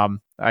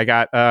 I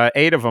got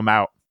 8 of them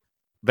out.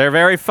 They're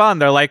very fun.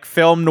 They're like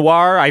film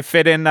noir. I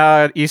fit in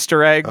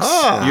Easter eggs,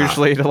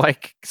 usually to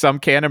like some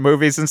Canon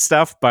movies and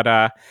stuff. But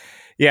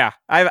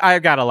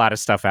I've got a lot of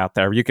stuff out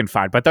there you can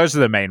find. But those are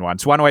the main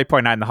ones.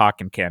 108.9 The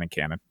Hawk and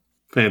Canon.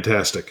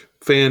 Fantastic.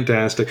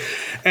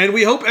 And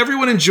we hope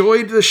everyone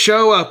enjoyed the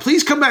show.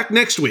 Please come back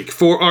next week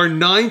for our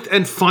 9th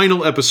and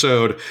final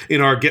episode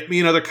in our Get Me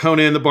Another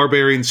Conan the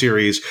Barbarian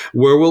series,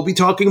 where we'll be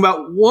talking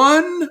about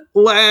one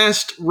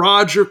last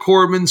Roger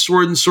Corman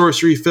sword and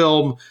sorcery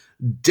film,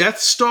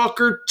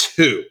 Deathstalker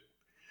 2.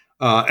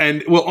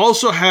 And we'll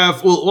also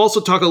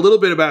talk a little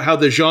bit about how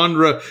the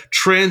genre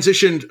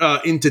transitioned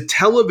into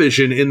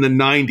television in the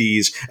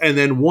 90s, and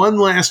then one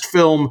last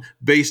film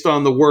based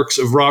on the works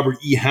of Robert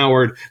E.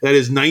 Howard, that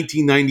is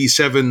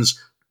 1997's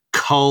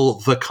Kull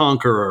the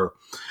Conqueror.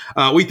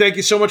 We thank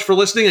you so much for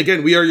listening.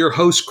 Again, we are your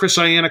hosts, Chris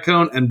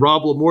Iannacone and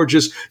Rob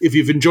Lamorges. If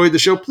you've enjoyed the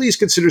show, please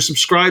consider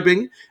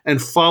subscribing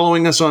and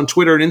following us on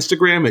Twitter and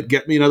Instagram at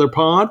Get Me Another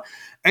Pod.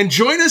 And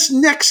join us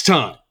next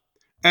time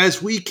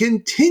as we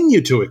continue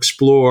to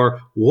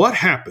explore what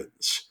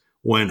happens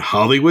when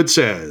Hollywood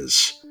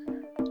says,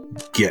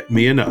 "Get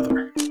me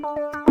another."